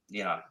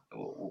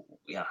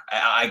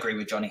I agree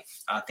with Johnny.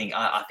 I think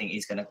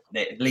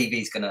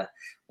Levy's gonna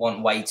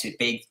want way too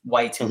big,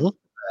 way too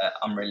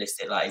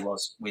unrealistic, like he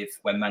was with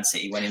when Man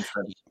City went in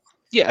for him.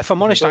 Yeah, if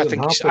I'm honest, I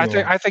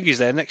think he's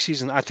there next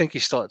season. I think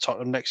he's still at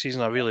Tottenham next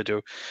season. I really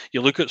do.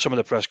 You look at some of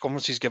the press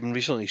conferences he's given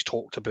recently. He's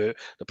talked about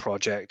the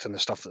project and the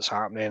stuff that's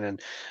happening,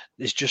 and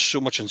there's just so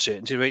much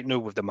uncertainty right now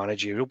with the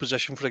managerial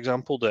position, for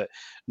example, that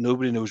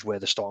nobody knows where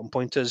the starting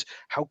point is.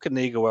 How can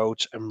they go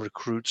out and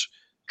recruit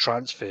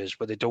transfers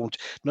where they don't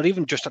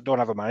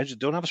have a manager,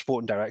 don't have a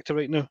sporting director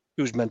right now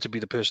who's meant to be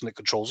the person that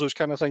controls those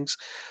kind of things?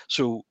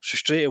 So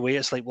straight away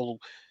it's like, well,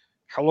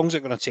 how long is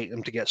it going to take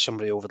them to get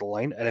somebody over the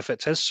line? And if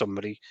it is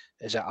somebody,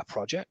 is it a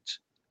project?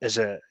 Is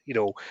it,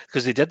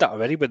 because they did that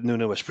already with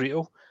Nuno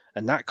Espirito,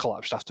 and that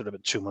collapsed after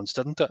about 2 months,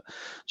 didn't it?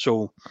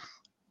 So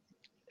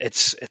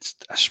it's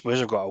I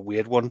suppose I've got a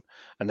weird one.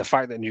 And the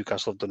fact that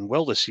Newcastle have done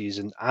well this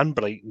season, and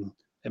Brighton,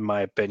 in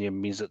my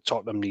opinion, means that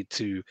Tottenham need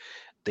to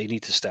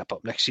step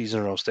up next season,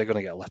 or else they're going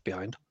to get left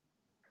behind.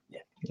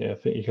 Yeah, I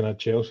think you can add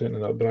Chelsea into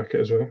that bracket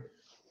as well.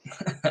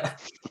 I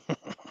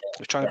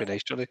was trying to be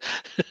nice, Johnny.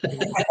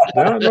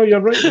 Yeah, no, you're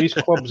right. These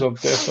clubs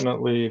have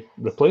definitely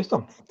replaced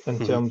them in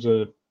terms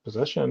of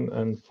position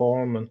and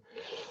form, and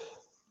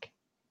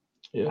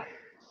yeah.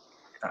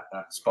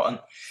 Spot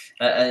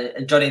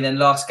on. Johnny, then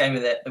last game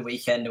of the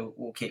weekend,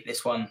 we'll keep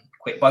this one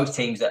quick. Both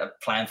teams that are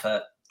playing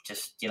for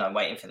just,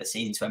 waiting for the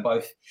season to end,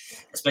 both,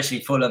 especially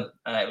Fulham.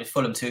 It was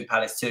Fulham 2,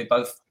 Palace 2.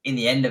 Both in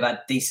the end have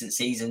had decent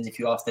seasons. If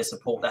you ask their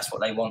support, that's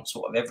what they want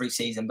sort of every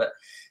season. But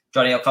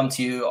Johnny, I'll come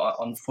to you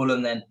on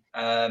Fulham then.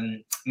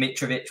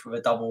 Mitrovic with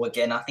a double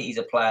again. I think he's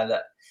a player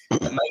that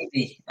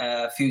maybe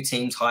a few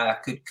teams higher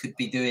could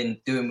be doing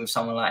with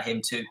someone like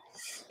him too.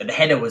 But the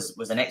header was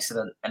an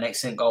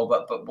excellent goal.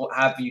 But what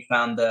have you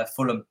found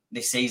Fulham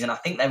this season? I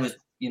think they was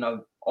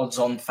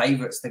odds-on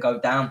favourites to go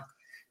down.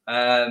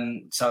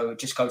 So it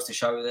just goes to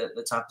show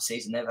the type of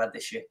season they've had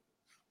this year.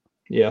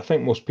 Yeah, I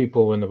think most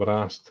people, when they were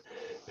asked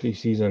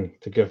pre-season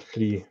to give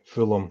 3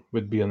 Fulham,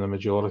 would be in the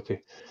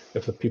majority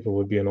if the people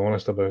were being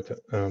honest about it.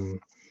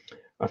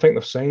 I think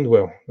they've signed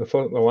well. The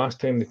last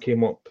time they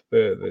came up,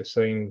 they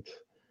signed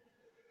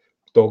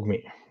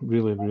Dogmeat.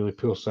 Really, really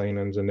poor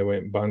signings, and they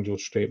went banjo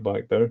straight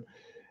back down.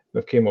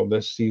 They've came up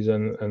this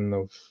season and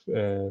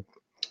they've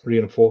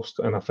reinforced,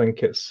 and I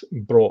think it's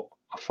brought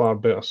a far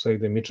better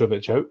side than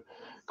Mitrovic out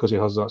because he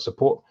has that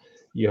support.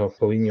 You have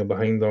Paulinho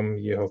behind him,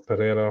 you have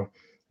Pereira,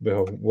 we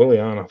have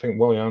Willian. I think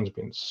Willian's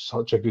been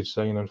such a good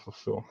signing for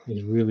Fulham.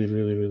 He's really,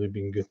 really, really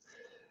been good.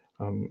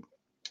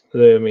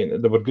 They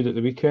were good at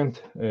the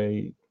weekend.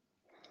 I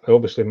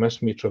obviously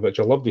missed Mitrovic.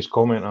 I loved his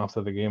comment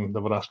after the game. They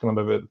were asking him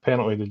about the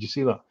penalty. Did you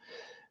see that?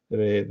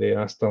 They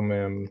asked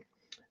him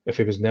if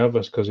he was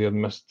nervous because he had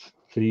missed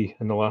 3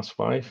 in the last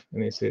 5,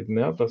 and he said,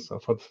 "Nervous?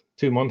 I've had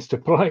 2 months to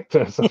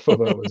practice." I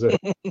thought that was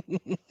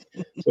it.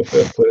 So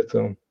fair play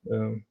to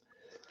him.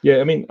 Yeah,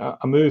 I mean,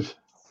 a move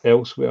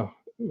elsewhere,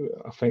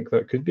 I think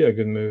that could be a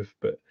good move,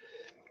 but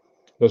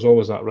there's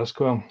always that risk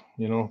with him,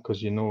 because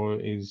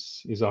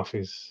he's off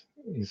his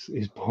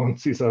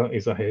bonds. He's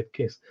a head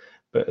case.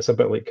 But it's a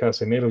bit like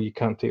Casemiro. You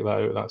can't take that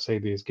out of that side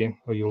of his game,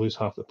 or you lose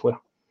half the player.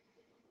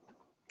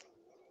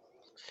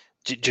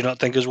 Do you not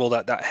think as well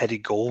that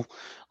headed goal,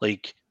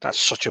 like that's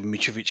such a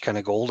Mitrovic kind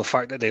of goal? The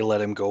fact that they let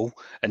him go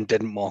and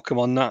didn't mark him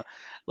on that,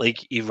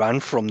 like he ran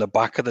from the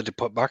back of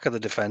the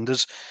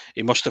defenders.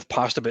 He must have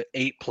passed about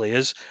 8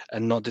 players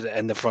and not did it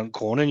in the front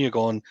corner. And you're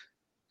going,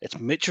 it's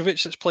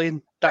Mitrovic that's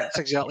playing. That's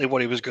exactly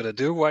what he was going to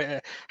do.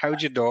 Why?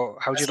 How'd you not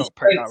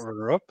pick that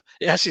runner up?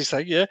 Yes, he's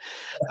like, yeah.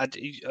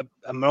 A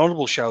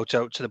honourable shout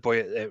out to the boy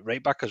at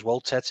right back as well,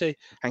 Tete. I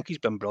think he's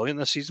been brilliant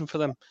this season for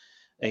them.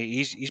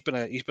 He's been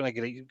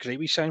a great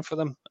wee sign for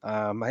them.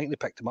 I think they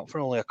picked him up for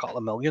only a couple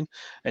of million,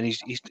 and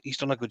he's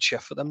done a good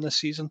shift for them this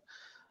season.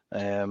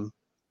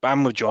 But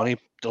I'm with Johnny.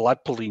 The lad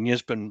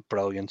Paulinho's been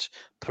brilliant.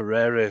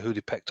 Pereira, who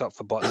they picked up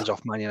for buttons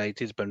off Man United,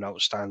 has been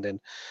outstanding.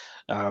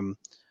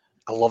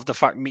 I love the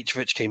fact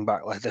Mitrovic came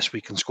back like this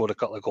week and scored a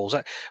couple of goals.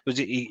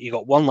 He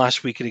got 1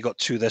 last week and he got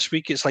 2 this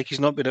week. It's like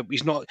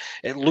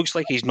it looks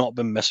like he's not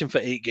been missing for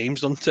 8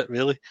 games, doesn't it,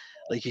 really?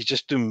 Like he's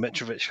just doing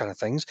Mitrovic kind of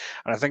things.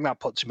 And I think that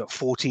puts him at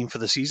 14 for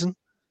the season,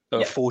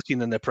 or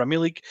 14 in the Premier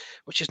League,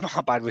 which is not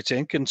a bad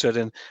return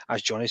considering,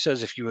 as Johnny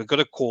says, if you were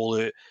going to call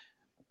it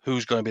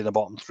who's going to be in the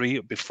bottom 3,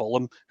 it'd be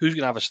Fulham. Who's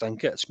going to have a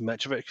stinker? It's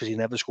Mitrovic because he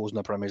never scores in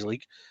the Premier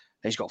League.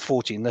 He's got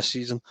 14 this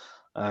season.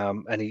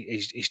 And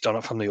he's done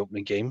it from the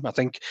opening game. I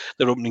think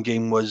their opening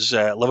game was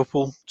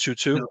Liverpool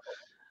 2-2.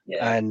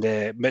 Yeah. And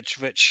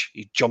Mitrovic,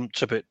 he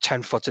jumped about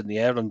 10 foot in the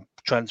air on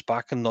Trent's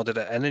back and nodded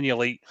it in. And you're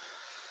like,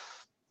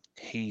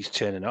 he's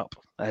turning up.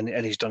 And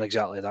he's done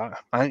exactly that.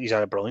 I think he's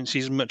had a brilliant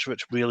season.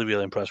 Mitrovic, really,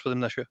 really impressed with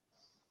him this year.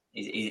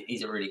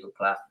 He's a really good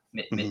player,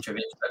 Mitrovic.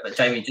 But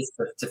Jamie, just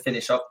to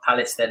finish off,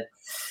 Palace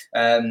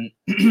then,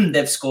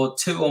 they've scored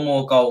 2 or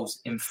more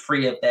goals in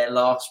 3 of their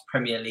last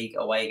Premier League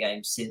away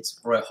games since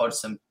Roy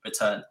Hodgson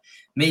returned.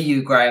 Me,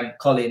 you, Graham,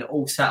 Colin,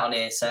 all sat on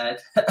here sad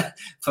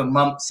for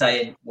months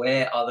saying,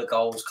 where are the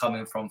goals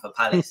coming from for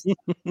Palace?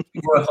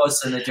 Roy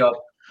Hodgson the job.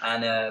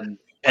 And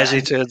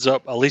Eze turns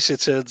up, Elisa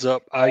turns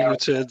up, Ayew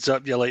turns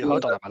up. You're like,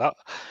 hold on a minute.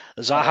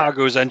 Zaha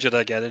goes injured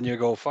again, and you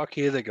go, fuck,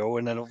 here they go.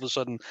 And then all of a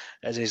sudden,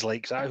 Eze's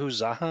like,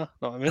 who's Zaha?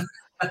 Know what I mean?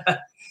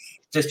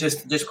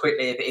 just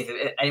quickly,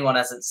 if anyone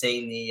hasn't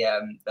seen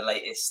the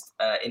latest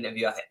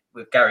interview, I think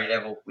with Gary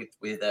Neville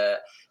with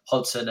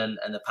Hodgson and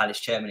the Palace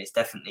chairman, it's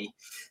definitely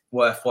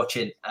worth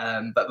watching.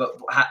 But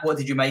what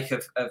did you make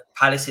of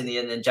Palace in the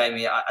end? And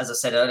Jamie, as I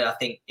said earlier, I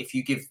think if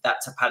you give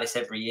that to Palace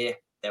every year,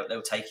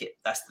 they'll take it.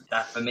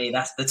 That for me,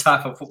 that's the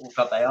type of football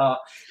club they are.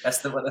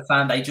 That's what the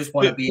fan. They just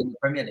want to be in the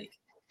Premier League.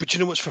 But you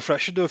know what's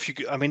refreshing though?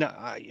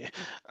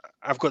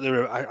 I've got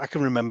I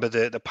can remember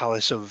the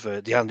Palace of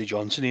the Andy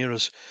Johnson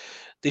eras.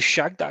 They've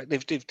shagged that.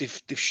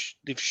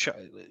 They've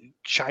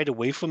shied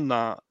away from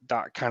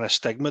that kind of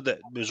stigma that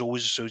was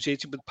always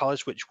associated with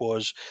Palace, which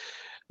was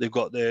they've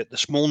got the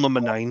small number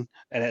 9,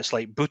 and it's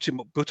like boot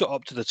it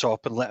up to the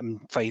top and let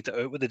him fight it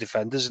out with the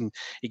defenders, and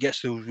he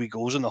gets those wee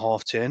goals in the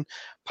half turn.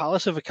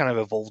 Palace have kind of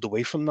evolved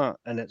away from that,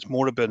 and it's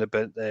more about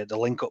the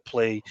link up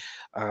play.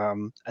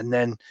 And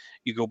then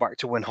you go back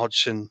to when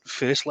Hodgson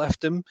first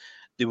left them.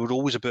 They were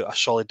always about a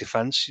solid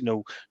defence.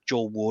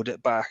 Joel Ward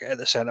at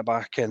the centre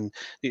back, and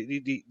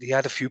they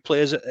had a few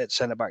players at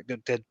centre back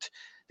that did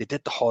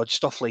the hard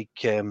stuff, like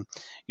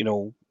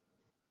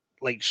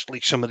like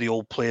some of the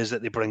old players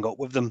that they bring up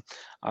with them,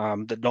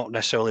 that not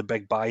necessarily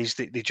big buys.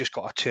 They just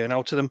got a turn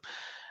out of them.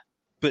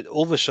 But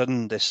all of a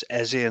sudden, this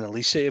Eze and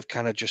Elise have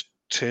kind of just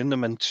turned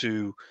them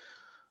into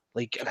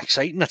like an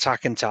exciting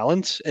attacking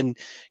talent. And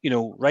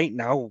right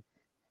now,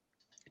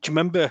 do you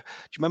remember?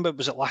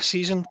 Was it last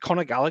season?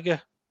 Conor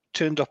Gallagher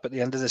turned up at the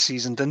end of the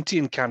season, didn't he,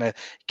 and kind of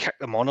kicked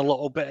them on a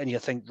little bit, and you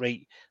think,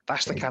 right,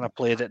 that's the kind of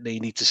player that they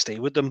need to stay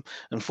with them.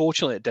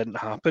 Unfortunately, it didn't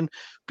happen,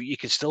 but you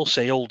could still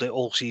say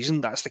all season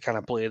that's the kind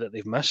of player that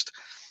they've missed.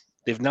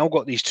 They've now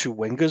got these 2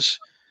 wingers.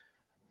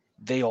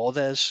 They are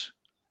theirs.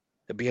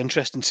 it'd be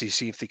interesting to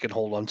see if they can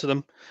hold on to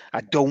them.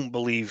 I don't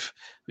believe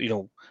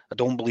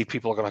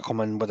people are going to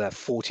come in with a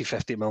 40,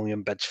 50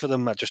 million bids for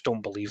them. I just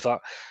don't believe that.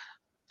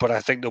 But I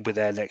think they'll be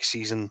there next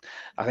season.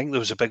 I think there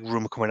was a big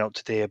rumour coming out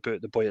today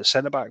about the boy at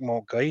centre-back,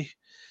 Mark Guy.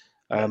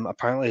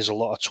 Apparently there's a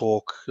lot of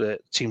talk that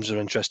teams are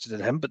interested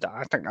in him, but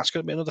I think that's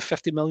going to be another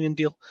 50 million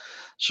deal.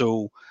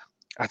 So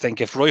I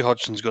think if Roy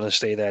Hodgson's going to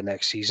stay there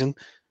next season,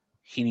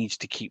 he needs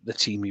to keep the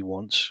team he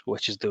wants,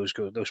 which is those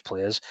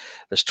players.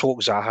 There's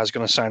talk Zaha's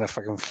going to sign a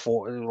fucking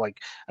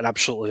an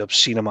absolutely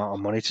obscene amount of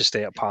money to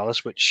stay at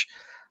Palace, which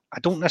I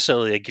don't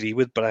necessarily agree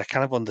with, but I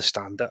kind of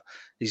understand it.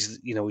 He's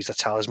a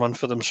talisman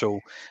for them. So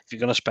if you're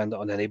going to spend it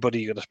on anybody,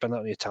 you're going to spend it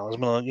on your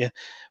talisman, aren't you?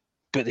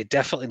 But they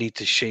definitely need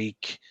to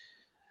shake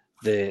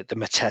the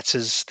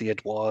Matetas, the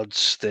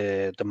Edwards,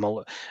 the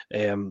Mullet,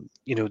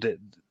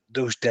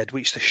 those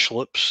deadweights, the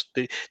Schlupps,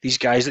 these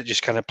guys that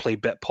just kind of play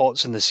bit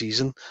parts in the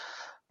season.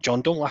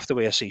 John, don't laugh the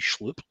way I say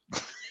Schlupp.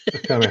 I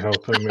can't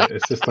help it, mate.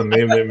 It's just a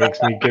name that makes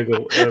me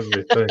giggle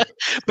every time.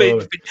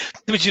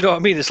 But you know what I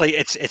mean? It's like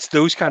it's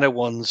those kind of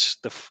ones.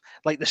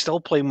 They're still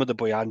playing with the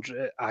boy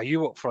Andrew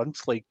Ayew up front.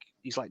 Like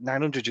he's like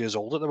 900 years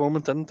old at the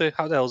moment, isn't he?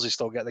 How the hell does he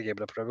still get the game in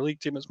the Premier League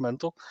team? It's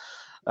mental.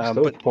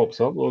 Still pops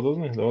up though,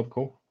 doesn't he? The odd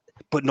goal.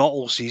 But not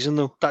all season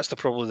though. That's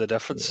probably the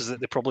difference. Is that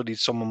they probably need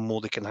someone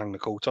more they can hang the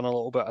coat on a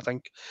little bit. I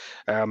think.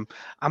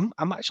 I'm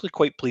actually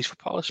quite pleased for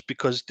Palace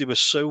because they were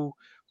so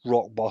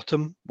rock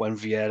bottom when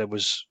Vieira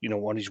was,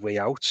 on his way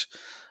out.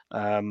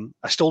 I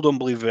still don't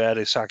believe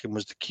Vieira sacking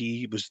was the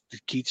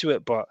key to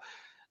it, but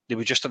they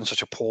were just in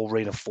such a poor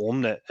reign of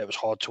form that it was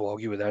hard to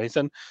argue with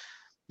anything.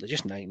 They're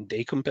just night and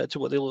day compared to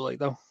what they look like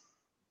now.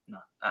 No,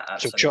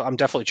 absolutely. So I'm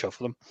definitely chuffed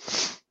for them.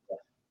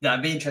 Yeah,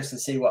 it'd be interesting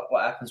to see what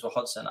happens with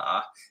Hodgson.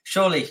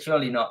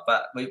 Surely not,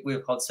 but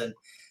with Hodgson,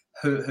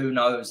 who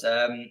knows?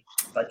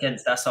 But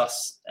gents, that's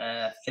us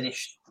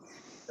finished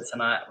for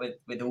tonight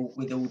with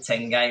all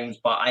 10 games.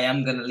 But I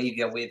am going to leave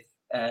you with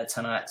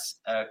tonight's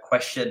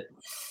question.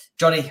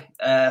 Johnny,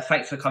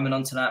 thanks for coming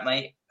on tonight,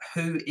 mate.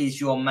 Who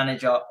is your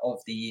manager of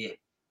the year?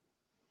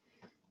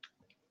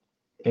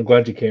 I'm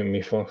glad you came to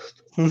me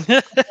first.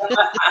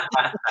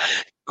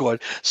 Go on,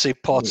 say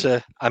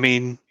Potter. I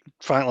mean,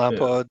 Frank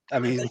Lampard. Yeah. I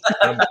mean,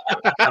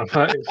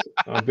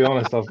 I'll be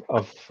honest.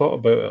 I've thought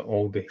about it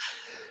all day,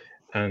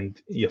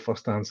 and your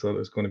first answer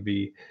is going to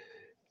be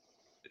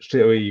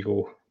straight away. You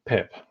go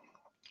Pep.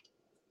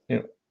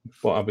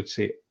 But I would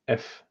say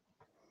if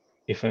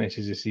he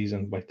finishes the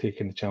season by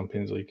taking the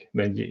Champions League,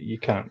 then you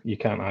can't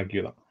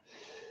argue that.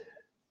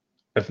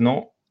 If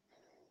not,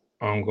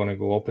 I'm going to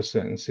go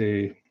opposite and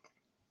say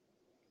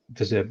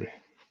De Zerbi.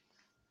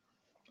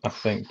 I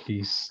think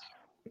he's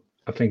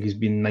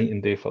been night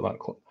and day for that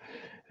club,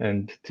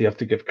 and to have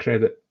to give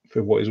credit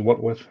for what he's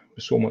worked with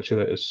so much of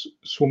it is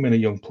so many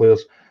young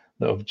players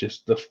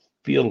that they're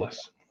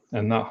fearless,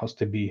 and that has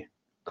to be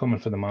coming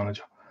from the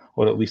manager,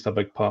 or at least a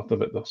big part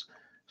of it does.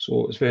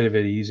 So it's very,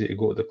 very easy to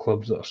go to the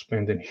clubs that are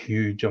spending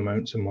huge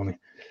amounts of money.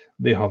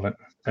 They haven't,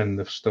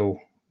 and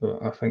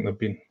I think they've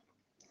been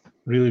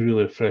really,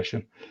 really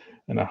refreshing,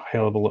 and a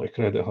hell of a lot of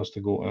credit has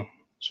to go to them.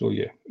 So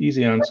yeah,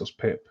 easy answers,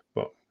 Pep,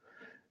 but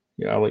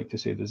yeah, I like to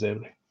say De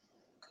Zerbi.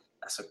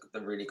 That's a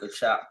really good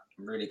shout.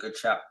 Really good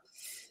shout.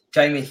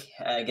 Jamie,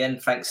 again,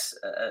 thanks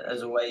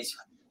as always.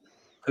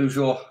 Who's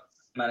your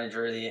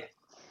manager of the year?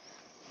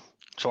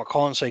 So I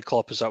can't say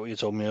Klopp. Is that what you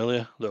told me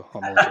earlier? No,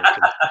 I'm only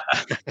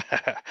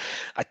joking.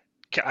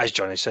 As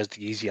Johnny says,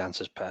 the easy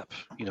answer is Pep.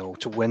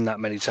 To win that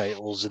many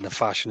titles in the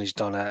fashion he's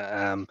done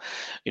it.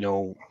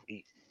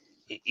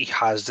 He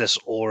has this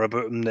aura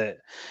about him that,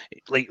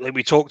 like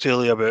we talked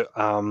earlier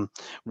about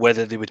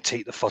whether they would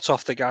take the foot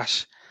off the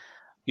gas,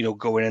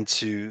 going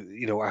into,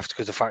 after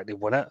because the fact they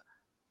won it.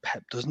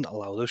 Pep doesn't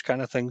allow those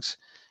kind of things.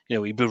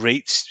 He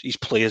berates his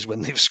players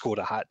when they've scored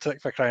a hat-trick,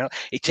 for crying out.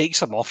 He takes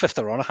them off if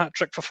they're on a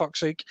hat-trick, for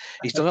fuck's sake.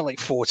 He's done it like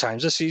 4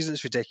 times this season.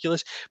 It's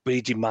ridiculous, but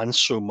he demands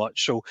so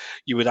much. So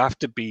you would have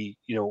to be,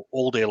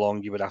 all day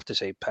long, you would have to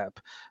say Pep.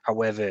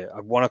 However,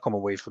 I want to come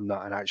away from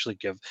that and actually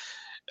give,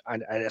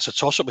 and it's a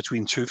toss-up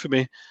between two for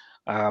me.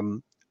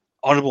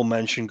 Honourable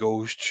mention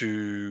goes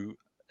to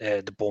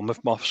the Bournemouth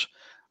Muffs.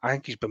 I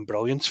think he's been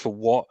brilliant for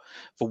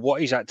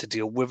what he's had to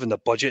deal with and the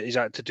budget he's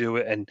had to do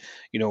it, and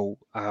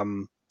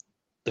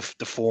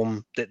the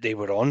form that they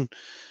were on.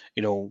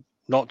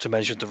 Not to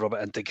mention to rub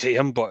it into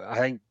Graham, but I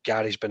think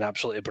Gary's been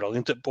absolutely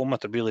brilliant at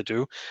Bournemouth. I really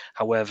do.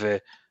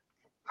 However,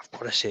 I've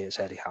got to say it's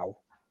Eddie Howe.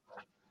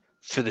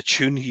 For the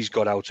tune he's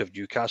got out of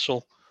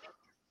Newcastle,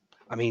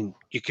 I mean,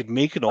 you could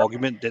make an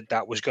argument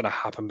that was going to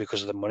happen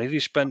because of the money they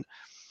spent,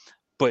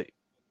 but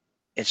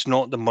it's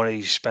not the money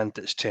he spent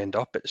that's turned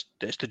up. It's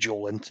the Joe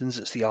Lintons,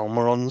 it's the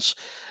Almirons,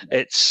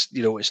 it's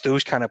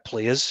those kind of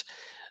players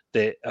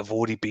that have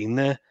already been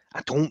there.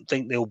 I don't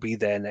think they'll be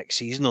there next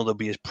season, or they'll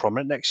be as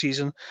prominent next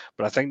season.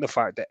 But I think the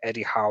fact that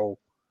Eddie Howe,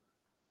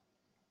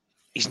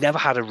 he's never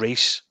had a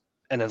race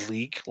in a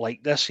league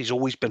like this. He's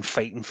always been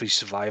fighting for his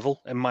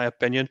survival, in my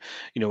opinion.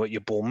 At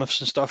your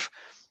Bournemouths and stuff.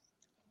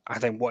 I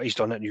think what he's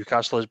done at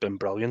Newcastle has been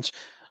brilliant.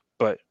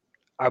 But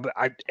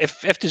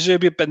if De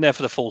Zerbi had been there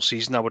for the full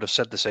season, I would have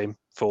said the same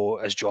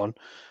as John.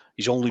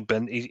 He's only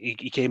been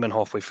he came in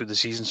halfway through the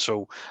season,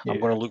 so I'm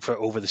going to look for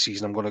over the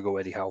season. I'm going to go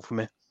Eddie Howe for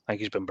me. I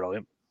think he's been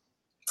brilliant.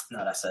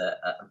 No, that's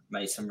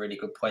made some really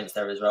good points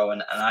there as well,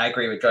 and I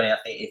agree with Johnny. I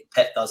think if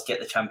Pep does get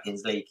the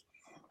Champions League,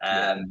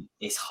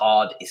 it's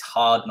hard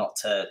not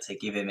to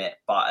give him it.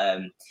 But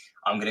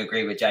I'm going to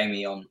agree with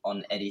Jamie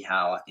on Eddie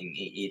Howe. I think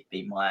he'd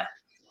be my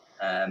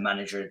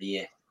manager of the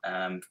year.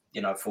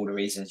 For all the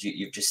reasons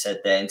you've just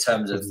said there. In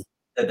terms of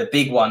the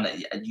big one,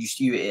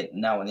 you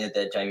now on the other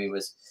there, Jamie,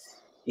 was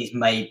he's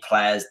made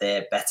players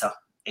there better.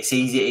 It's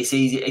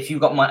easy. If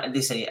you've got money,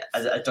 listen,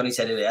 as Johnny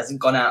said earlier, he hasn't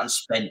gone out and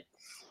spent.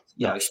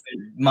 He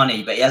spent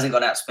money, but he hasn't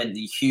gone out and spent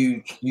the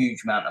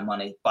huge amount of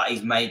money. But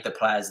he's made the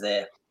players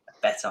there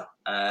better,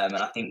 and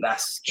I think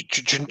that's.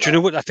 Do you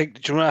know what I think?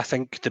 Do you know what I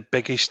think? The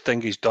biggest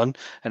thing he's done,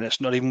 and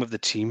it's not even with the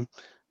team.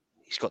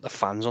 He's got the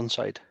fans on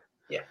side.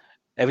 Yeah.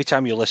 Every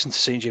time you listen to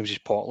St James's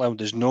Park Loud,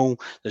 there's no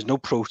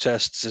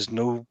protests, there's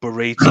no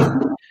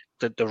berating.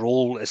 That they're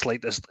all it's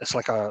like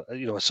a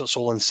it's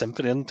all in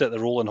symphony, isn't it?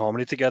 They're all in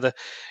harmony together.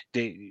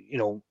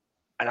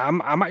 And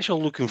I'm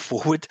actually looking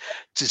forward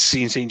to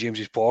seeing St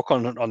James's Park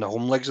on the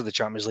home legs of the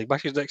Champions League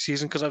matches next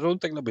season, because I don't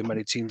think there'll be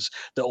many teams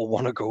that will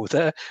want to go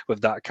there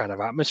with that kind of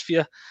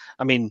atmosphere.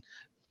 I mean,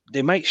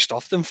 they might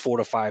stuff them 4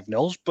 or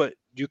 5-0, but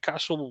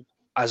Newcastle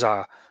as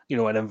an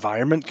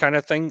environment kind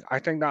of thing, I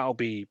think that'll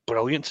be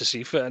brilliant to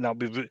see for it, and that'll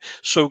be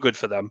so good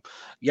for them.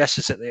 Yes,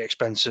 it's at the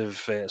expense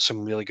of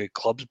some really good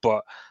clubs,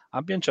 but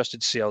I'd be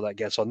interested to see how that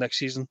gets on next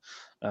season.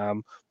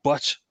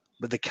 But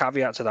the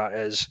caveat to that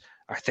is,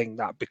 I think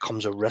that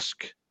becomes a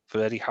risk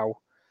for Eddie Howe,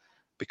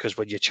 because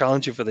when you're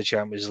challenging for the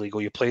Champions League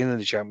or you're playing in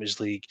the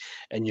Champions League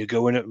and you're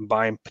going out and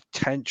buying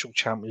potential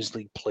Champions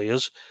League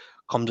players,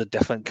 comes a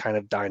different kind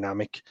of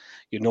dynamic.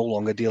 You're no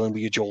longer dealing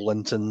with your Joe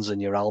Lintons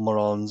and your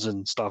Almirons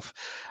and stuff.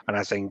 And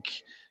I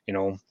think,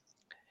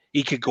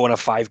 he could go on a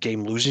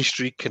 5-game losing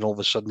streak and all of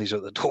a sudden he's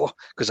out the door,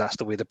 because that's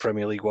the way the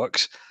Premier League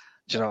works.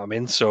 Do you know what I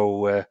mean?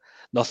 So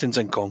nothing's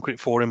in concrete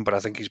for him, but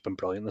I think he's been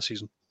brilliant this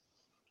season.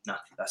 No,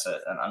 that's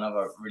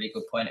another really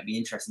good point. It'd be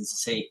interesting to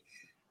see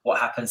what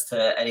happens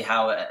to Eddie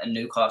Howe at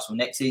Newcastle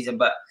next season.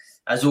 But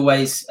as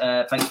always,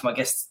 thanks to my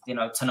guests,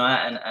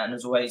 tonight, and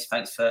as always,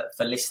 thanks for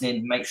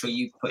listening. Make sure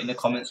you put in the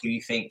comments who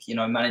you think,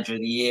 manager of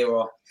the year,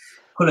 or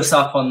pull us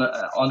up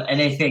on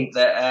anything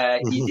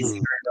that you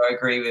disagree or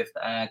agree with,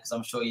 because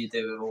I'm sure you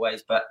do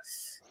always. But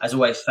as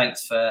always,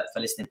 thanks for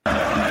listening.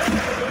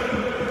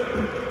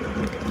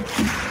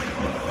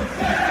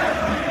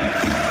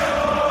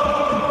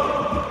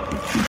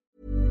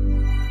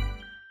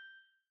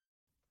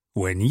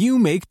 When you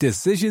make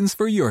decisions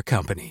for your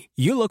company,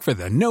 you look for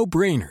the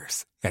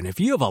no-brainers. And if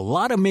you have a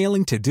lot of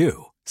mailing to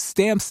do,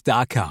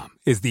 Stamps.com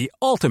is the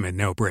ultimate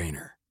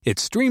no-brainer. It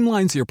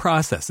streamlines your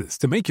processes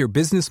to make your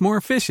business more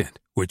efficient,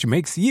 which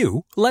makes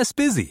you less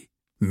busy.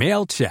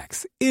 Mail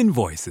checks,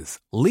 invoices,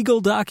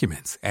 legal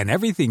documents, and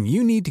everything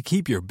you need to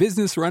keep your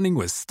business running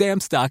with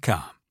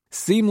Stamps.com.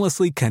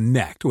 Seamlessly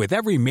connect with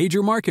every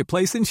major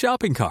marketplace and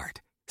shopping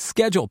cart.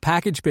 Schedule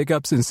package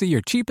pickups and see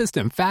your cheapest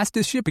and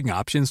fastest shipping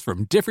options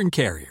from different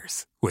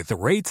carriers, with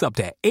rates up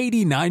to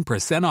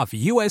 89% off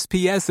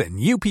USPS and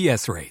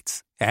UPS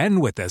rates. And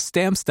with the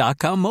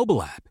Stamps.com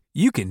mobile app,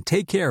 you can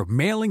take care of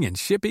mailing and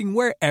shipping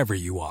wherever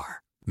you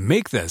are.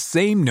 Make the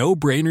same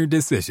no-brainer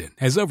decision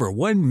as over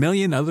 1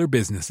 million other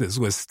businesses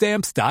with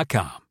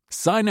Stamps.com.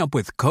 Sign up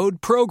with code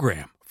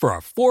PROGRAM for a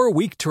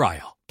 4-week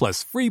trial,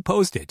 plus free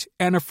postage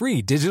and a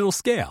free digital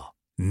scale.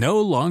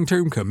 No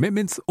long-term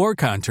commitments or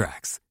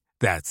contracts.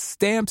 That's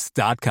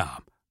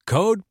Stamps.com.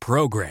 Code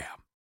PROGRAM.